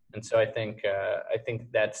 And so I think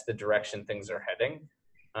that's the direction things are heading.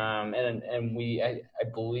 And I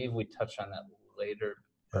believe we touched on that later,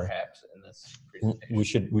 perhaps in this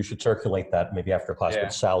presentation. We should circulate that maybe after class. Yeah.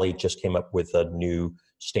 But Sally just came up with a new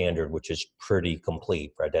standard, which is pretty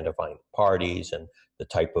complete for identifying parties and the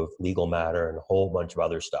type of legal matter and a whole bunch of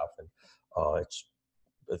other stuff. And I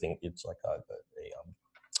think it's like a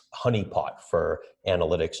honeypot for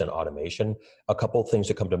analytics and automation. A couple of things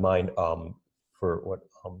that come to mind for what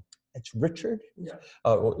it's Richard. Yeah.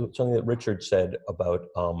 Something that Richard said about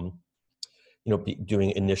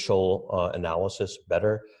doing initial analysis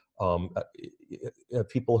better. Have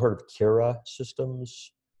people heard of Kira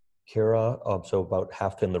systems? Kira, so about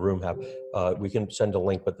half in the room have. We can send a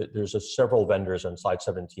link, but there's several vendors on slide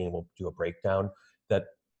 17. We'll do a breakdown that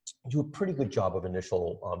do a pretty good job of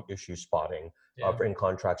initial issue spotting for in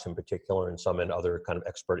contracts in particular, and some in other kind of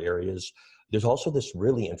expert areas. There's also this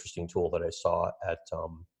really interesting tool that I saw at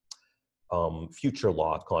Future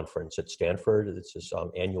Law Conference at Stanford. It's this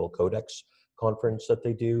annual codex conference that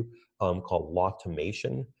they do called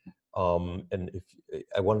law.MIT.edu. And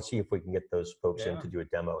I want to see if we can get those folks in to do a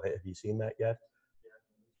demo. Have you seen that yet?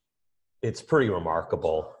 It's pretty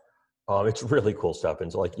remarkable. It's really cool stuff.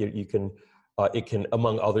 And so like you can, it can,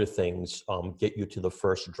 among other things, get you to the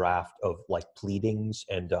first draft of like pleadings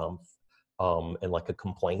and like a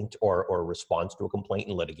complaint or a response to a complaint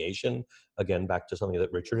in litigation. Again, back to something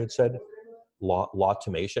that Richard had said,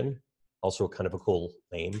 law-tomation, also kind of a cool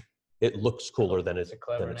name. It looks cooler than it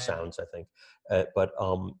sounds, I think. But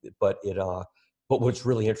what's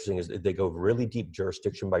really interesting is they go really deep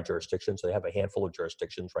jurisdiction by jurisdiction. So they have a handful of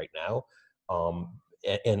jurisdictions right now,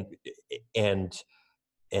 and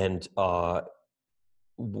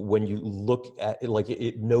when you look at it, like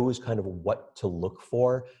it knows kind of what to look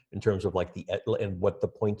for in terms of like and what the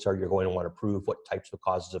points are you're going to want to prove, what types of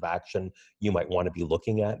causes of action you might want to be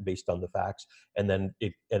looking at based on the facts. And then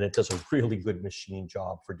it does a really good machine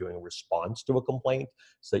job for doing a response to a complaint,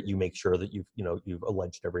 so that you make sure that you've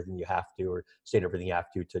alleged everything you have to, or state everything you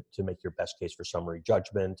have to make your best case for summary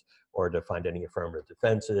judgment, or to find any affirmative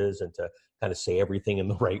defenses, and to kind of say everything in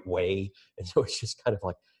the right way. And so it's just kind of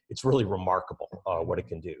like, it's really remarkable what it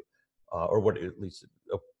can do, or what at least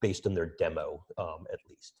based on their demo, at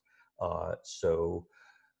least.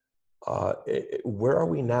 Where are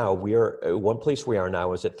we now? We are one place we are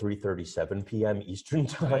now is at 3:37 p.m. Eastern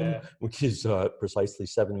time, which is precisely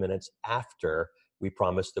 7 minutes after we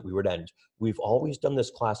promised that we would end. We've always done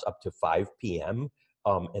this class up to 5 p.m.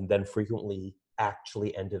 And then frequently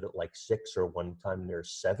actually ended at like 6, or one time near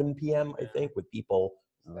 7 p.m. I think, with people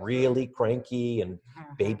really cranky and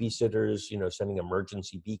babysitters, sending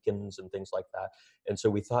emergency beacons and things like that. And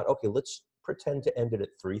so we thought, okay, let's pretend to end it at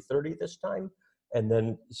 3:30 this time, and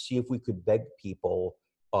then see if we could beg people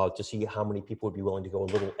to see how many people would be willing to go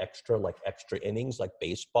a little extra, like extra innings, like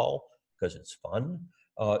baseball, because it's fun.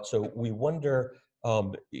 So we wonder,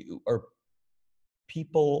 are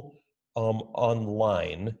people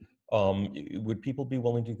online, would people be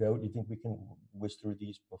willing to go? Do you think we can whiz through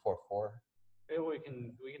these before 4? Maybe we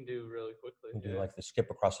can do really quickly. Do like the skip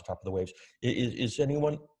across the top of the waves. Is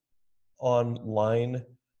anyone online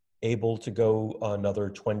able to go another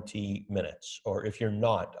 20 minutes? Or if you're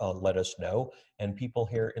not, let us know. And people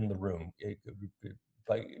here in the room,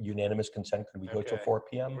 by unanimous consent, could we go till 4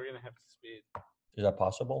 p.m.? We're gonna have to speed. Is that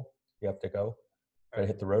possible? You have to go? Gotta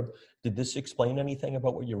hit the road. Did this explain anything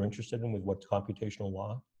about what you're interested in with what's computational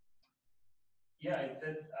law? Yeah, it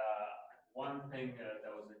did. One thing that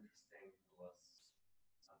was interesting was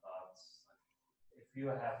about if you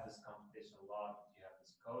have this computational law, you have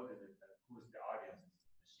this code, is it who's the audience? Is it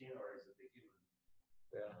the machine, or is it the human?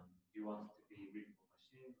 Yeah. Do you want it to be readable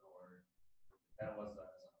machine, or that was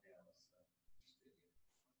something I was interested in.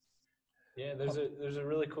 Yeah, there's a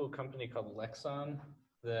really cool company called Lexon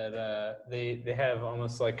that they have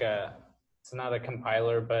almost like it's not a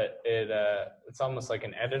compiler, but it's almost like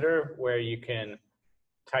an editor where you can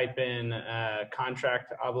type in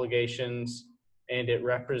contract obligations, and it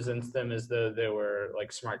represents them as though they were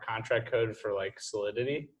like smart contract code for like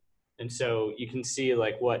Solidity. And so you can see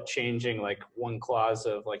like what changing like one clause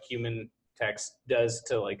of like human text does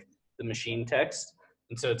to like the machine text.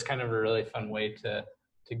 And so it's kind of a really fun way to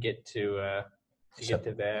get to to get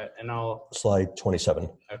to that, and I'll Slide 27.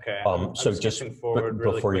 Okay. So I'm just forward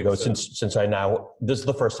really before you quick, go, so- since I now, this is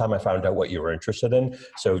the first time I found out what you were interested in.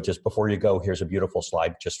 So just before you go, here's a beautiful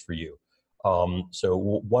slide just for you. So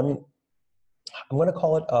one, I'm going to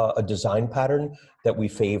call it a design pattern that we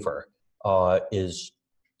favor is,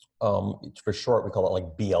 for short, we call it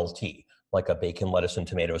like BLT, like a bacon, lettuce, and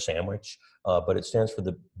tomato sandwich. But it stands for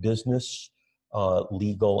the business,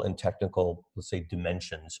 legal, and technical, let's say,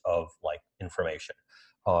 dimensions of like information.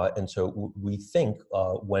 And so we think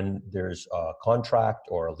when there's a contract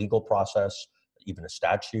or a legal process, even a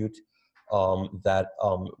statute, that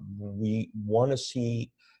we want to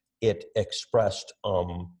see it expressed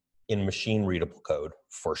in machine readable code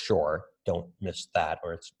for sure. Don't miss that,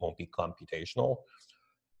 or it won't be computational.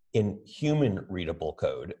 In human readable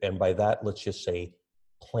code, and by that, let's just say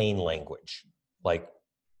plain language, like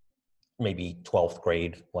maybe 12th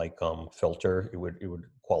grade, like filter, it would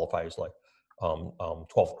qualify as like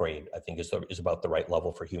 12th grade, I think is about the right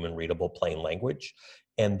level for human readable plain language.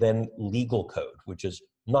 And then legal code, which is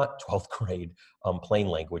not 12th grade plain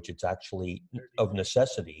language, it's actually of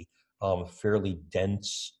necessity fairly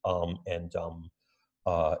dense, and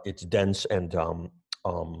it's dense, and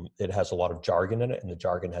it has a lot of jargon in it, and the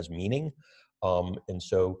jargon has meaning. And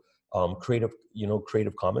so Creative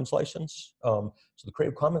Commons license. So the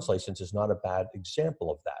Creative Commons license is not a bad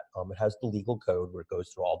example of that. It has the legal code where it goes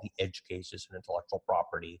through all the edge cases and intellectual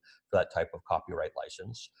property for that type of copyright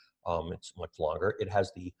license. It's much longer. It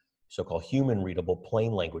has the so-called human readable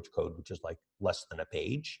plain language code, which is like less than a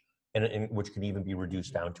page, and which can even be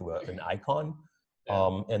reduced down to an icon.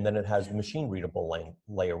 And then it has the machine readable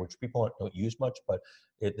layer, which people don't use much, but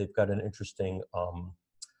they've got an interesting,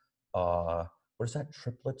 what is that,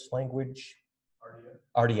 triplets language?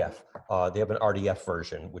 RDF. They have an RDF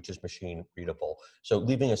version, which is machine readable. So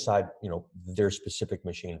leaving aside, their specific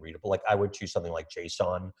machine readable, like I would choose something like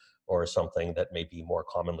JSON or something that may be more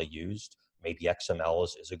commonly used. Maybe XML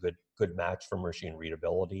is a good match for machine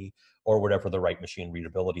readability, or whatever the right machine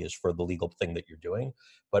readability is for the legal thing that you're doing.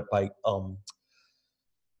 But by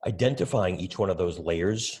identifying each one of those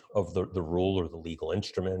layers of the rule or the legal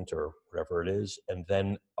instrument or whatever it is, and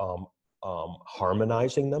then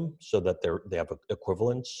harmonizing them so that they have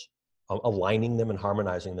equivalence, aligning them and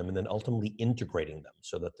harmonizing them, and then ultimately integrating them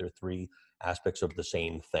so that they're three aspects of the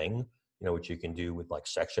same thing, which you can do with like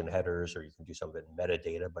section headers, or you can do some of it in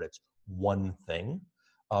metadata, but it's one thing.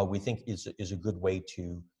 We think is a good way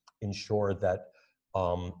to ensure that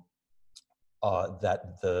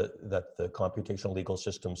that the computational legal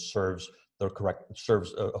system serves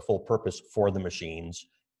a full purpose for the machines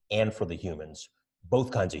and for the humans,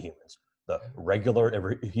 both kinds of humans, the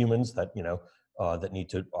regular humans that that need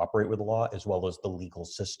to operate with the law, as well as the legal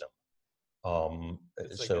system.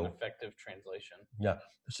 It's like an effective translation. Yeah.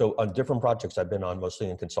 So on different projects I've been on, mostly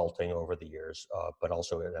in consulting over the years, but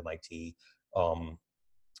also at MIT.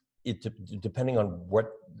 Depending on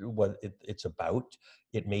what it's about,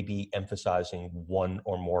 it may be emphasizing one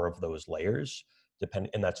or more of those layers,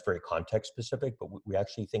 and that's very context specific, but we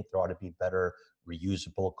actually think there ought to be better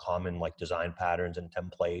reusable common like design patterns and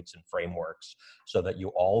templates and frameworks, so that you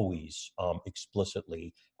always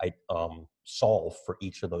explicitly solve for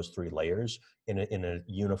each of those three layers in a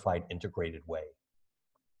unified, integrated way.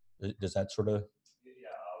 Does that sort of?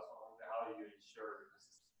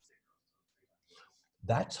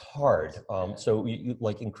 That's hard. So you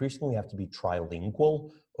like increasingly have to be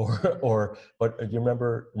trilingual, but you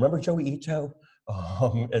remember Joey Ito?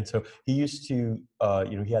 And so he used to,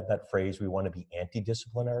 he had that phrase, we want to be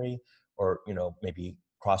anti-disciplinary, or, maybe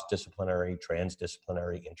cross-disciplinary,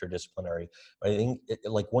 transdisciplinary, interdisciplinary. But I think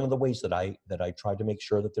like one of the ways that I try to make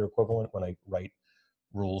sure that they're equivalent when I write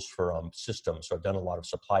rules for systems. So I've done a lot of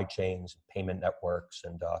supply chains, payment networks,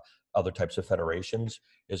 and other types of federations,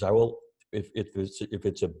 is I will, if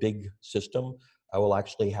it's a big system, I will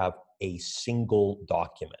actually have a single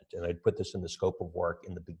document. And I'd put this in the scope of work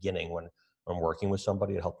in the beginning when I'm working with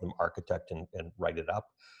somebody to help them architect and write it up.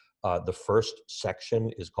 The first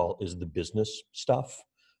section is the business stuff.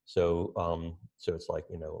 So so it's like,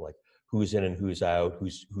 like who's in and who's out,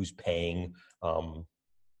 who's paying,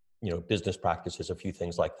 business practices, a few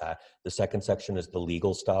things like that. The second section is the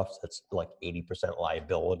legal stuff. That's like 80%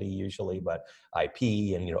 liability usually, but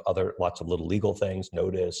IP and, other lots of little legal things,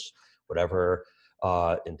 notice, whatever,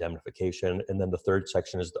 indemnification. And then the third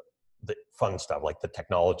section is the fun stuff, like the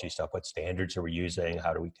technology stuff. What standards are we using?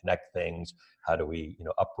 How do we connect things? How do we,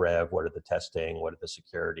 up-rev? What are the testing? What are the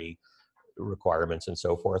security requirements and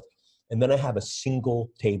so forth? And then I have a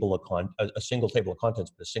single table of contents, but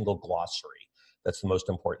a single glossary. That's the most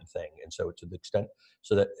important thing. And so to the extent,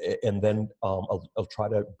 so that, and then I'll try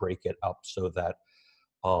to break it up so that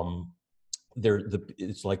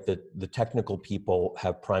it's like the technical people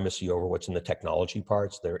have primacy over what's in the technology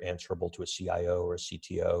parts. They're answerable to a CIO or a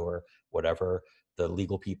CTO or whatever. The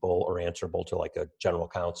legal people are answerable to like a general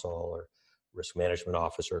counsel or risk management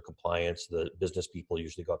officer, compliance. The business people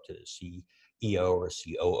usually go up to the CEO or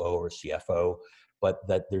COO or CFO, but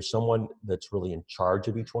that there's someone that's really in charge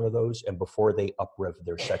of each one of those. And before they uprev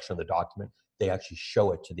their section of the document, they actually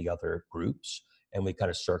show it to the other groups. And we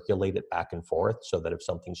kind of circulate it back and forth so that if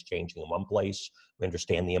something's changing in one place, we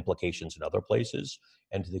understand the implications in other places.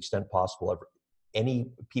 And to the extent possible,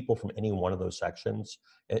 any people from any one of those sections,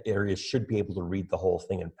 areas should be able to read the whole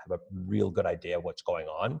thing and have a real good idea of what's going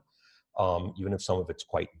on, even if some of it's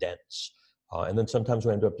quite dense. And then sometimes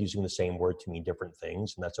we end up using the same word to mean different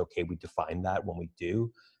things, and that's okay. We define that when we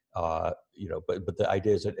do, but the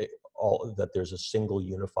idea is that that there's a single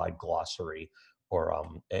unified glossary, or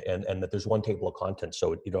and that there's one table of contents,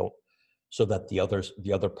 so so that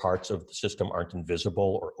the other parts of the system aren't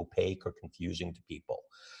invisible or opaque or confusing to people.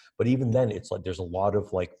 But even then, it's like there's a lot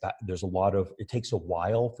of it takes a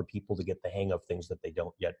while for people to get the hang of things that they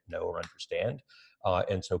don't yet know or understand,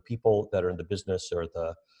 and so people that are in the business or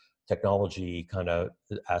the technology kind of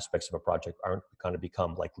aspects of a project aren't going to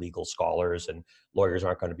become like legal scholars, and lawyers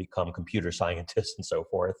aren't going to become computer scientists and so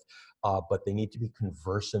forth, but they need to be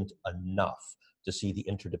conversant enough to see the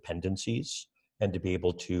interdependencies and to be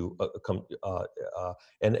able to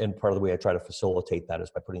and part of the way I try to facilitate that is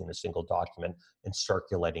by putting in a single document and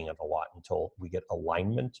circulating it a lot until we get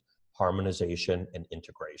alignment, harmonization, and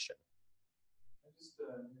integration. Can I just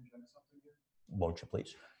interject something here? Won't you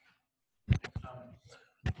please?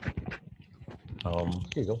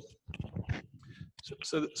 Here you go.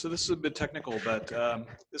 So this is a bit technical, but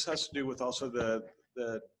this has to do with also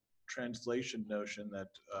the translation notion that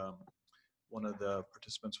one of the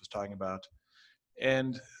participants was talking about.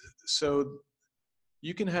 And so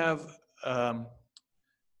you can have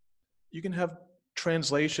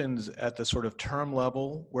translations at the sort of term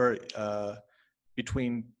level where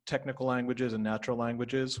between technical languages and natural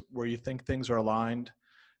languages where you think things are aligned,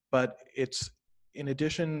 but it's in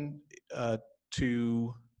addition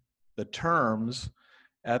to the terms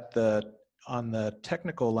on the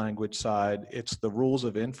technical language side, it's the rules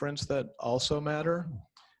of inference that also matter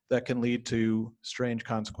that can lead to strange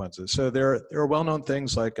consequences. So there are well-known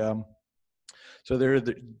things like, so there are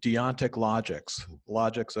the deontic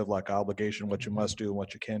logics of like obligation, what you must do and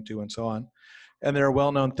what you can't do and so on. And there are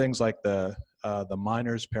well-known things like the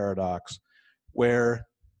miner's paradox, where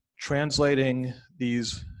translating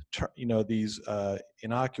these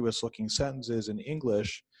innocuous looking sentences in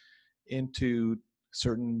English into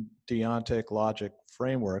certain deontic logic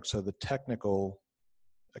frameworks, so the technical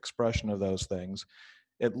expression of those things,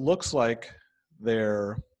 it looks like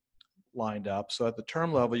they're lined up. So at the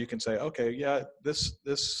term level, you can say, okay, yeah, this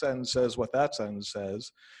sentence says what that sentence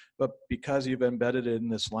says, but because you've embedded it in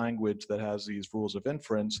this language that has these rules of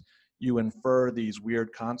inference, you infer these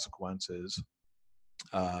weird consequences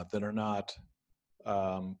that are not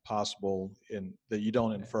possible that you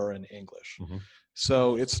don't infer in English. Mm-hmm.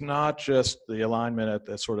 So it's not just the alignment at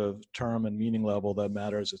the sort of term and meaning level that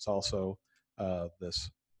matters. It's also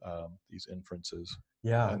these inferences.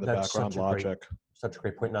 Yeah, and the that's background logic. Such a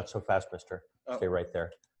great point. Not so fast, mister. Stay right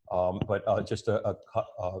there. But just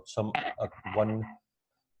one.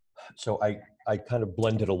 So I kind of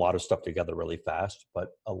blended a lot of stuff together really fast, but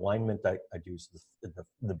alignment I do is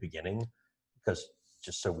the beginning, because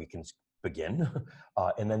just so we can begin.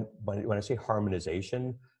 And then when I say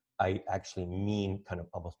harmonization, I actually mean kind of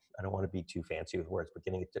almost, I don't want to be too fancy with words, but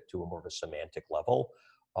getting it to a more of a semantic level.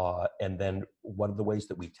 And then one of the ways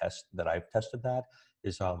that I've tested that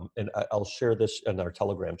is, and I'll share this in our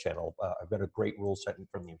Telegram channel. I've got a great rule set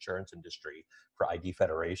from the insurance industry for ID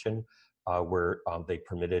Federation, where they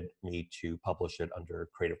permitted me to publish it under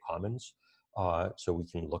Creative Commons. So we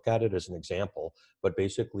can look at it as an example, but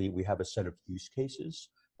basically we have a set of use cases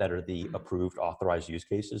that are the approved authorized use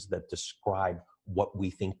cases that describe what we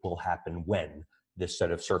think will happen when this set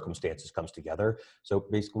of circumstances comes together. So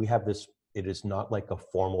basically we have this, it is not like a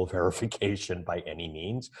formal verification by any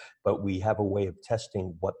means, but we have a way of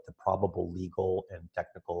testing what the probable legal and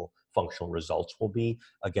technical functional results will be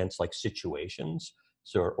against like situations.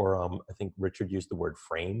 So, or I think Richard used the word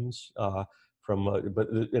frames but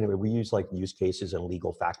anyway, we use like use cases and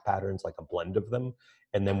legal fact patterns, like a blend of them.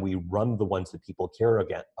 And then we run the ones that people care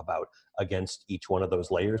about against each one of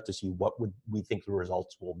those layers to see what would we think the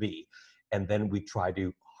results will be. And then we try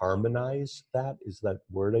to harmonize that, is that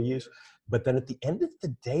word I use. But then at the end of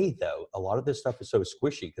the day, though, a lot of this stuff is so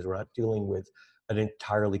squishy because we're not dealing with an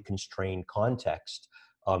entirely constrained context.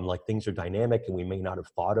 Like things are dynamic and we may not have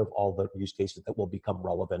thought of all the use cases that will become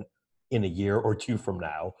relevant in a year or two from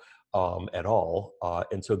now at all.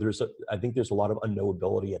 And so I think there's a lot of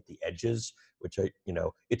unknowability at the edges, which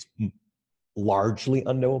it's largely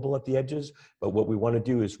unknowable at the edges, but what we want to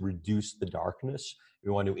do is reduce the darkness.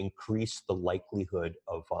 We want to increase the likelihood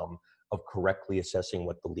of correctly assessing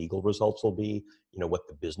what the legal results will be, what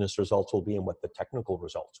the business results will be, and what the technical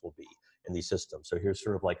results will be in these systems. So here's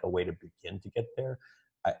sort of like a way to begin to get there.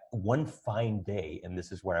 One fine day, and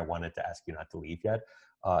this is where I wanted to ask you not to leave yet,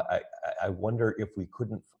 I wonder if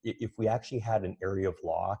we actually had an area of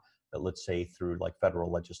law that, let's say, through like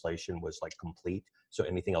federal legislation was like complete, so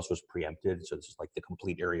anything else was preempted, so this is like the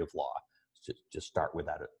complete area of law. Just start with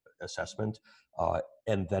that assessment.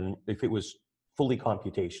 And then if it was fully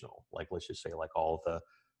computational, like let's just say like all the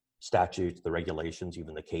statutes, the regulations,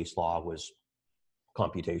 even the case law was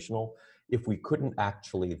computational, if we couldn't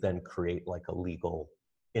actually then create like a legal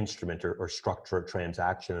instrument or structure a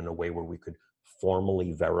transaction in a way where we could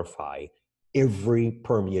formally verify every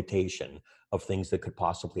permutation of things that could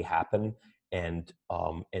possibly happen and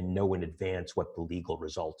know in advance what the legal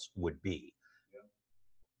results would be.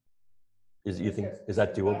 Is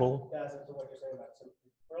that doable? That's what you're saying about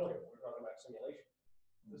earlier. We were talking about simulation.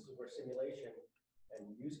 This is where simulation and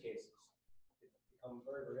use cases become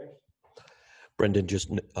very, very interesting. Brendan just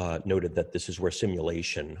noted that this is where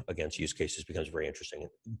simulation against use cases becomes very interesting.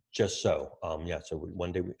 Just so, yeah. So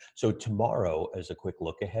one day, so tomorrow, as a quick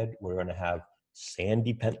look ahead, we're going to have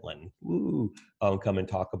Sandy Pentland come and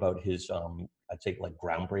talk about his, I'd say, like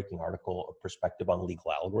groundbreaking article, a perspective on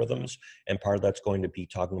legal algorithms. And part of that's going to be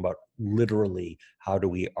talking about literally how do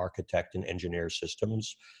we architect and engineer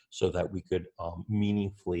systems so that we could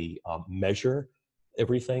meaningfully measure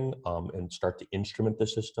everything and start to instrument the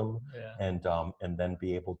system, and then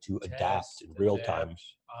be able to adapt in real time.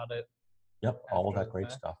 Audit. Yep, all of that great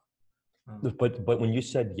stuff. But when you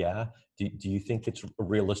said do you think it's a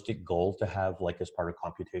realistic goal to have, like, as part of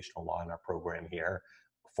computational law in our program here,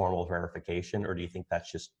 formal verification, or do you think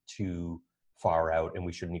that's just too far out and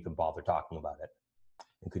we shouldn't even bother talking about it?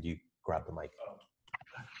 And could you grab the mic?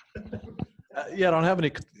 Yeah, I don't have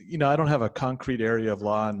any, I don't have a concrete area of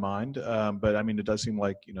law in mind, but I mean, it does seem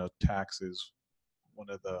like, tax is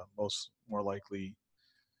one of the more likely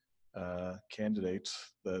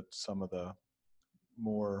candidates, that some of the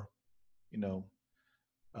more,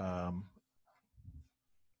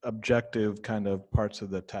 objective kind of parts of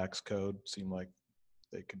the tax code seem like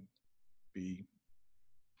they can be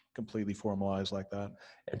completely formalized like that.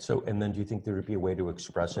 And then do you think there would be a way to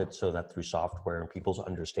express it so that through software and people's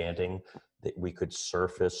understanding that we could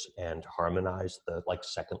surface and harmonize the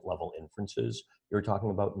second level inferences you were talking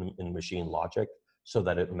about in machine logic so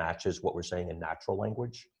that it matches what we're saying in natural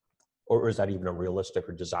language? Or is that even a realistic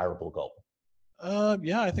or desirable goal?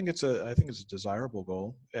 Yeah, I think it's a desirable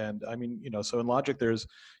goal. And I mean, so in logic, there's,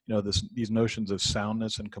 these notions of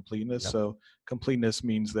soundness and completeness. Yep. So completeness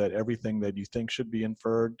means that everything that you think should be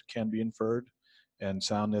inferred can be inferred, and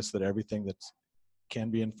soundness, that everything that can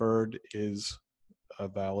be inferred is a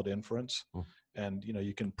valid inference. And,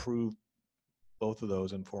 you can prove both of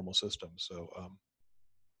those in formal systems. So,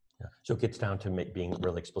 so it gets down to being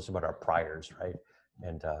really explicit about our priors, right?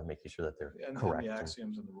 And making sure that they're correct. And the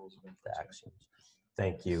axioms and the rules of inference. The axioms.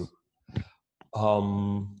 Thank you.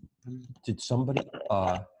 Did somebody?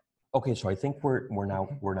 Okay, so I think we're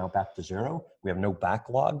now back to zero. We have no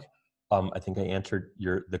backlog. I think I answered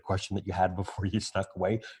the question that you had before you snuck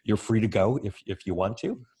away. You're free to go if you want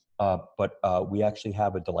to. But we actually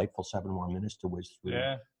have a delightful 7 more minutes to whiz through,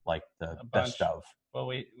 like the best of. Well,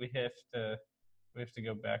 we have to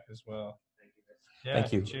go back as well. Yeah,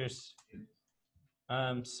 thank you. Cheers.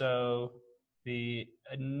 So the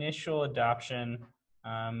initial adoption,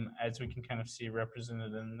 as we can kind of see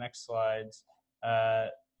represented in the next slides,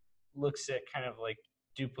 looks at kind of like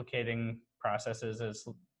duplicating processes as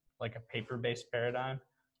like a paper-based paradigm.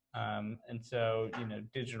 And so,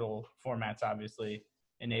 digital formats obviously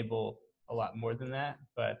enable a lot more than that,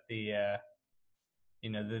 but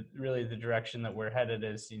really the direction that we're headed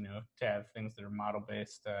is, to have things that are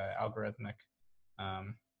model-based, algorithmic,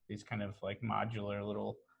 these kind of like modular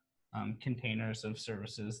little containers of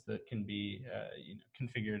services that can be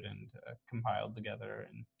configured and compiled together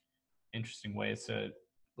in interesting ways. So it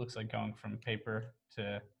looks like going from paper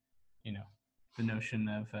to the notion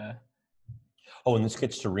of and this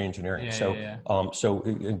gets to reengineering.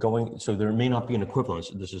 So there may not be an equivalence.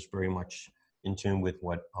 This is very much in tune with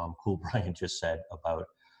what Cool Brian just said about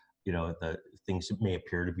the things that may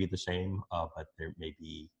appear to be the same, but there may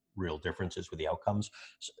be real differences with the outcomes.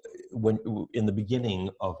 So when in the beginning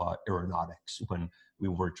of aeronautics, when we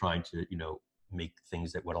were trying to, make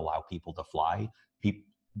things that would allow people to fly,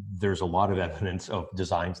 there's a lot of evidence of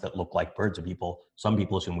designs that look like birds, and some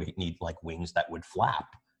people assume we need like wings that would flap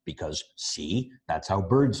because see, that's how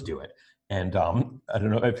birds do it. And I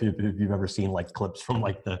don't know if you've ever seen like clips from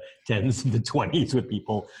like the 10s and the 20s with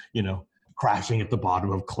people, crashing at the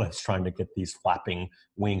bottom of cliffs trying to get these flapping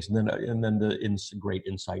wings. And then great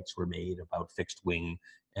insights were made about fixed wing,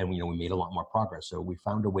 and we made a lot more progress. So we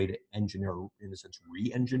found a way to engineer, in a sense,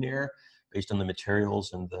 re-engineer based on the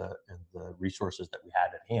materials and the resources that we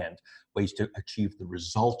had at hand, ways to achieve the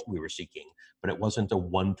result we were seeking. But it wasn't a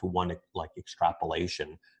one-to-one like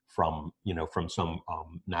extrapolation from some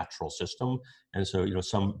natural system. And so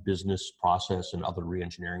some business process and other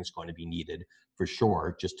re-engineering is going to be needed for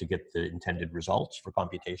sure, just to get the intended results for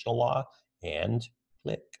computational law. And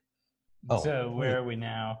click. So where are we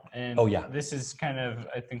now? And this is kind of,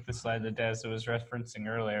 I think, the slide that Des was referencing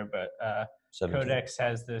earlier, but 17. Codex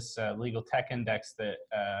has this legal tech index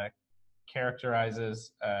that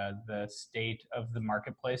characterizes the state of the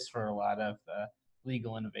marketplace for a lot of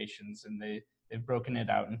legal innovations, and they've broken it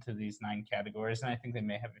out into these 9 categories, and I think they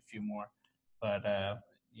may have a few more, but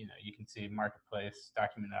you can see marketplace,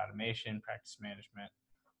 document automation, practice management,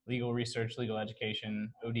 legal research, legal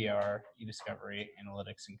education, ODR, e-discovery,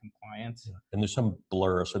 analytics, and compliance. And there's some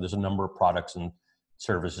blur, so there's a number of products and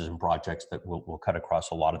services and projects that will cut across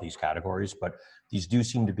a lot of these categories, but these do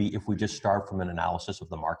seem to be, if we just start from an analysis of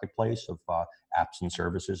the marketplace of apps and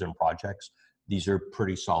services and projects, these are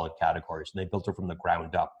pretty solid categories. And they built it from the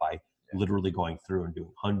ground up by literally going through and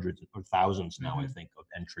doing hundreds or thousands now, I think, of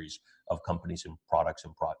entries of companies and products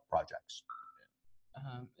and projects.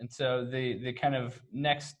 And so the kind of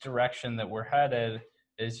next direction that we're headed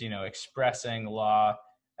is, expressing law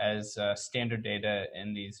as standard data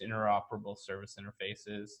in these interoperable service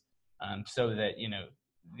interfaces, so that,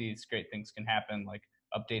 these great things can happen, like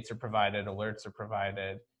updates are provided, alerts are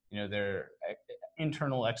provided, their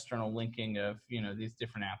internal, external linking of, these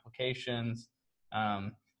different applications.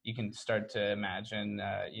 You can start to imagine,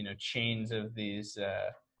 chains of these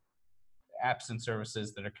apps and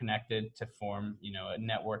services that are connected to form, a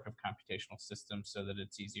network of computational systems, so that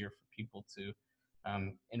it's easier for people to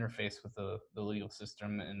interface with the legal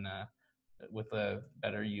system and with a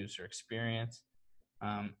better user experience.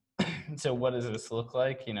 So what does this look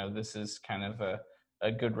like? This is kind of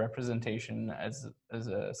a good representation as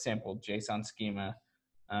a sample JSON schema.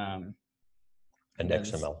 And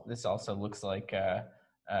XML. This also looks like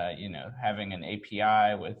having an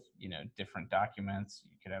API with different documents.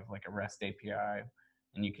 You could have like a REST API,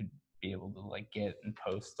 and you could be able to like get and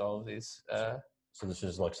post all of these. So this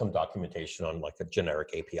is like some documentation on like a generic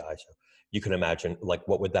API. So you can imagine like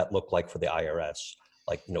what would that look like for the IRS?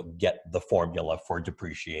 Like get the formula for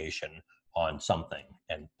depreciation on something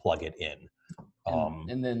and plug it in.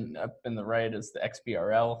 And then up in the right is the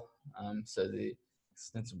XBRL. So the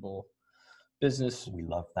extensible business. We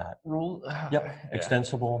love that. Rule. Yep. Yeah.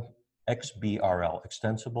 Extensible XBRL,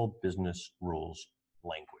 extensible business rules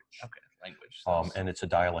language. Okay, language. And it's a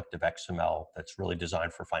dialect of XML that's really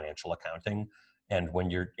designed for financial accounting. And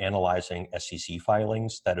when you're analyzing SEC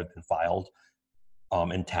filings that have been filed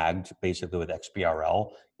and tagged basically with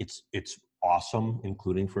XBRL, it's awesome,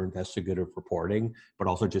 including for investigative reporting, but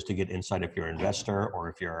also just to get insight if you're an investor or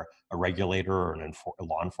if you're a regulator or a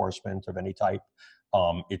law enforcement of any type.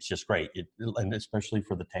 It's just great, and especially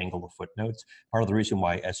for the tangle of footnotes. Part of the reason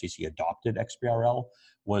why SEC adopted XBRL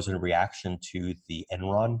was in reaction to the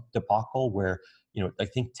Enron debacle, where I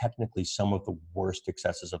think technically some of the worst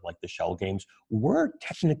excesses of like the shell games were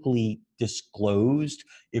technically disclosed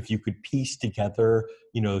if you could piece together,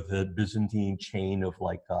 the Byzantine chain of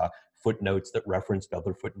like footnotes that referenced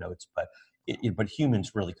other footnotes, but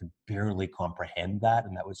humans really could barely comprehend that,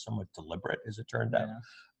 and that was somewhat deliberate, as it turned out.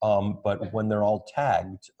 But when they're all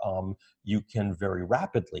tagged, you can very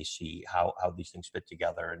rapidly see how these things fit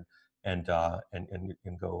together and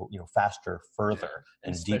go faster, further,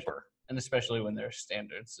 and deeper. And especially when there are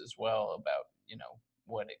standards as well about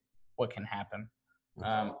what can happen.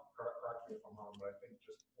 Correct me if I'm wrong, but I think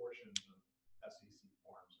just portions of SEC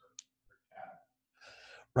forms are tagged.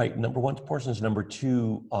 Right. Number one, portions. Number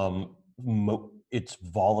two, it's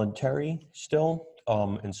voluntary still,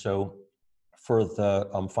 and so for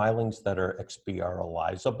the filings that are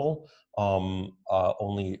XBRLizable,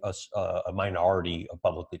 only a minority of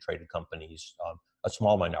publicly traded companies, a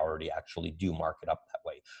small minority actually do mark it up that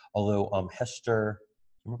way. Although Hester,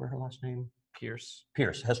 remember her last name? Pierce.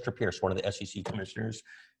 Hester Pierce, one of the SEC commissioners,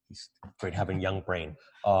 he's great having young brain,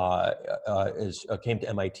 came to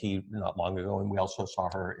MIT not long ago, and we also saw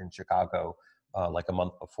her in Chicago like a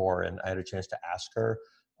month before, and I had a chance to ask her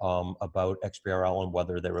about XBRL and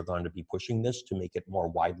whether they were going to be pushing this to make it more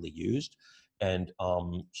widely used. And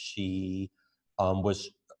she was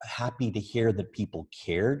happy to hear that people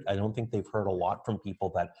cared. I don't think they've heard a lot from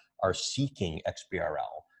people that are seeking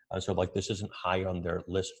XBRL. So like this isn't high on their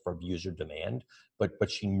list for user demand,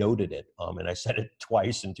 but she noted it. And I said it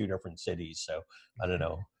twice in 2 different cities. So I don't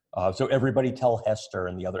know. So everybody tell Hester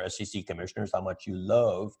and the other SEC commissioners how much you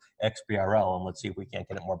love XBRL, and let's see if we can't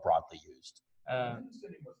get it more broadly used.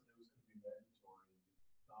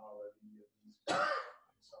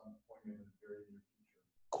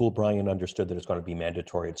 Cool, Brian understood that it's going to be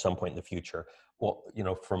mandatory at some point in the future. Well, you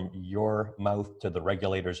know, from your mouth to the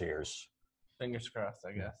regulator's ears. Fingers crossed,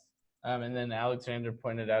 I guess. And then Alexander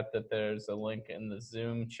pointed out that there's a link in the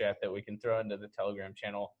Zoom chat that we can throw into the Telegram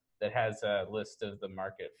channel that has a list of the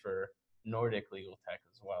market for Nordic legal tech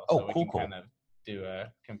as well. Oh, so we cool, can kind of do a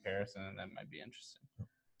comparison, and that might be interesting.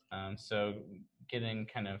 So getting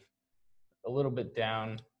kind of a little bit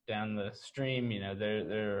down the stream, you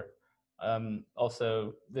know,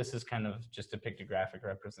 also, this is kind of just a pictographic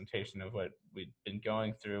representation of what we've been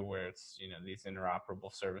going through, where it's, you know, these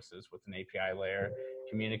interoperable services with an API layer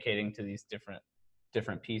communicating to these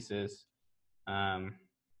different pieces. You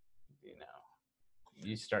know,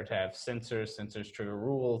 you start to have sensors trigger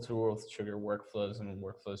rules trigger workflows, and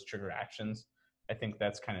workflows trigger actions. I think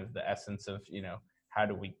that's kind of the essence of, you know, how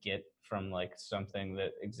do we get from like something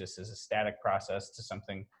that exists as a static process to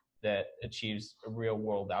something that achieves a real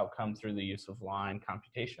world outcome through the use of line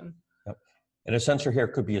computation. Yep. And a sensor here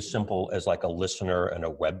could be as simple as like a listener and a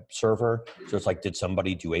web server. So it's like, did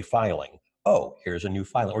somebody do a filing? Oh, here's a new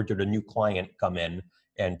filing. Or did a new client come in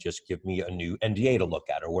and just give me a new NDA to look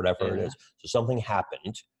at, or whatever it is. So something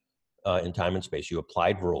happened in time and space. You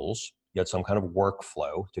applied rules. You had some kind of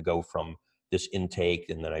workflow to go from this intake,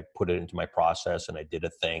 and then I put it into my process and I did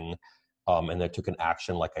a thing. And I took an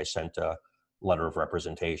action, like I sent a letter of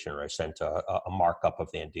representation, or I sent a markup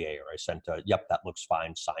of the NDA, or I sent a, yep, that looks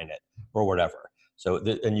fine, sign it, or whatever. So,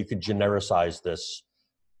 and you could genericize this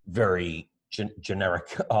very generic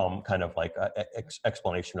kind of like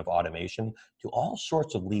explanation of automation to all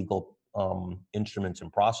sorts of legal instruments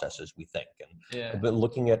and processes, we think. And but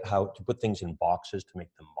looking at how to put things in boxes to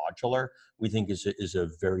make them modular, we think is a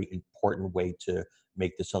very important way to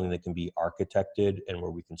make this something that can be architected, and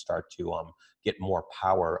where we can start to get more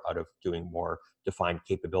power out of doing more defined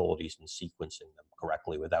capabilities and sequencing them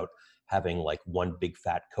correctly without having like one big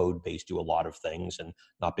fat code base do a lot of things and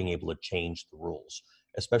not being able to change the rules.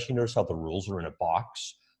 Especially notice how the rules are in a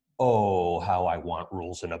box. Oh, how I want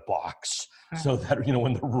rules in a box. So that, you know,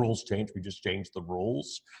 when the rules change, we just change the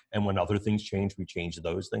rules. And when other things change, we change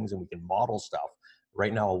those things, and we can model stuff.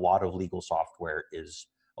 Right now, a lot of legal software is,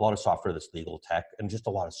 a lot of software that's legal tech, and just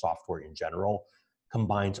a lot of software in general,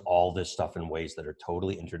 combines all this stuff in ways that are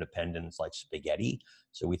totally interdependent. It's like spaghetti.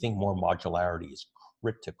 So we think more modularity is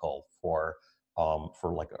critical for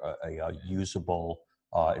like a usable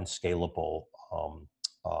and scalable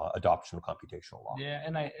adoption of computational law. Yeah,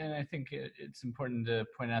 and I think it's important to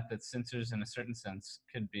point out that sensors, in a certain sense,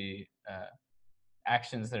 could be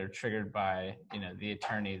actions that are triggered by, you know, the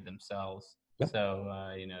attorney themselves. Yep.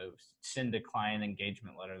 So you know, send a client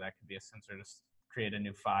engagement letter. That could be a sensor to create a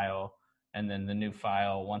new file, and then the new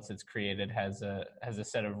file, once it's created, has a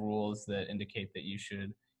set of rules that indicate that you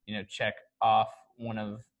should, you know, check off one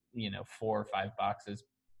of, you know, 4 or 5 boxes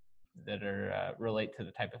that are relate to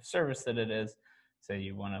the type of service that it is. Say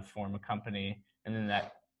you want to form a company, and then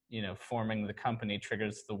that, you know, forming the company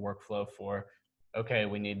triggers the workflow for, okay,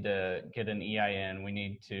 we need to get an EIN, we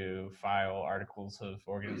need to file articles of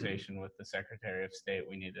organization with the Secretary of State,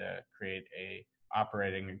 we need to create a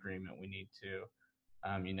operating agreement, we need to,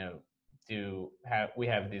 you know, we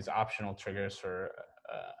have these optional triggers for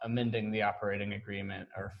amending the operating agreement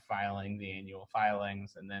or filing the annual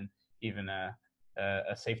filings, and then even a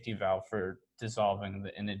safety valve for dissolving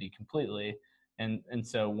the entity completely. And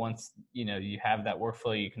so once, you know, you have that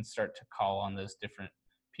workflow, you can start to call on those different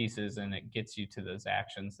pieces, and it gets you to those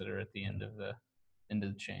actions that are at the end of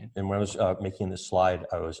the chain. And when I was making this slide,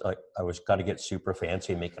 I was got to get super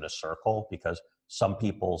fancy and make it a circle, because some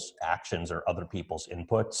people's actions are other people's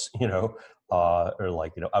inputs, you know, or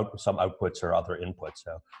like, you know, some outputs are other inputs.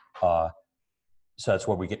 So that's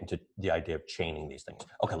where we get into the idea of chaining these things.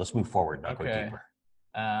 Okay, let's move forward now. Go deeper.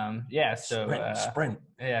 Yeah, so sprint.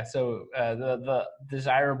 Yeah, so the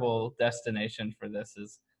desirable destination for this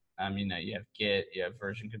is, you know, you have Git, you have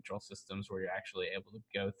version control systems where you're actually able to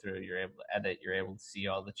go through, you're able to edit, you're able to see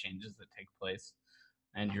all the changes that take place.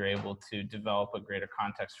 and you're able to develop a greater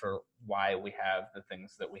context for why we have the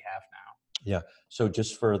things that we have now. Yeah. So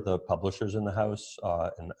just for the publishers in the house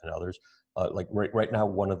and others, like right now,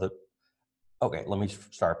 okay, let me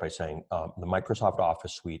start by saying the Microsoft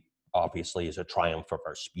Office suite obviously is a triumph of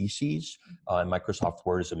our species. Microsoft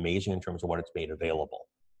Word is amazing in terms of what it's made available.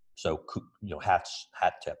 So, hat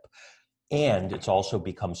tip. And it's also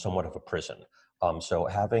become somewhat of a prison. So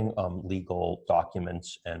having legal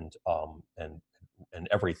documents and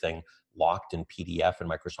everything locked in PDF and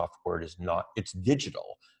Microsoft Word is not, it's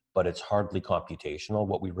digital, but it's hardly computational.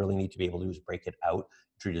 What we really need to be able to do is break it out,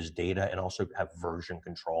 treat it as data, and also have version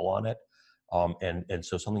control on it. And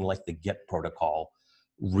so something like the GET protocol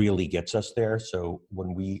really gets us there. So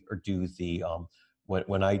when we do the,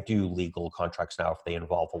 when I do legal contracts now, if they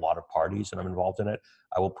involve a lot of parties and I'm involved in it,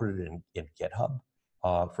 I will put it in GitHub,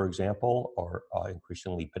 for example, or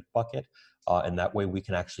increasingly Bitbucket. And that way we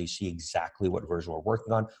can actually see exactly what version we're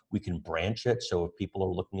working on. We can branch it. So if people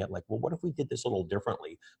are looking at like, well, what if we did this a little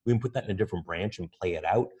differently? We can put that in a different branch and play it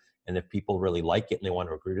out. And if people really like it and they want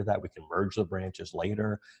to agree to that, we can merge the branches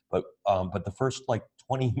later. But the first like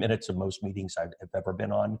 20 minutes of most meetings I've ever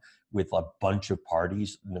been on with a bunch of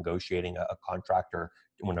parties negotiating a contract, or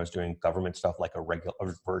when I was doing government stuff like a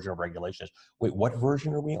version of regulations. Wait, what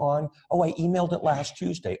version are we on? Oh, I emailed it last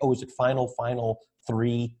Tuesday. Oh, is it final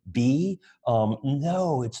 3B?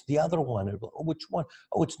 No, it's the other one. Oh, which one?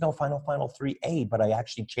 Oh, it's no final 3A, but I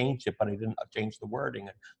actually changed it, but I didn't change the wording.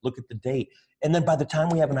 And look at the date. And then by the time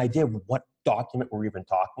we have an idea of what document we're even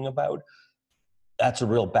talking about, that's a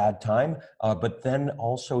real bad time. But then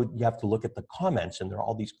also you have to look at the comments, and there are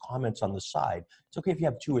all these comments on the side. It's okay if you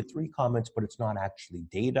have 2 or 3 comments, but it's not actually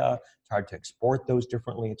data. It's hard to export those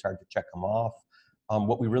differently. It's hard to check them off.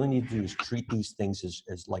 What we really need to do is treat these things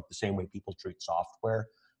as like the same way people treat software,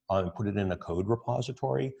 and put it in a code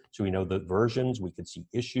repository. So we know the versions, we can see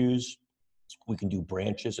issues, we can do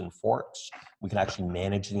branches and forks. We can actually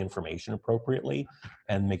manage the information appropriately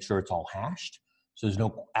and make sure it's all hashed. So there's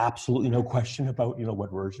absolutely no question about,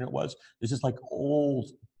 what version it was. This is like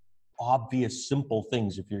old, obvious, simple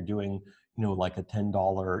things if you're doing, like a $10,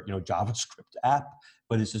 JavaScript app,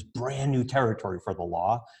 but it's this brand new territory for the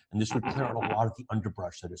law. And this would clear out a lot of the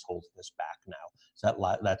underbrush that is holding us back now.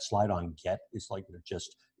 So that slide on GET is like,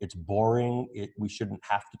 it's boring. We shouldn't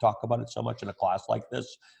have to talk about it so much in a class like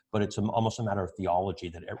this, but it's almost a matter of theology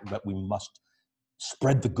that we must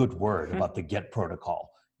spread the good word about the GET protocol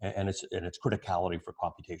and its criticality for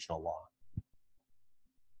computational law.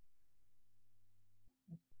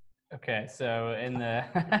 Okay, so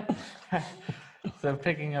so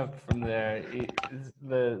picking up from there,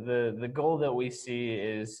 the goal that we see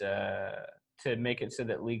is to make it so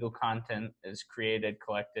that legal content is created,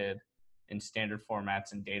 collected in standard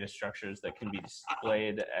formats and data structures that can be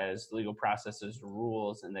displayed as legal processes or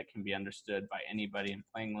rules, and that can be understood by anybody in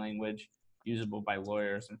plain language, usable by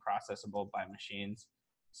lawyers, and processable by machines.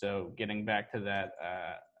 So getting back to that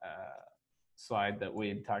slide that we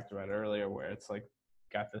had talked about earlier, where it's like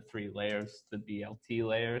got the 3 layers, the BLT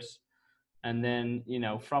layers. And then,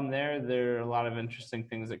 from there are a lot of interesting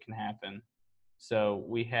things that can happen. So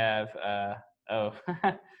we have,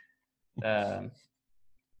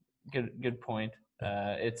 good point.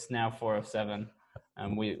 It's now 4:07.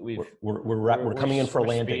 We're coming in for a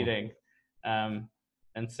landing. Speeding.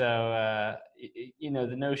 And so,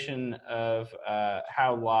 the notion of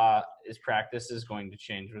how law is practiced is going to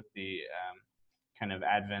change with the kind of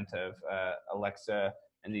advent of Alexa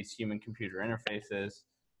and these human-computer interfaces.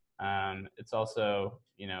 It's also,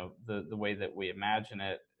 the way that we imagine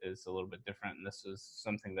it is a little bit different. And this was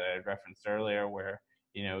something that I referenced earlier where,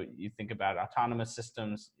 you think about autonomous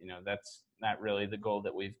systems, that's not really the goal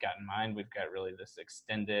that we've got in mind. We've got really this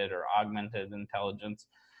extended or augmented intelligence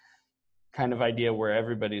kind of idea where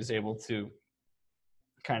everybody's able to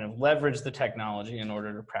kind of leverage the technology in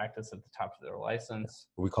order to practice at the top of their license.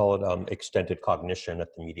 We call it extended cognition at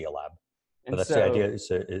the Media Lab. But that's the idea.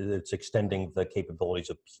 It's extending the capabilities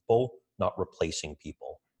of people, not replacing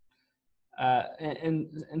people.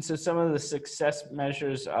 And so some of the success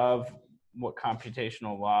measures of what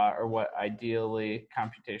computational law, or what ideally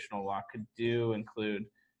computational law could do, include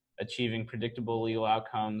achieving predictable legal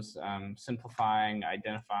outcomes, simplifying,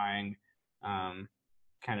 identifying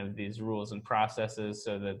kind of these rules and processes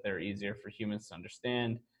so that they're easier for humans to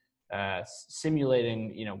understand,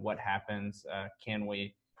 simulating, what happens, can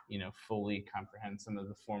we, fully comprehend some of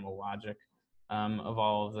the formal logic of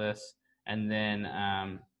all of this, and then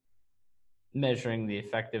measuring the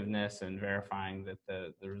effectiveness and verifying that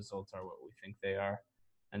the results are what we think they are.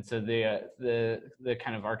 And so the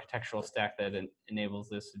kind of architectural stack that enables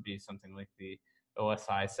this would be something like the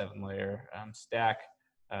OSI 7-layer stack,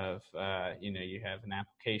 of you have an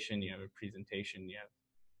application, you have a presentation, you have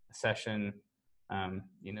a session,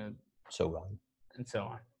 So on. and so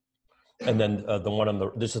on. And then the one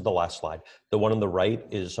on this is the last slide. The one on the right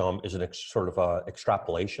is an sort of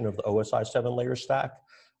extrapolation of the OSI 7-layer stack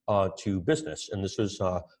to business. And this was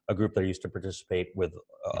a group that I used to participate with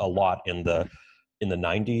a lot in the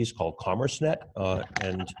 90s called CommerceNet.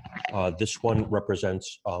 And this one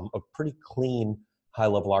represents a pretty clean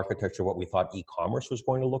high-level architecture of what we thought e-commerce was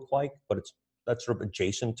going to look like, but that's sort of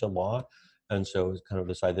adjacent to law. And so it's kind of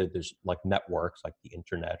decided there's like networks, like the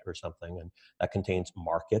internet or something, and that contains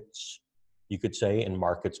markets, you could say, and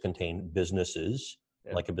markets contain businesses.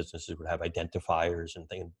 Yeah. Like a businesses would have identifiers and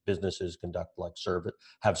things. Businesses conduct like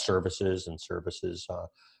have services, and services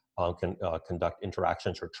can conduct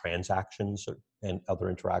interactions or transactions and other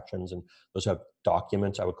interactions. And those have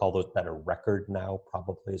documents. I would call those better record now,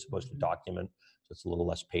 probably, as opposed to document. So it's a little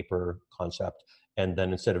less paper concept. And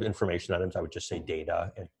then instead of information items, I would just say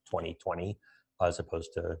data in 2020, as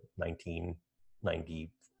opposed to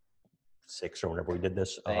 1996 or whenever we did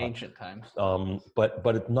this. The ancient times. But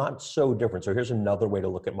it's not so different. So here's another way to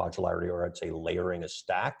look at modularity, or I'd say layering a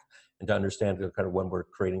stack, and to understand kind of when we're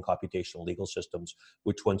creating computational legal systems,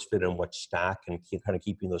 which ones fit in what stack, and kind of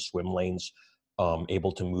keeping those swim lanes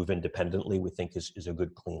able to move independently, we think is a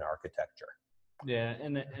good clean architecture. Yeah,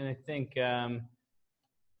 and I think.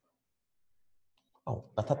 Oh,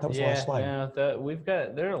 I thought that was the last slide. Yeah, there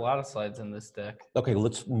are a lot of slides in this deck. Okay,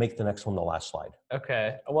 let's make the next one the last slide.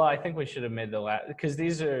 Okay, well, I think we should have made the last, because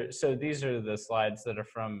these are the slides that are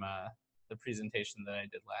from the presentation that I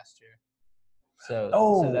did last year. So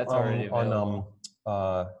that's already available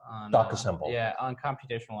on DocAssemble. Yeah, on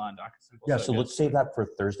computational law and DocAssemble. Yeah, so let's save that for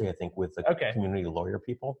Thursday, I think, with the community lawyer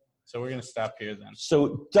people. So we're going to stop here then.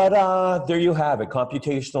 So, ta-da! There you have it.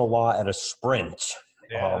 Computational law at a sprint.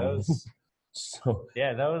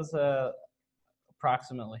 Yeah, that was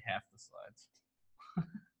approximately half the slides.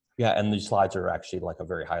 Yeah, and these slides are actually like a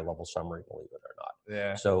very high-level summary, believe it or not.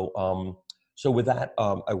 Yeah. So, so with that,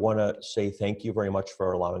 I want to say thank you very much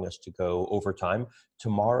for allowing us to go over time.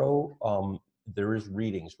 Tomorrow, there is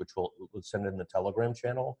readings, which we'll send in the Telegram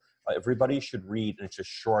channel. Everybody should read, and it's just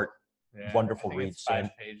short, wonderful reads. 5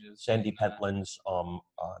 pages. Sandy Pentland's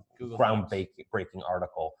groundbreaking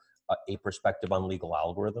article, A Perspective on Legal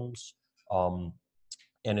Algorithms.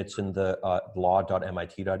 And it's in the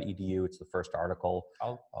law.MIT.edu. It's the first article.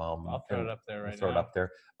 I'll throw it up there right now. Throw it up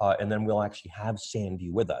there. And then we'll actually have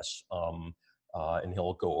Sandy with us. And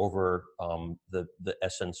he'll go over the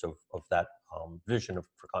essence of that vision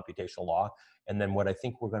for computational law. And then what I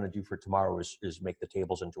think we're going to do for tomorrow is make the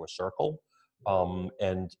tables into a circle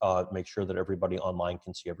and make sure that everybody online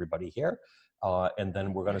can see everybody here. And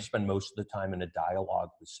then we're going to spend most of the time in a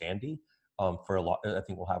dialogue with Sandy. I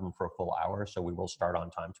think we'll have him for a full hour, so we will start on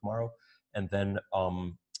time tomorrow. And then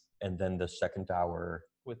the second hour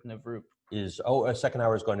with Navroop a second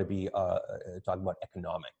hour is going to be talking about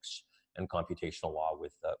economics and computational law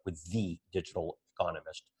with the digital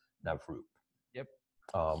economist Navroop. Yep.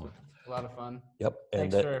 A lot of fun. Yep.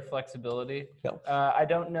 Thanks for flexibility. Yep. I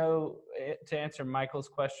don't know, to answer Michael's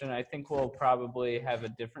question, I think we'll probably have a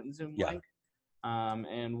different Zoom link.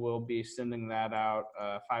 And we'll be sending that out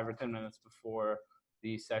 5 or 10 minutes before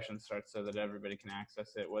the session starts, so that everybody can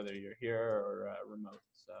access it, whether you're here or remote.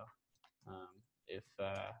 So if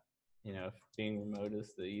being remote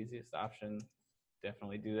is the easiest option,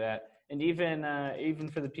 definitely do that. And even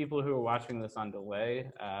for the people who are watching this on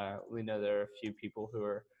delay, we know there are a few people who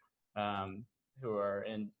are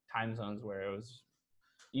in time zones where it was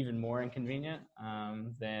even more inconvenient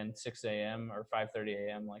than 6 a.m. or 5:30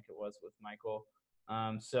 a.m. like it was with Michael.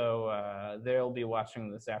 So they'll be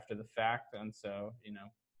watching this after the fact, and so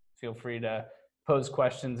feel free to pose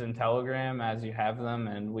questions in Telegram as you have them,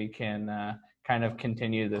 and we can kind of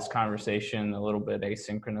continue this conversation a little bit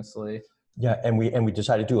asynchronously. Yeah, and we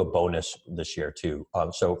decided to do a bonus this year too.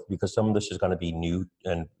 So because some of this is going to be new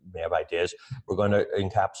and may have ideas, we're going to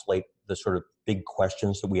encapsulate the sort of big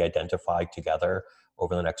questions that we identified together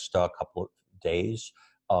over the next couple of days,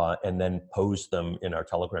 and then pose them in our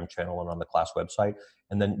Telegram channel and on the class website.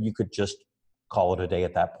 And then you could just call it a day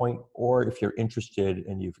at that point. Or if you're interested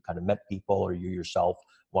and you've kind of met people, or you yourself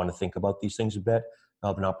want to think about these things a bit,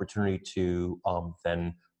 you'll have an opportunity to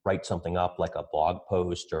then write something up, like a blog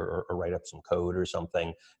post, or write up some code or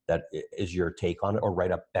something that is your take on it, or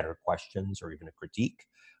write up better questions or even a critique.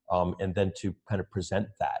 and then to kind of present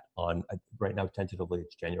that on, right now tentatively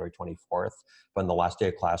it's January 24th, but on the last day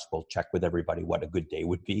of class we'll check with everybody what a good day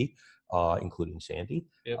would be, including Sandy,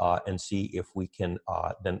 Yep. and see if we can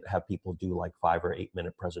then have people do like 5 or 8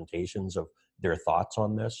 minute presentations of their thoughts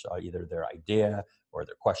on this, either their idea or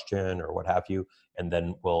their question or what have you, and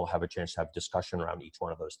then we'll have a chance to have discussion around each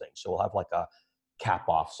one of those things. So we'll have like a cap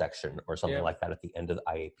off section or something like that at the end of the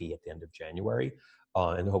IAP at the end of January.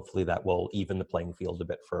 And hopefully that will even the playing field a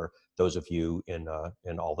bit for those of you in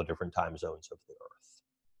all the different time zones of the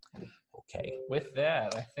Earth. Okay. With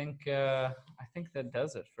that, I think that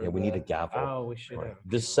does it for. Yeah, we need a gavel. Oh, we should have.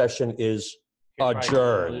 This session is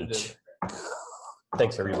adjourned.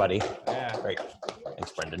 Thanks, everybody. Yeah. Great.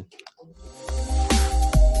 Thanks, Brendan.